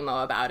little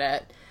emo about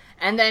it.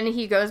 And then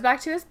he goes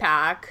back to his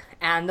pack,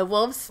 and the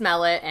wolves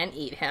smell it and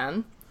eat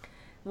him.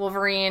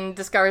 Wolverine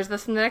discovers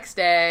this the next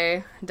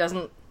day,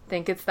 doesn't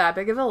think it's that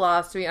big of a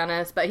loss, to be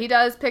honest, but he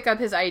does pick up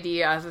his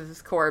ID off of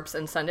his corpse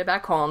and send it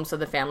back home so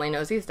the family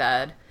knows he's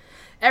dead.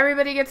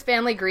 Everybody gets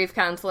family grief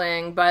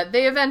counseling, but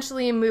they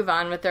eventually move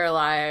on with their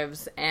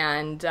lives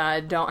and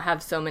don't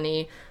have so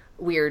many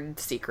weird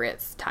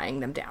secrets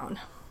tying them down.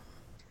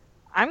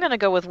 I'm going to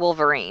go with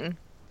Wolverine.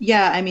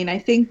 Yeah, I mean, I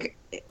think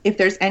if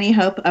there's any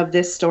hope of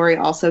this story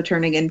also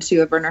turning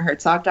into a Werner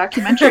Herzog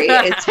documentary,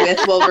 it's with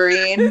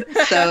Wolverine,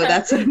 so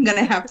that's what I'm going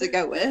to have to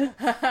go with.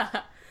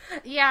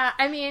 Yeah,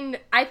 I mean,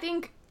 I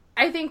think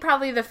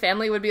probably the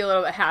family would be a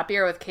little bit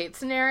happier with Kate's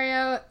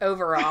scenario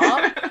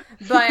overall,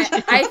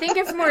 but I think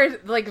it's more,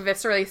 like,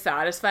 viscerally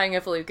satisfying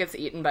if Luke gets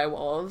eaten by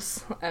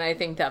wolves, and I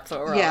think that's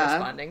what we're all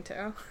responding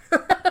to.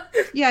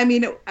 Yeah, I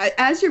mean,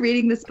 as you're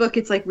reading this book,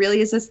 it's like,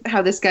 really, is this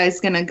how this guy's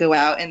going to go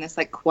out in this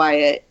like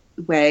quiet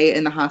way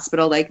in the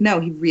hospital? Like, no,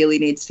 he really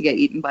needs to get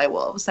eaten by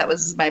wolves. That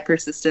was my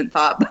persistent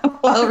thought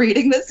while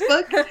reading this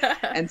book.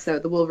 And so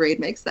the Wolverine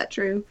makes that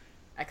true.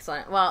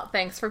 Excellent. Well,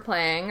 thanks for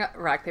playing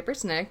Rock, Paper,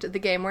 Snicked, the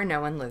game where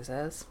no one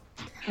loses.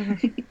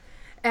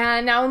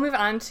 And now we'll move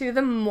on to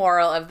the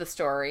moral of the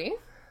story.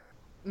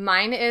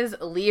 Mine is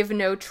leave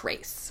no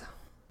trace.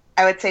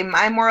 I would say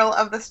my moral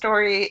of the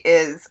story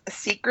is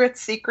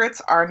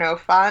secrets are no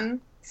fun.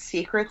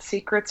 Secrets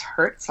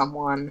hurt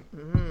someone.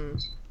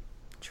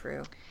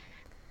 True.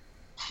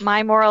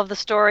 My moral of the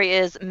story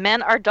is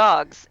men are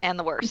dogs and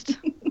the worst.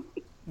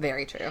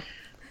 Very true.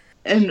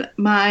 And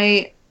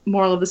my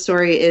moral of the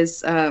story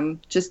is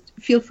just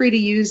feel free to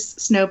use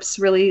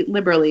Snopes really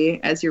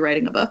liberally as you're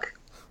writing a book.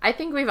 I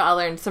think we've all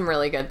learned some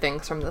really good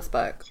things from this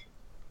book.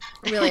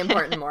 Really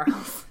important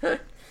morals.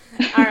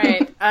 All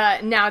right,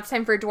 now it's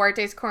time for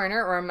Duarte's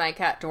Corner, or my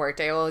cat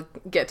Duarte will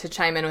get to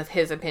chime in with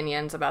his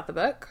opinions about the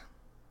book.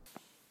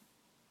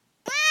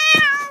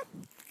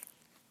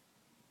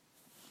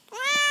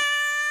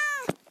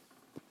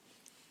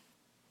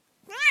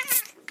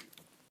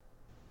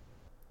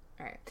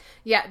 All right.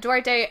 Yeah,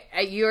 Duarte,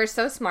 you are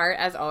so smart,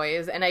 as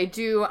always, and I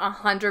do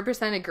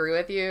 100% agree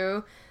with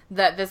you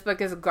that this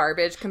book is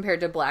garbage compared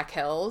to Black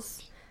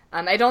Hills.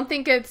 I don't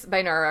think it's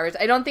by Nora Roberts.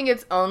 I don't think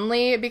it's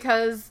only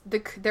because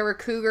there were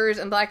cougars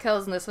in Black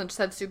Hills and this one just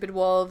had stupid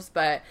wolves,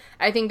 but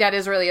I think that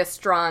is really a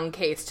strong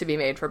case to be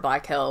made for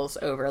Black Hills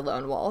over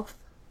Lone Wolf.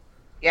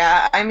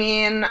 Yeah, I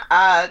mean,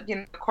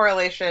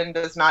 correlation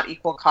does not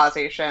equal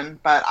causation,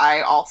 but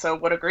I also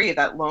would agree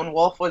that Lone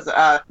Wolf was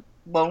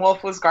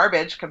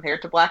garbage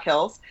compared to Black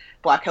Hills.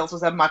 Black Hills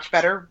was a much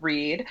better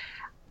read,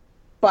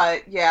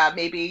 but yeah,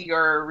 maybe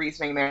your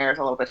reasoning there is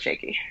a little bit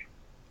shaky.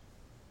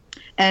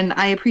 And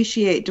I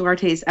appreciate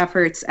Duarte's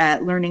efforts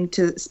at learning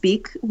to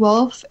speak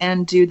wolf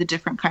and do the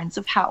different kinds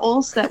of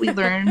howls that we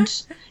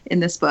learned in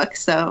this book.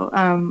 So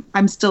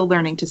I'm still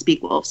learning to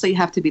speak wolf, so you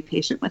have to be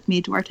patient with me,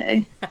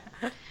 Duarte.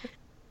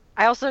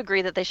 I also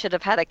agree that they should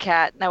have had a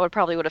cat. That would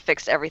have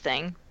fixed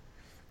everything.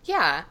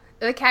 Yeah,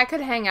 the cat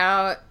could hang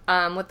out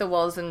with the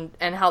wolves and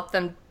help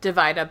them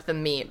divide up the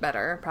meat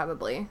better,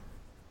 probably.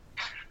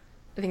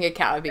 I think a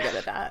cat would be good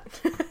at that.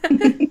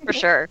 For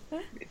sure.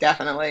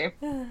 Definitely.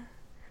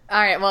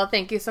 All right, well,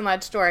 thank you so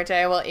much,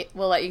 Duarte.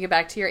 We'll let you get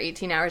back to your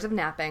 18 hours of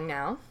napping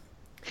now.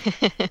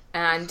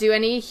 And do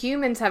any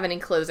humans have any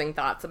closing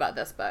thoughts about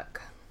this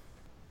book?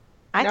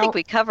 I think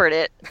we covered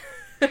it.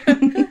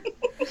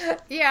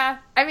 Yeah,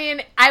 I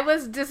mean, I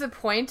was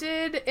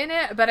disappointed in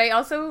it, but I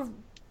also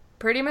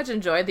pretty much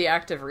enjoyed the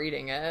act of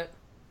reading it.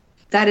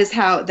 That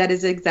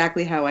is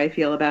exactly how I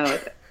feel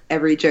about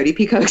every Jodi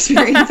Picoult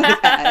experience I've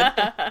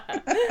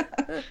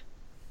had.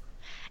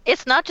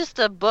 It's not just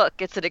a book,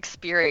 it's an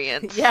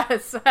experience.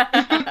 Yes.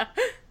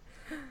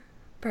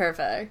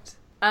 Perfect.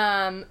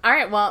 All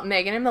right, well,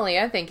 Megan and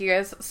Malia, thank you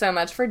guys so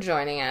much for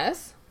joining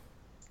us.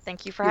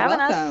 Thank you for having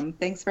us. You're welcome.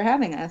 Thanks for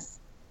having us.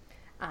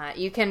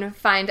 You can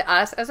find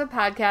us as a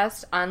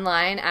podcast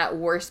online at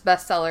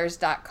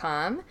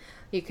worstbestsellers.com.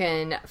 You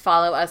can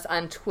follow us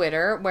on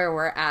Twitter, where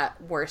we're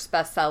at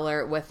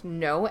worstbestseller with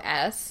no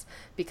S,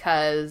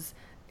 because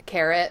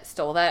Carrot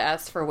stole that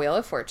S for Wheel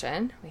of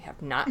Fortune. We have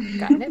not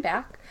gotten it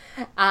back.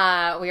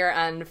 We are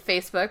on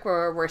Facebook, where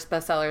we're Worst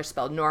Bestsellers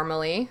spelled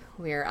normally.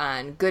 We are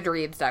on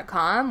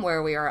Goodreads.com,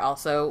 where we are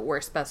also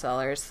Worst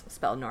Bestsellers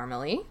spelled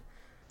normally.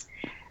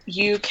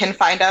 You can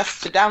find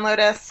us to download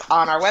us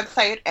on our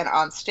website and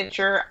on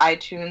Stitcher,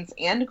 iTunes,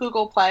 and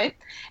Google Play.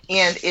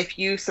 And if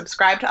you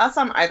subscribe to us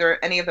on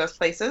any of those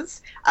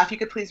places, if you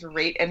could please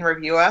rate and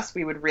review us,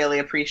 we would really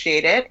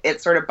appreciate it.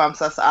 It sort of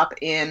bumps us up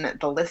in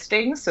the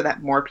listings so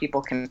that more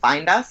people can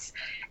find us.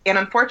 And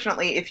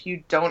unfortunately, if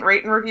you don't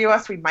rate and review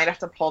us, we might have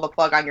to pull the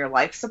plug on your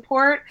life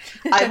support.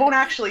 I won't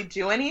actually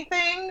do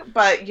anything,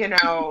 but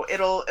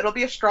it'll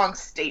be a strong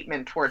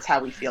statement towards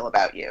how we feel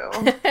about you.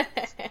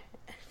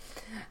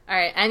 All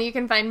right, and you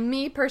can find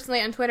me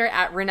personally on Twitter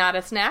at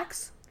Renata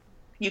Snacks.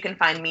 You can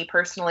find me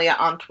personally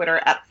on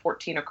Twitter at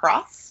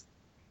 14across.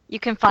 You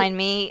can find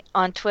me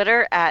on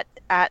Twitter at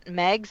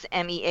Megs,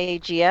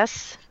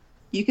 MEAGS.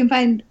 You can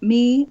find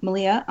me,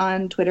 Malia,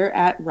 on Twitter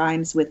at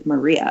Rhymes with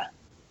Maria.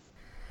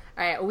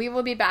 All right, we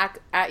will be back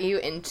at you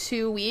in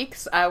 2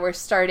 weeks. We're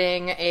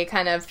starting a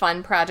kind of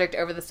fun project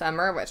over the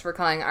summer, which we're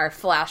calling our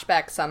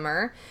Flashback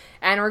Summer.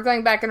 And we're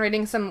going back and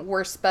reading some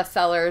worst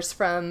bestsellers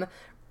from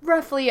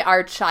roughly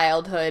our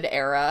childhood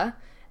era.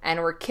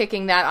 And we're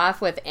kicking that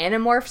off with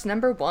Animorphs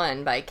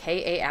 #1 by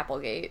K.A.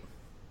 Applegate.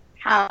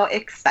 How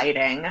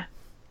exciting.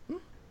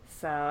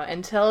 So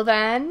until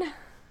then,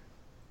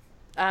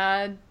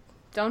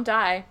 don't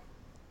die.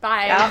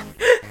 Bye. Yeah.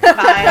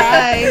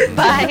 Bye.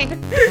 Bye.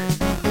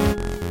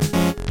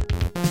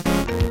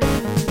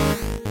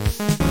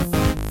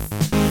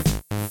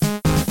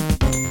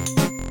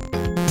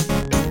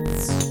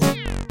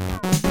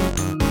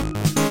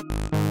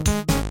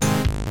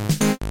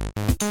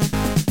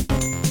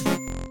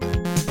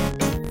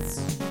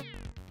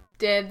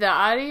 Did the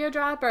audio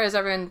drop, or is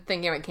everyone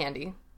thinking about candy?